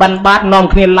លោកទៅបិណ្ឌបាតនាំ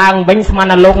គ្នាឡើងវិញស្មាន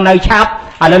តែលោកនៅឆាប់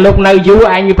ឥឡូវលោកនៅយូរ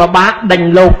ឯងវាពិបាកដេញ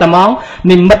លោកតែហ្មង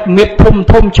និមិត្តមៀតធំ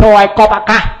ឈរឲ្យកប់អា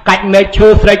កាសកាច់មេឃឈើ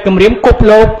ស្រេចគម្រាមគប់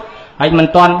លោកហើយមិន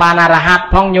ទាន់បានអរហត្ត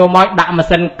ផងញោមមកដាក់ម៉ា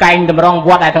ស៊ីនកែងតម្រង់វ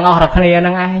ត្តឲ្យទាំងអស់រគ្នាហ្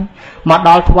នឹងឯងមក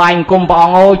ដល់ថ្វាយអង្គមព្រះអ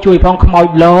ង្គអូជួយផងខ្មោច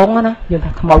លងណាយើង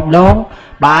ថាខ្មោចលង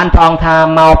បានព្រះអង្គថា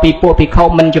មកពីពួកភិក្ខុ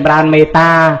មិនចម្រើនមេត្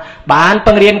តាបានព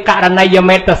ង្រៀនករណីយ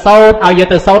មេត្តសោតឲ្យយក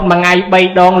ទៅសោតមួយថ្ងៃ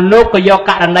3ដងលោកក៏យក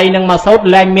ករណីនឹងមកសោត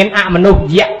លែងមានអមនុស្ស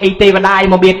យៈអីទេវតាឲ្យ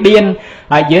មកបៀតបៀន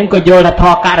ហើយយើងក៏យល់ថាធ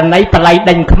ម៌ករណីបល័យ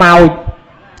ដេញខ្មោច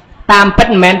តាមពិត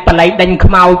មិនមែនបល័យដេញ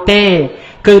ខ្មោចទេ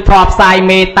គឺធម៌ផ្សាយ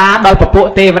មេត្តាដោយពពួក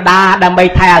ទេវតាដើម្បី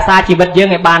ថែអាសាជីវិតយើង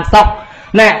ឲ្យបានសុខ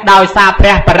ណែដោយសារព្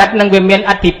រះបរិត្តនឹងវាមាន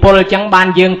ឥទ្ធិពលអញ្ចឹងបាន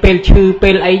យើងពេលឈឺពេ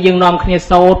លអីយើងនាំគ្នា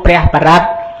សូត្រព្រះបរិត្ត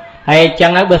ហើយអញ្ចឹ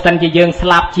ងបើសិនជាយើងស្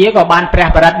លាប់ជាក៏បានព្រះ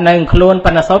បរិត្តនៅខ្លួន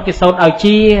ប៉ុន្តែសូត្រគេសូត្រឲ្យ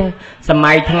ជាស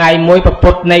ម័យថ្ងៃមួយប្រ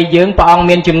ពុតនៃយើងព្រះអង្គ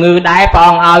មានជំងឺដែរព្រះ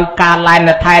អង្គឲ្យការឡែន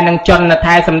ថែនឹងចន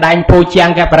ថែសម្ដែងពូជាង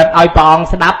គេបរិត្តឲ្យព្រះអង្គ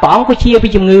ស្ដាប់ព្រះអង្គក៏ជាពី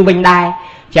ជំងឺវិញដែរ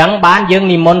ចឹងបានយើង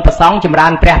និមន្តប្រសងចម្រើ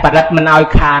នព្រះបរិត្តមិនឲ្យ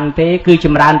ខានទេគឺច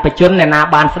ម្រើនបជនអ្នកណា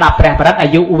បានស្ដាប់ព្រះបរិត្តអា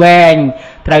យុវែង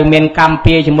ត្រូវមានកម្ម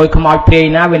ពៀជាមួយខ្មោចព្រាយ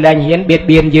ណាវាលែងហ៊ានបៀត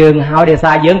បៀនយើងហើយដោយ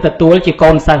សារយើងទទួលជាកូ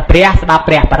នសិស្សព្រះស្ដាប់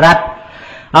ព្រះបរិត្ត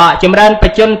ចម្រើនប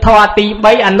ជនធម៌ទី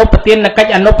3អនុប្រទានកិច្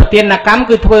ចអនុប្រទានកម្ម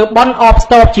គឺធ្វើបន់អបស្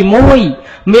ទប់ជាមួយ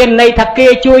មានន័យថាគេ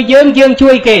ជួយយើង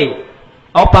ជួយគេ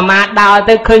ឧបមាដើរ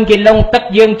ទៅឃើញគេលងទឹក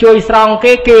យើងជួយស្រង់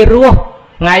គេរស់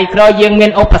ថ្ងៃក្រោយយើងមា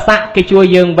នឧបសគ្គគេជួយ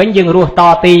យើងវិញយើងរស់ត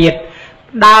ទៀត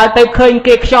ដើរទៅឃើញ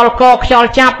គេខ្យល់កខ្យល់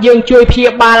ចាប់យើងជួយព្យា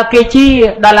បាលគេជា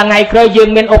ដល់ថ្ងៃក្រោយយើង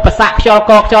មានឧបសគ្គខ្យល់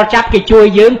កខ្យល់ចាប់គេជួយ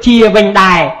យើងជាវិញ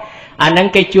ដែរអានឹង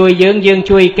គេជួយយើង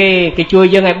ជួយគេជួយ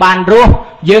យើងឲ្យបានរស់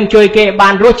យើងជួយគេឲ្យបា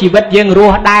នរស់ជីវិតយើងរ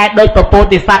ស់ដែរដោយពពោ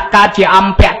ធិសត្វកើតជាអំ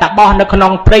ពៈតបោះនៅក្នុ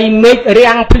ងព្រៃមេឃ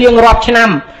រាំងភ្លៀងរាប់ឆ្នាំ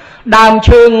ដើម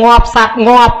ឈើងាប់សត្វ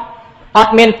ងាប់អ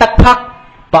ត់មានទឹកផឹក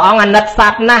ព្រះអង្គអាណិតស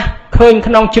ត្វណាស់ឃើញ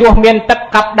ក្នុងជ្រោះមានទឹក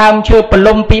កាប់ដើមឈើប្រ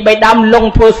លំពី3ដើមលង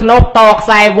ធ្វើស្នូបតខ្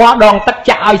សែវ៉ដងទឹក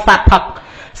ចាក់ឲ្យសត្វផឹក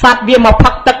សត្វវាមកផឹ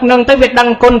កទឹកនឹងទៅវាដឹង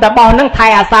គុណតបោះនឹងថែ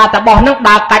អាសាតបោះនឹង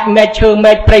ដើរកាច់មែកឈើ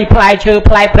មែកព្រៃផ្លែឈើ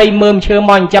ផ្លែព្រៃមើមឈើ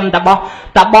មកចិញ្ចឹមត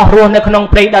បោះរស់នៅក្នុង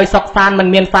ព្រៃដោយសុខសាន្តមិន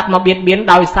មានសត្វមកបៀតបៀន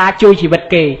ដោយសារជួយជីវិត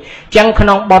គេអញ្ចឹងក្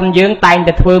នុងបុណ្យយើងតែង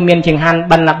តែធ្វើមានចង្ហាន់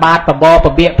បិណ្ឌបាតបបរព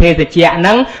ពាកភេសជ្ជៈហ្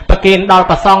នឹងប្រគេនដល់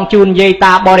ប្រសងជូនយាយ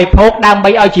តាបរិភោគដើម្បី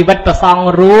ឲ្យជីវិតប្រសង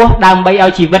រស់ដើម្បីឲ្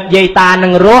យជីវិតយាយតានឹ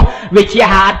ងរស់វិជ្ជា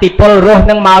អតិពលរស់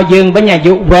នឹងមកយើងវិញអា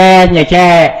យុវែង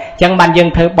ចេះអញ្ចឹងបានយើង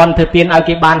ធ្វើបុណ្យធ្វើទានឲ្យ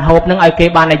គេបានហូបនឹងឲ្យគេ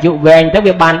បានអាយុវែងទៅ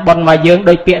វាបានបុណ្យមកយើង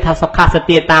ដោយពាក្យថាសុខស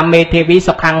តិតាមេធាវី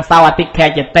សុខੰសោអតិខេ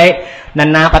យតិណា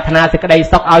នាប្រាថ្នាសេចក្តី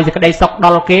សុខឲ្យសេចក្តីសុខដ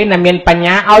ល់គេណាមានបញ្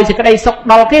ញាឲ្យសេចក្តីសុខ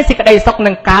ដល់គេសេចក្តីសុខ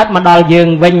នឹងកើតមកដល់យើង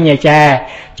វិញចា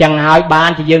ចឹងហើយបាន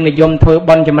ជាយើងនិយមធ្វើ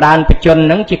បុណ្យចម្រើនបជន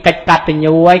នឹងជាកិច្ចកតញ្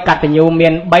ញូហើយកតញ្ញូមា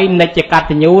ន3និច្ចក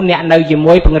តញ្ញូអ្នកនៅជា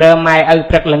មួយពង្រើម៉ែឪ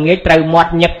ព្រឹកល្ងាចត្រូវមា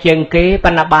ត់ញឹកជាងគេ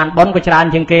ប៉ុន្តែបានបុណ្យក៏ច្រើន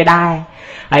ជាងគេដែរ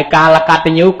ហើយកាលកត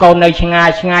ញ្ញូកូននៅឆ្ងា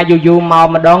យយូរមក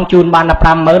ម្ដងជូនបានតែ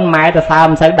 50000 ម៉ែទៅសើ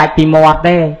មិនសូវដាច់ពីមាត់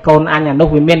ទេកូនអញអានោះ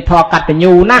វាមានធម៌កតញ្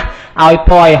ញូណាឲ្យ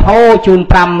ពយហូជូន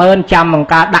 50000 ចាំបង្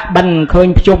ការដាក់បិណ្ឌឃើញ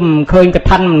ភ្ជុំឃើញក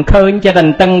ឋិនមិនឃើញចិត្តត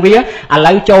ន្ទឹងវាឥ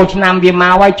ឡូវចូលឆ្នាំវាម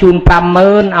កហើយជូន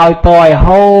 50000 ឲ្យពយ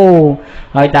ហូ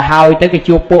ហើយទៅហើយទៅគេ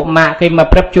ជួបពួកម៉ាក់គេមក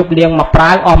ព្រឹបជួបលៀងមកប្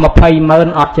រាវអស់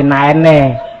 2000000 អត់ចំណែនទេ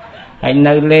ហើយ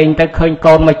នៅលេងទៅឃើញ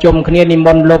កូនមកជុំគ្នានិម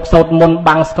ន្តលោកសូត្រមុន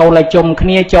បាំងស្គរឲ្យជុំគ្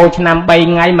នាចូលឆ្នាំ3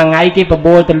ថ្ងៃមួយថ្ងៃគេប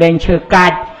បួលទៅលេងឈើកា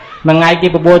ច់មួយថ្ងៃគេ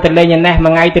បបួលទៅលេងឯនេះមួ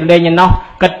យថ្ងៃទៅលេងឯនោះ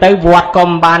គិតទៅវត្តក៏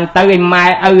មិនបានទៅឯម៉ែ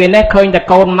ឪឯនេះឃើញតែ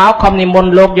កូនមកខំនិមន្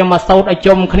តលោកយកមកសូត្រឲ្យ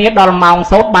ជុំគ្នាដល់ម៉ោង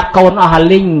សូត្របាត់កូនអស់ហើយ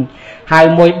លីងហើយ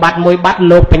មួយបាត់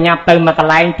លោកបញ្ញាប់ទៅមកក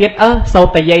ន្លែងទៀតសូត្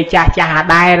រតែយាយចាស់អា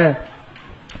ដែល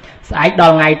ស្អែកដ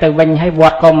ល់ថ្ងៃទៅវិញហើយវ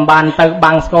ត្តក៏មិនបានទៅ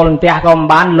បាំងស្គរផ្ទះក៏មិន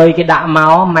បានលុយគេដាក់ម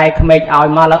កម៉ែក្មេកឲ្យ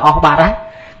មកលើអស់បាត់ហើយ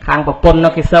ខាងប្រពន្ធ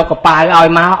នោះគេសើកកប៉ាវឲ្យ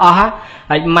មកអស់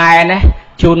ហើយម៉ែនេះ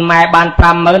ជូនម៉ែបាន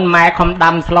 50000 ម៉ែខំ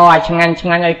ដាំស្លឲ្យឆ្ងាញ់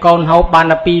ឲ្យកូនហូបបាន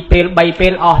តែ2ពេល3ពេ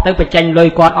លអស់ទៅបញ្ចេញលុយ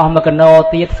គាត់អស់មួយកណោ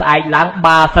ទៀតស្អែកឡើង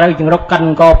បាស្រូវចង្រុកកិន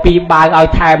ក2បាវឲ្យ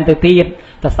ថែមទៅទៀត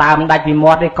ទៅសើមិនដាច់ពី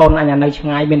មាត់ទេកូនអញនៅឆ្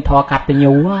ងាយមានធរកាត់ត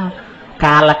ញូ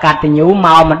កាលកតញ្ញូម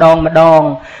កម្ដង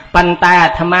ប៉ុន្តែអា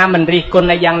ត្មាមិនរិះគន់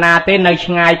យ៉ាងណាទេនៅ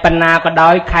ឆ្ងាយប៉ុណ្ណាក៏ដោ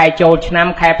យខែចូលឆ្នាំ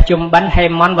ខែប្រជុំបិណ្ឌហេ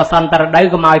មន្តវសន្តរដូវ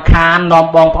កុំឲ្យខាននាំ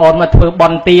បងប្អូនមកធ្វើបុ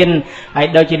ណ្យទានហើយ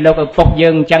ដូចជាលោកឪពុកយើ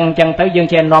ងអញ្ចឹងទៅយើង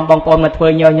ចេះនាំបងប្អូនមកធ្វើ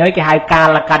ញយគេហៅកា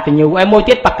លកតញ្ញូហើយមួយ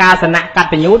ទៀតបកាសនៈក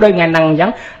តញ្ញូដូចថ្ងៃហ្នឹងអញ្ចឹ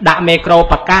ងដាក់មេក្រូ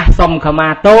ប្រកាសសុំខមា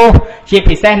ទោសជា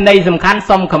ពិសេសនៃសំខាន់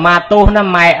សុំខមាទោសណា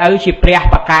ម៉ែឪជាព្រះ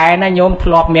បកែណាញោមធ្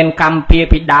លាប់មានកម្មពៀ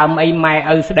ពីដើមអីម៉ែ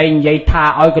ឪស្ដីនិយាយថា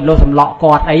ឲ្យកលុះសម្លក់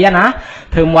គាត់អីណា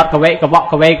ធ្វើមាត់កវេកវក់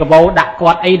កវេកវោដាក់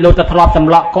គាត់អីលុះទៅធ្លាប់ស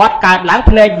ម្លក់គាត់កើតឡើង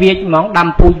ភ្នែកវាចហ្មងដាំ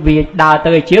ពូជវាចដើរ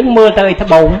ទៅជើងមើលទៅត្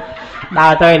បូងដើ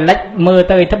រទៅលិចមើល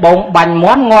ទៅត្បូងបាញ់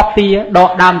មាន់ងាប់ទាដក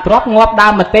ដើមទ្របងាប់ដើ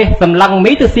មម្ទេសសម្លឹង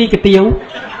មីទៅស៊ីកាទៀវ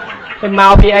ទៅម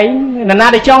កពីអីនរណា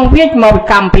ដែលចង់វាចមកពី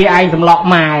កម្មពីឯងសម្លក់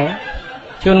ម៉ែ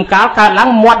ជួនកាលកើតឡើង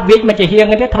មាត់វាចមកជាហៀ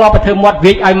ងទេធ្លាប់ទៅធ្វើមាត់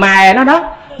វាចឲ្យម៉ែណា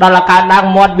ដល់កើតឡើង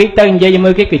មាត់វាចទៅនិយាយមើ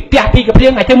លគេគេផ្ទះពីកាព្រៀ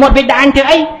ងឲ្យធ្វើមាត់វាចដាក់អញធ្វើ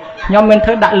អីខ្ញុំមិនធ្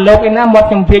វើដាក់លោកអីណាមាត់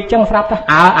ខ្ញុំវាចចឹងស្រាប់ទៅ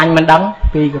អញមិនដឹង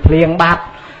ពីកាព្រៀងបាត់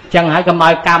ចឹងហើយកុំឲ្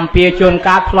យកម្មពៀជួន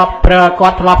កាលធ្លាប់ប្រើគា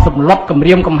ត់ធ្លាប់សម្លុតគម្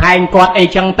រាមកំហែងគាត់អី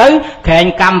ចឹងទៅក្រែង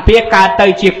កម្មពៀកើតទៅ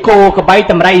ជាគោកបី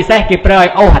តម្រៃសេះគេប្រើឲ្យ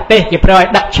អូសអាទេសគេប្រើឲ្យ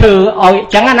ដឹកឈើឲ្យ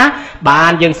ចឹងណាបា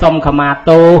នយើងសុំខមា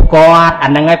ទោសគាត់អា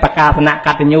ហ្នឹងហើយបកាសនៈក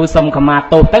តញ្ញូសុំខមា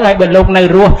ទោសទៅហើយបើលោកនៅ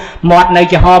រស់មាត់នៅ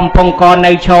ចំហពងក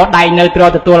នៅឈរដៃនៅទ្រ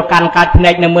ទទួលកាន់កាត់ភ្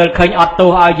នែកនៅមើលឃើញអត់ទោស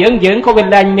ឲ្យយើងក៏វា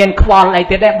លែងមានខ្វល់អី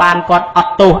ទៀតដែរបានគាត់អ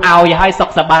ត់ទោសឲ្យហើយសុខ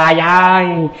សប្បាយហើយ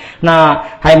ណា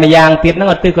ហើយម្យ៉ាងទៀតហ្នឹង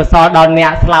ឧទ្ទិសកុសលដល់អ្ន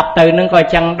កស្លាប់ទៅនឹងក៏អ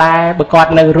ញ្ចឹងដែរបើគា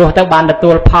ត់នៅរស់ទៅបានទ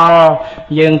ទួលផល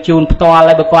យើងជូនផ្ទាល់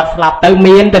ហើយបើគាត់ស្លាប់ទៅ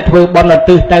មានតែធ្វើបុណ្យឧទ្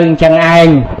ទិសទៅអញ្ចឹងឯង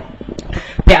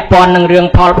ពាក់ព័ន្ធនឹងរឿង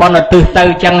ផលបុណ្យឧទ្ទិសទៅ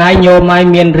អញ្ចឹងហើយញោមហើយ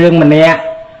មានរឿងម្នាក់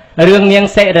រឿងនាង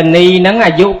សិរនីហ្នឹង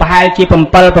អាយុប្រហែលជា7 8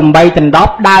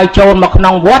 10ដើរចូលមកក្នុ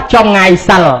ងវត្តចំថ្ងៃ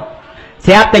សិល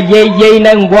ស្រាប់តែយាយ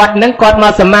នៅវត្តហ្នឹងគាត់ម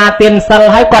កសមាទានសិល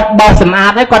ហើយគាត់បោសសម្អា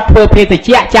តហើយគាត់ធ្វើភេទជ្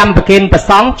ជៈចាំប្រគិនប្រ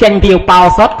សងចេញពីឧបោ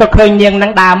សថក៏ឃើញនាងហ្នឹ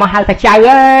ងដើរមកហៅថាចៅ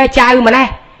អើយចៅម្នេះ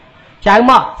ចៅ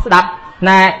មកស្ដាប់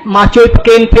ណែមកជួយប្រ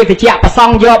គិនភេទជ្ជៈប្រសង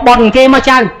យកបន់គេមក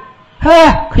ចៅហេ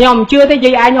ខ្ញុំជឿទេ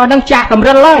យាយឯងអស់ហ្នឹងចាស់កំ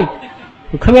រិលហើយ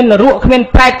គ្មាននរកគ្មាន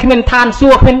ប្រែតគ្មានឋានសួ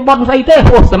គ៌គ្មានបន់ស្អីទេ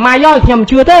ហួសសម័យហើយខ្ញុំ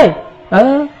ជឿទេ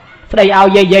ស្ដីឲ្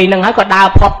យយាយហ្នឹងហើយក៏ដើរ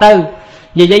ផុតទៅ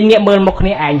យាយងាកមើលមុខគ្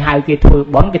នាឯងហៅគេធ្វើ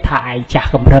បន់គេថាឯងចាស់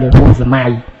កំរិលហួសសម័យ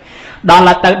ដ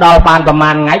ល់ទៅដល់បានប្រ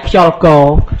ហែលថ្ងៃខ្យល់កោ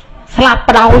ស្លាប់ប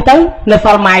ដោយទៅនៅស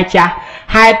ល់ម៉ែចាស់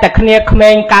ហេតុតែគ្នាក្មេ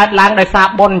ងកើតឡើងដោយសារ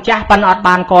បន់ចាស់ប៉ុន្តែអត់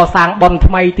បានកសាងបន់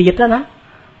ថ្មីទៀតណា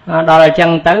ដល់អញ្ចឹង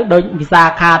ទៅដូចវិសា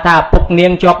ខាថាពុកនា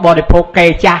ងជាប់បរិភោគកេ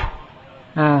ចាស់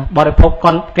បរិភោគ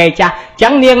កូនកេចាស់អញ្ចឹ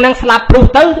ងនាងនឹងស្លាប់ព្រោះ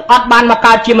ទៅអត់បានមក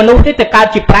កើតជាមនុស្សទេទៅកើត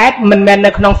ជាប្រែតមិនមែន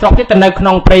នៅក្នុងស្រុកទេទៅនៅក្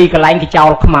នុងព្រៃកន្លែងគេចោ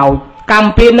លខ្មោចកម្ម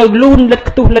ពីនៅលូនលិត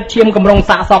ខ្ទុះលិតឈាមកំរង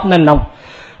សាកសពនៅនោះ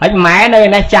ហើយម៉ែនៅឯ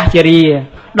នេះចាស់ជារា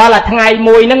ដល់តែថ្ងៃ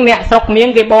មួយហ្នឹងអ្នកស្រុកនាង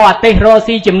គេបោអាទេសរស់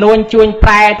ស៊ីចំនួនជួញប្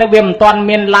រែទៅវាមិនទាន់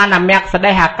មានឡានអាមាក់ស្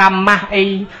ដេះអាកម្មម៉ាស់អី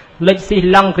លិចស៊ី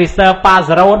ឡុងគ្រីសើប៉ាហ្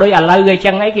សារ៉ូដោយឥឡូវអី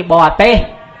ចឹងអីគេបោអាទេស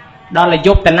ដល់យ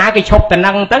ប់តាណាគេឈប់តា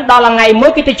នឹងទៅដល់ថ្ងៃមួ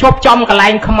យគេទៅឈប់ចំកន្លែ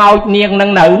ងខ្មោចនាងនឹង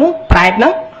នៅនោះប្រែតហ្នឹ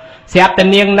ងស្រាប់តែ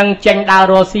នាងនឹងចេញដើរ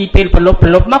រស់ស៊ីពេលប្រលប់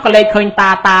មកក៏លេចឃើញតា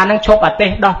ហ្នឹងឈប់អាទេស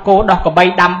ដោះគោដោះក្របី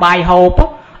ដាំបាយហូប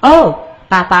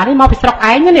តានេះមកពីស្រុក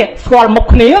ឯងនេះស្គាល់មុខ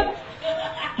គ្នា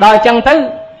ដល់អញ្ចឹងទៅ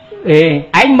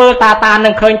ឯងមើលតានឹ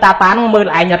ងឃើញតានឹងមើល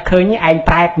ឯងអត់ឃើញឯង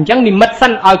ប្រែតអញ្ចឹងនិមិត្តសិ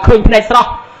នឲ្យឃើញភ្នែកស្រស់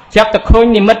ស្រាប់តែឃើញ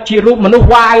និមិត្តជារូបមនុស្ស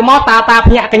វាយមកតា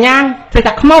ភ្ញាក់កញ្ញាស្អី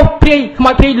ថាខ្មោចព្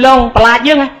រាយលងប្រឡាច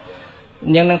យើង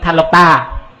នាងនឹងថាលោកតា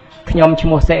ខ្ញុំឈ្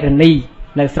មោះសិរនី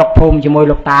នៅស្រុកភូមិជាមួយ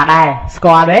លោកតាដែរស្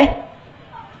គាល់ទេ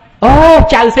អូ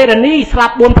ចៅសិរនីស្លា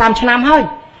ប់ 4-5 ឆ្នាំហើយ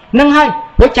នឹងហើយ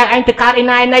ព្រោះចៅឯងទៅកើតឯ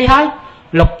ណៃណីហើយ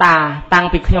លោកតាតាំង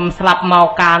ពីខ្ញុំស្លាប់មក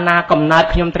កាលណាកំណើត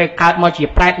ខ្ញុំត្រូវកើតមកជា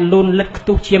ប្រែតលូនលិតខ្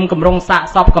ទុះឈាមកំរងសាក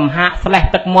សពកំហាកស្លេះ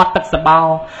ទឹកមាត់ទឹកសបោ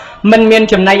មិនមាន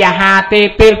ចំណីអាហារទេ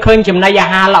ពេលឃើញចំណីអា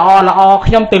ហារល្អ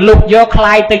ខ្ញុំទៅលុបយកคล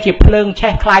ายទៅជាភ្លើង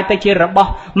ឆេះคลายទៅជារបស់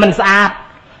មិនស្អាត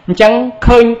អញ្ចឹង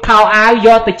ឃើញខោអាវយ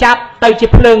កទៅចាប់ទៅជា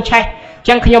ភ្លើងឆេះអញ្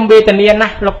ចឹងខ្ញុំវេទនាណា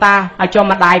ស់លោកតាឲ្យចុះ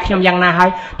ម្ដាយខ្ញុំយ៉ាងណាហើយ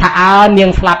ថានាង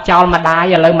ស្លាប់ចោលម្ដាយ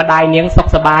ឥឡូវម្ដាយនាងសុខ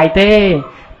សប្បាយទេ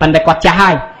ប៉ុន្តែគាត់ចាស់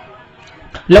ហើយ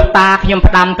លោកតាខ្ញុំ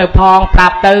ផ្ដាំទៅផងប្រា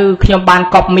ប់ទៅខ្ញុំបាន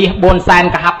កប់មាស4សែន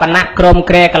កហបណៈក្រុម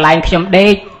ក្រែកន្លែងខ្ញុំដេ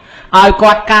កឲ្យ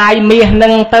គាត់កាយមាសនឹ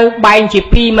ងទៅបែងជា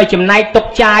2មកចំណែកទុក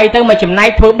ចាយទៅមកចំណែក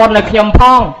ធ្វើបុណ្យឲ្យខ្ញុំផ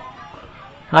ង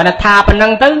ហើយថាប៉ុណ្ណឹ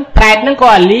ងទៅប្រែតនឹង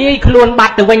ក៏លាយខ្លួនបា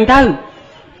ត់ទៅវិញទៅ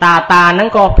តានឹង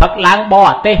ក៏ផឹកឡើងបោ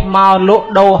អាទេសមកលក់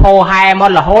ដូរហោហែមក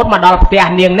រហូតមកដល់ផ្ទះ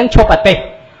នាងនឹងឈប់អាទេស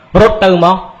រត់ទៅម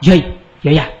កយាយ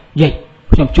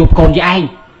ខ្ញុំជួបកូនយាយឯង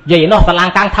យាយនោះសាឡាង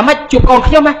កាំងថាម៉េចជួបកូន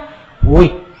ខ្ញុំហ៎អូយ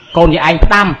កូនយាយឯង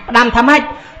ផ្ដាំថាម៉េច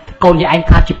កូនយាយឯង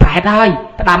ខាត់ជាប្រែតហើយ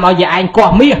ផ្ដាំឲ្យយាយឯងកោះ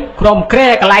មាសក្រុមក្រែ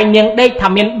កន្លែងនាងដេកថា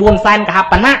មាន4សែនកហ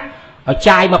បណៈឲ្យ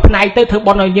ចាយមកផ្នែកទៅធ្វើ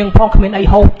បុណ្យឲ្យនាងផងគ្មានអី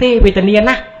ហូបទេវេទនា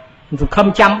ណា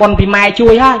khâm chăm bon vì mai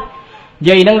chui ha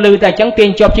vậy năng lư tại chẳng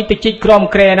tiền cho chích crom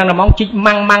kre năng là mong chích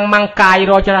mang cài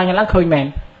rồi cho ra lắm khơi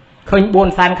mèn khơi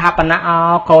buồn san khap anh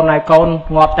con này con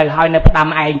ngọt từ hơi này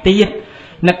đam ai tiên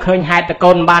นึกเคยหายตะโก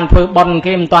นบานเพื่อบอลเก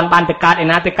มตอนบานตะการไอ้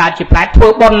นาตะการจีบแผลเพื่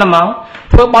อบอลนะมั้ง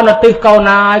เพื่อบอลน่ะตื้อโก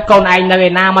นไอ้ใน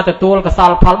นามาตะตัวก็สอ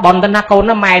ลพอลบอลตั้งนักโกน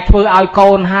น่ะแม่เพื่อเอาโก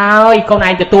นหายโกนไอ้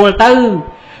ตะตัวตื้อ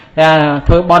เ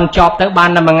พื่อบอลจอบตะบาน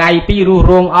น่ะมาไงปีรู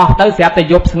รวงอ๋อตื้อเสียแต่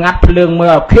ยบสงัดเพลิงเมื่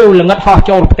อคิวเหลืองงัดห่อโ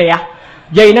จรเตะ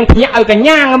ยัยนั่งพญาเอากัน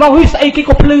ย่างมั้งเฮ้ยไอ้กี่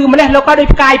ก็พลือมาแล้วเราก็ได้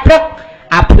กายพลึก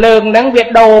เพลิงนั่งเวียด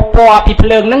โดปอปีเพ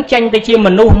ลิงนั่งเจนแต่ชีม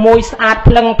นุษย์มวยสะอาดเพ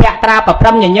ลิงแพะตราปะพร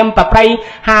ำอย่าย่ำปะไพร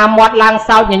หาหมดลางเศ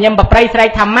ร้าอย่าย่ำปะไพรใส่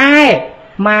ทำไม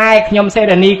ขยมเซ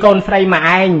ดานีโกนใส่มาเอ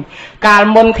งการ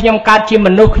มนขยมการชีม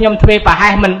นุษย์ขยมทเวปะให้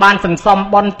มันบานสันซอม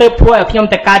บอลเติบถ้วยขยม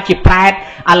แต่การจีบแปด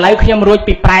อะไรขยมรู้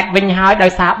ปีแปดวิ่งหายโด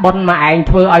ยสาบอลมาเอง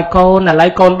ทเวไอโกนอะไร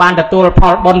โกนบานแต่ตัวพอ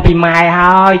บอลปีไม้หา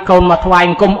ยโกนมาทวาย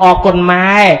กุมออกกลไม้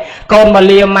โกนมาเ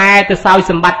ลียไม้แต่สาว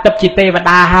สมบัติตับจิตเตว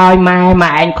ดาหายไม้มา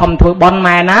เองคมทเวบอลไ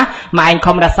ม้นะมาเองค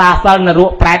มราซาเซลนรุ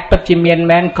แปดตับจิเมียนแ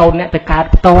มนโกนเนี่ยแต่การ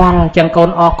ตัวจังโกน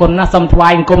ออกกลนะสมทวา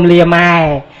ยกุมเลียไม้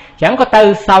chẳng có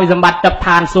từ sau dầm bát tập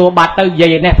thàn xua bát từ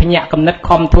dày này phải nhẹ cầm nứt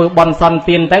không thôi bòn son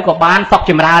tiền tới của bán sọc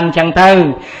chìm ran chẳng từ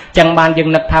chẳng bàn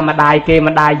dừng nứt tham mà đài kê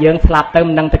mà đài dưỡng slap tới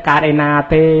mình đăng tất cả đây na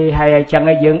tê hay chẳng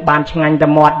ấy dưỡng bàn chẳng anh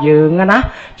tầm mọt dưỡng á ná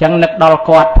chẳng nứt đòn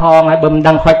quạt phong hay bầm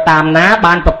đăng khoai tam ná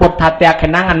bàn tập bột thạt tè khả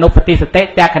năng ăn núp tê tê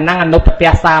tè khả năng ăn núp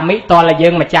tè xa mỹ to là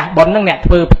dưỡng mà chả bón năng nẹt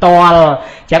vừa to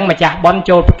chẳng mà chả bón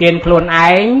trôi kiên luôn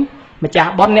ánh mà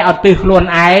chả bón nẹt từ luôn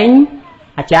ánh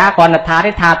cha còn là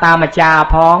thà ta mà cha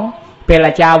phong về là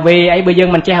cha về ấy bây giờ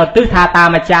mình treo tứ thà ta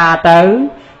mà cha tới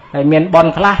miền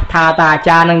bòn khla thà ta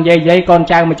cha năng dây con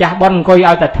trai mà cha bòn coi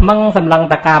ao tật măng sầm lăng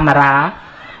ta camera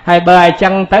hay bơi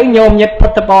chẳng tới nhôm nhật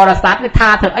phật bò là sát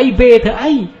thà thợ ấy về thợ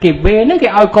ấy kịp về nó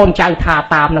cái ao con trai thà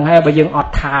tam năng hay bây giờ ọt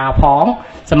thà phóng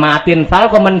sma tiền pháo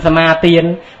của mình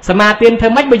sma tiền thơ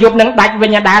mấy bây giờ năng đạch về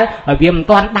nhà đá ở viêm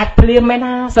toàn đạch liêm mấy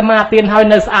na sma tiền hơi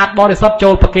nơi sát bò để sót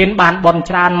trôi thực hiện bàn bòn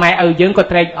tràn mày ở dưới có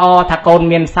trai o thà con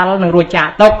miền sal năng ruồi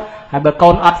chả tốc hay bờ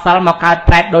con ọt sal mà cài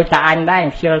trai đôi ta anh đấy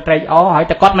chơi trai o hỏi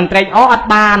ta con mình trai o ọt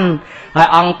bàn hay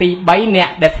ông tì bấy nè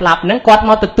để slap nắng quạt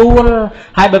mau từ tuôn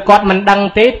hay bờ con mình đăng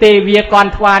tế tê vía con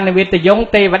thoan việt từ giống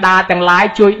tê và đa tầng lái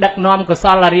chui đặt nom của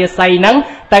sol là ria say nắng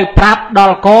từ prap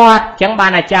đòn quạt chẳng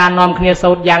bàn là cha nom kia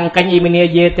sốt yang canh iminia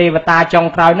ye tê và ta trong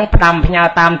cõi nắng đầm nhà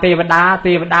tam tê và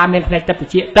đa miền này tập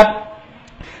chia tập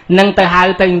nâng từ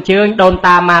hai từng chương đồn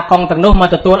ta mà con từng nước mà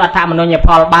từ tuôn ở thảm mà nó nhập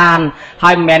phò bàn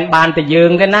hai mẹn bàn từ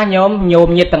dương cái ná nhóm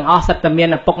nhôm như từng o sắt từ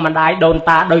miền là phục mà đái đồn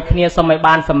ta đôi khi xong mấy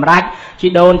bàn sầm rách chỉ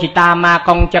đồn chỉ ta mà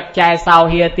con chặt chai sau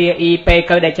hia tia ip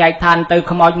cơ để chai than từ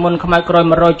không ai muốn không ai rồi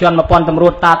mà rồi chọn mà pon tầm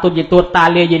ruột ta tuột gì tuột ta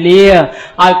lia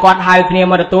ai quạt hai khi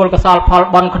mà từ tuôn có sal phò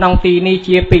bòn không tì ni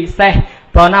chia bị xe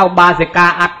พอน่าบาสิกา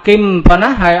อัดกิมพอนะ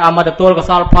ให้เอามาตัวก็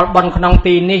สอลพอลบอลขนม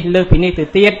ตีนี่เลือกพินิจ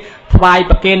ตีดทวาย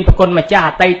ประเกณฑ์ประกลมาจ้า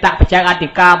ไตตะประชาอธิ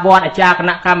กาบอดอาจารย์ค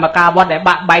ณะกรรมการบอดได้บ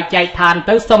ะใบใจทาน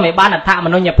ตื้อสมัยบ้านอัฐม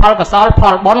นุษย์พอลก็สอลพอ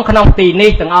ลบอลขนมตีนี่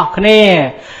ต่างออกนี่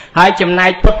ให้จำนาย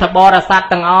พุทธบริษัท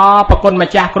ต่างออกประกลมา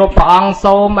จ้ากรุบพระองค์โซ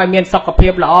มไอเมียนสกปร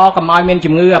กละอกับไอเมียนจุ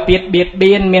งเงือเบียดเ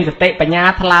บียนเมียนสติปัญญา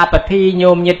ทลาปฏิโย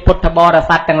มยิดพุทธบริ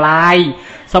ษัทต่างหลาย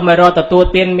สมัยรอตัว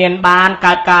เตียนเมียนบ้าน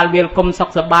การเวียนกลมสก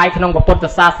สบายขนมกับพุทธ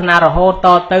ศาสนาโห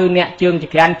ต่อตื้อเนี่ยเชิงจิ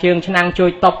กานเชิงชนังช่ว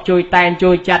ยตบช่วยแตนช่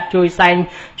วยจัดช่วยแซง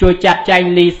ช่วยจัดใจ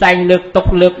ลีแซงเลือกตก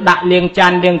เลือกดักเลียงจั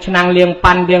นเลียงชนังเลียง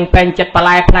ปันเลียงเป็นจัดปล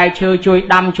ายพลายช่วย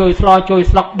ดำช่วยสลอช่วย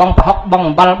สลอกบองปะฮอกบอง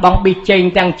บัลบองบีเจง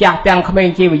จังจ่าจังขมิ้น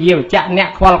จีบเยี่ยวจะเนี่ย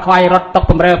ควายรถตก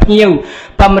ปมเรือพิ้ว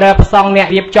ปมเรือประซองเนี่ย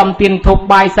เรียบจอมตีนทุบ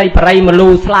ใบใส่ปลายมาลู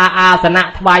สลาอาสนะ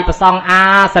ทวายประซองอา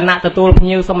สนะตัว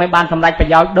พิ้วสมัยบ้านทำลายประ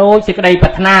โยชน์โดยสิกระไดพั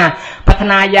ฒ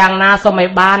นาอย่างนาสมัย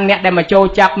บ้านเนี่ยได้มาโจ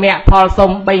จักเมียพอส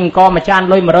มบิงก็มาจาน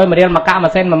ลอยมาเรียนมากะมา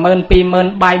เส้นมาเมินปีเมิน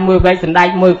ใบมือไว้สันได้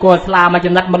มือกัวสลามาจ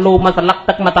นัดมาลูมาสลัก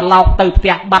ตึกมาตะลอกตึกเตี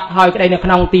ยบัดหอยก็ได้ในข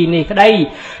นมตีนี่ก็ได้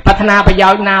พัฒนาประโย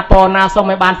ชน์นาปอนาส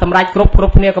มัยบ้านสำหรับกรุ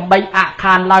บเนี่ยกับใบอาค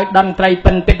ารลอยดอนไตรเ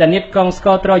ป็นปิดนิดกองสก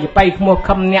อตรอยู่ไปขโมยค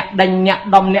ำเนี่ยดังเนี่ย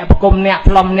ดอมเนี่ยประกมเนี่ยพ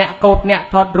ลอมเนี่ยโกดเนี่ย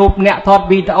ทอดรูปเนี่ยทอด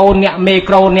วิดีโอเนี่ยเมโค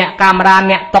รเนี่ยกามรา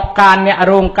เนี่ยตกการเนี่ยโ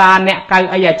รงการเนี่ยไก่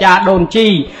อายาจาโดนจี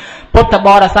พุทธบ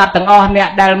ริษัทต่างอ้อเนี่ย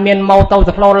ได้เมียนเมาโตส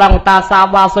โลลังตาซา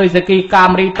วาโซยสกีกาม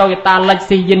รีโตยตาลัก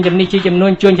ซียินจำนี้ชีจำนว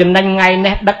นชวนจำนันไงเ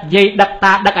นี่ยดักเยดักต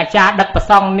าดักอาชาดักประ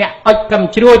ซองเนี่ยอ้อยก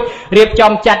ำช่วยเรียบจอ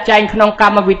มจัดใจขนมกร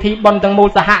รมวิธีบนตั้งมูล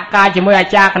สหกายจมวยอา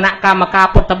ชาคณะกรรมการ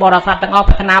พุทธบริษัทต่างอ้อ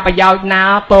พัฒนาประโยชน์นา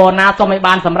โตนาสมัยบ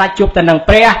านสำหรับจุบแต่หนังเป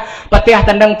รี้ยปฏิหัต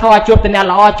หนังทอจุบแต่เนี่ย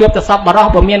ละอ้อจุบแต่ซับบารอบ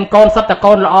บ่เมียนโกนซับตะโก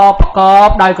นละอ้อประกอบ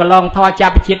โดยกระลองทอจั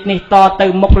บจิตนี่ต่อตื่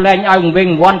นมุกแรงอ้อยวิ่ง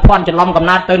วนพรจะล้อมกำ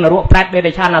นัดตื่นรุ่งแปรเด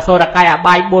ชานาโซร រកាយអ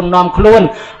បាយ4នាំខ្លួន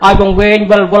ឲ្យវង្វេង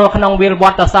វិលវល់ក្នុងវិលវ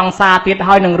ត្តសង្សារទៀត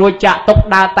ហើយនឹងរួចចាក់ទុក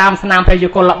ដើរតាមស្នាមព្រះយុ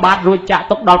គលបាតរួចចាក់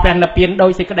ទុកដល់ព្រះនិព្វានដោ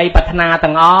យសេចក្តីប្រាថ្នា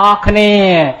ទាំងអស់គ្នា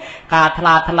ការថ្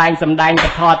លាថ្លែងសម្ដែងព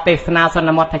ធទេសនាស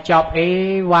ន្មតថាចប់អេ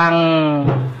វ៉ាំង